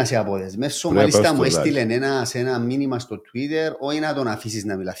 πρέπει να σε αποδεσμεύσω. Μάλιστα μου έστειλε ένα μήνυμα στο Twitter, όχι να τον αφήσεις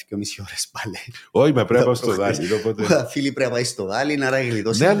να μιλά 2,5 ώρες πάλι. Όχι, μα πρέπει να πάω στο δάλι. Φίλοι, πρέπει να πάει στο δάλι, να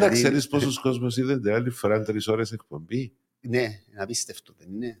γλιτώσει. Ναι, αλλά ξέρεις πόσος κόσμος είδε την άλλη φορά 3 ώρες εκπομπή? Ναι, απίστευτο, δεν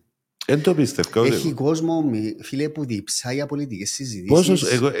είναι? Δεν το πίστευκα. Έχει κόσμο, φίλε, που διψάει για πολιτικές συζητήσεις.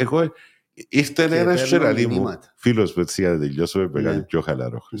 Πόσος, εγώ ήρθε ένας σεραλί μου, φίλος που έτσι για να τελειώσουμε, με κάνει πιο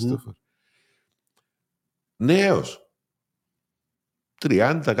χαλαρό, Χριστόφορο. Νέος.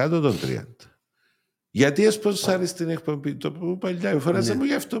 30, κάτω των 30. Γιατί εσπονσάρεις την εκπομπή? Το που παλιά φοράζα μου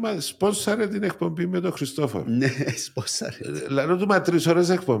για εβδομάδες. Σπονσάρε την εκπομπή με τον Χριστόφορο. Ναι, σπονσάρε. Λαρό του μα 3 ώρες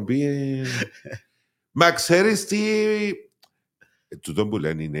εκπομπή. Μα ξέρεις τι... Τούτο που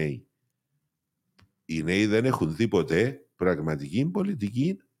λένε οι νέοι. Οι νέοι δεν έχουν δει ποτέ πραγματική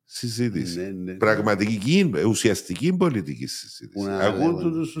πολιτική συζήτηση. Ναι. Πραγματική, ουσιαστική πολιτική συζήτηση.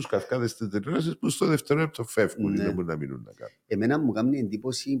 Ακούν τους καυκάδες της τηλεόρασης που στο δευτερόλεπτο φεύγουν. Δεν μπορούν να μείνουν να κάνουν. Εμένα μου κάνει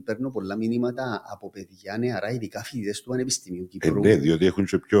εντύπωση, παίρνω πολλά μηνύματα από παιδιά νεαρά, ειδικά φοιτητές του Πανεπιστημίου Κύπρου. Ναι, διότι έχουν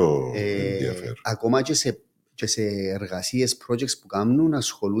και πιο ενδιαφέρον. Ακόμα και σε εργασίες, projects που κάνουν,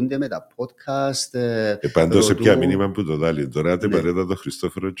 ασχολούνται με τα podcast. Πάντως σε ποια μήνυμα που το δάλει. Τώρα την παρέτα το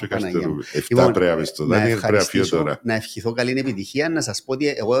Χριστόφορο και Καστερού. 7 πρέπει στο δάλει, πρέπει να τώρα. Να ευχηθώ καλή επιτυχία. Να σας πω ότι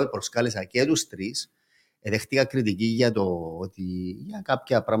εγώ προσκάλεσα και τους 3. Δέχτηκα κριτική για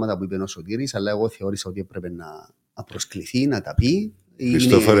κάποια πράγματα που είπε ο Σωτήρης, αλλά εγώ θεώρησα ότι έπρεπε να προσκληθεί, να τα πει.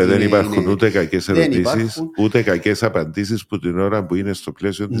 Χριστόφορε, δεν υπάρχουν ούτε κακές ερωτήσεις, ούτε κακές απαντήσεις που την ώρα που είναι στο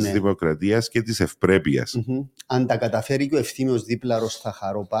πλαίσιο της δημοκρατίας και της ευπρέπειας. Αν τα καταφέρει και ο ευθύμιος δίπλαρος, θα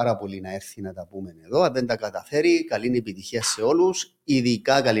χαρώ πάρα πολύ να έρθει να τα πούμε εδώ. Αν δεν τα καταφέρει, καλή επιτυχία σε όλους.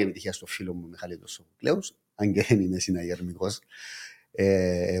 Ειδικά καλή επιτυχία στο φίλο μου Μιχάλη Σοφοκλέους, αν και δεν είμαι συναγερμικός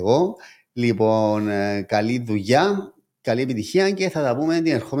εγώ. Λοιπόν, καλή δουλειά, καλή επιτυχία και θα τα πούμε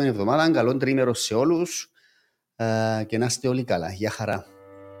την ερχόμενη εβδομάδα. Καλό τρίμερο σε όλους και να είστε όλοι καλά. Γεια χαρά.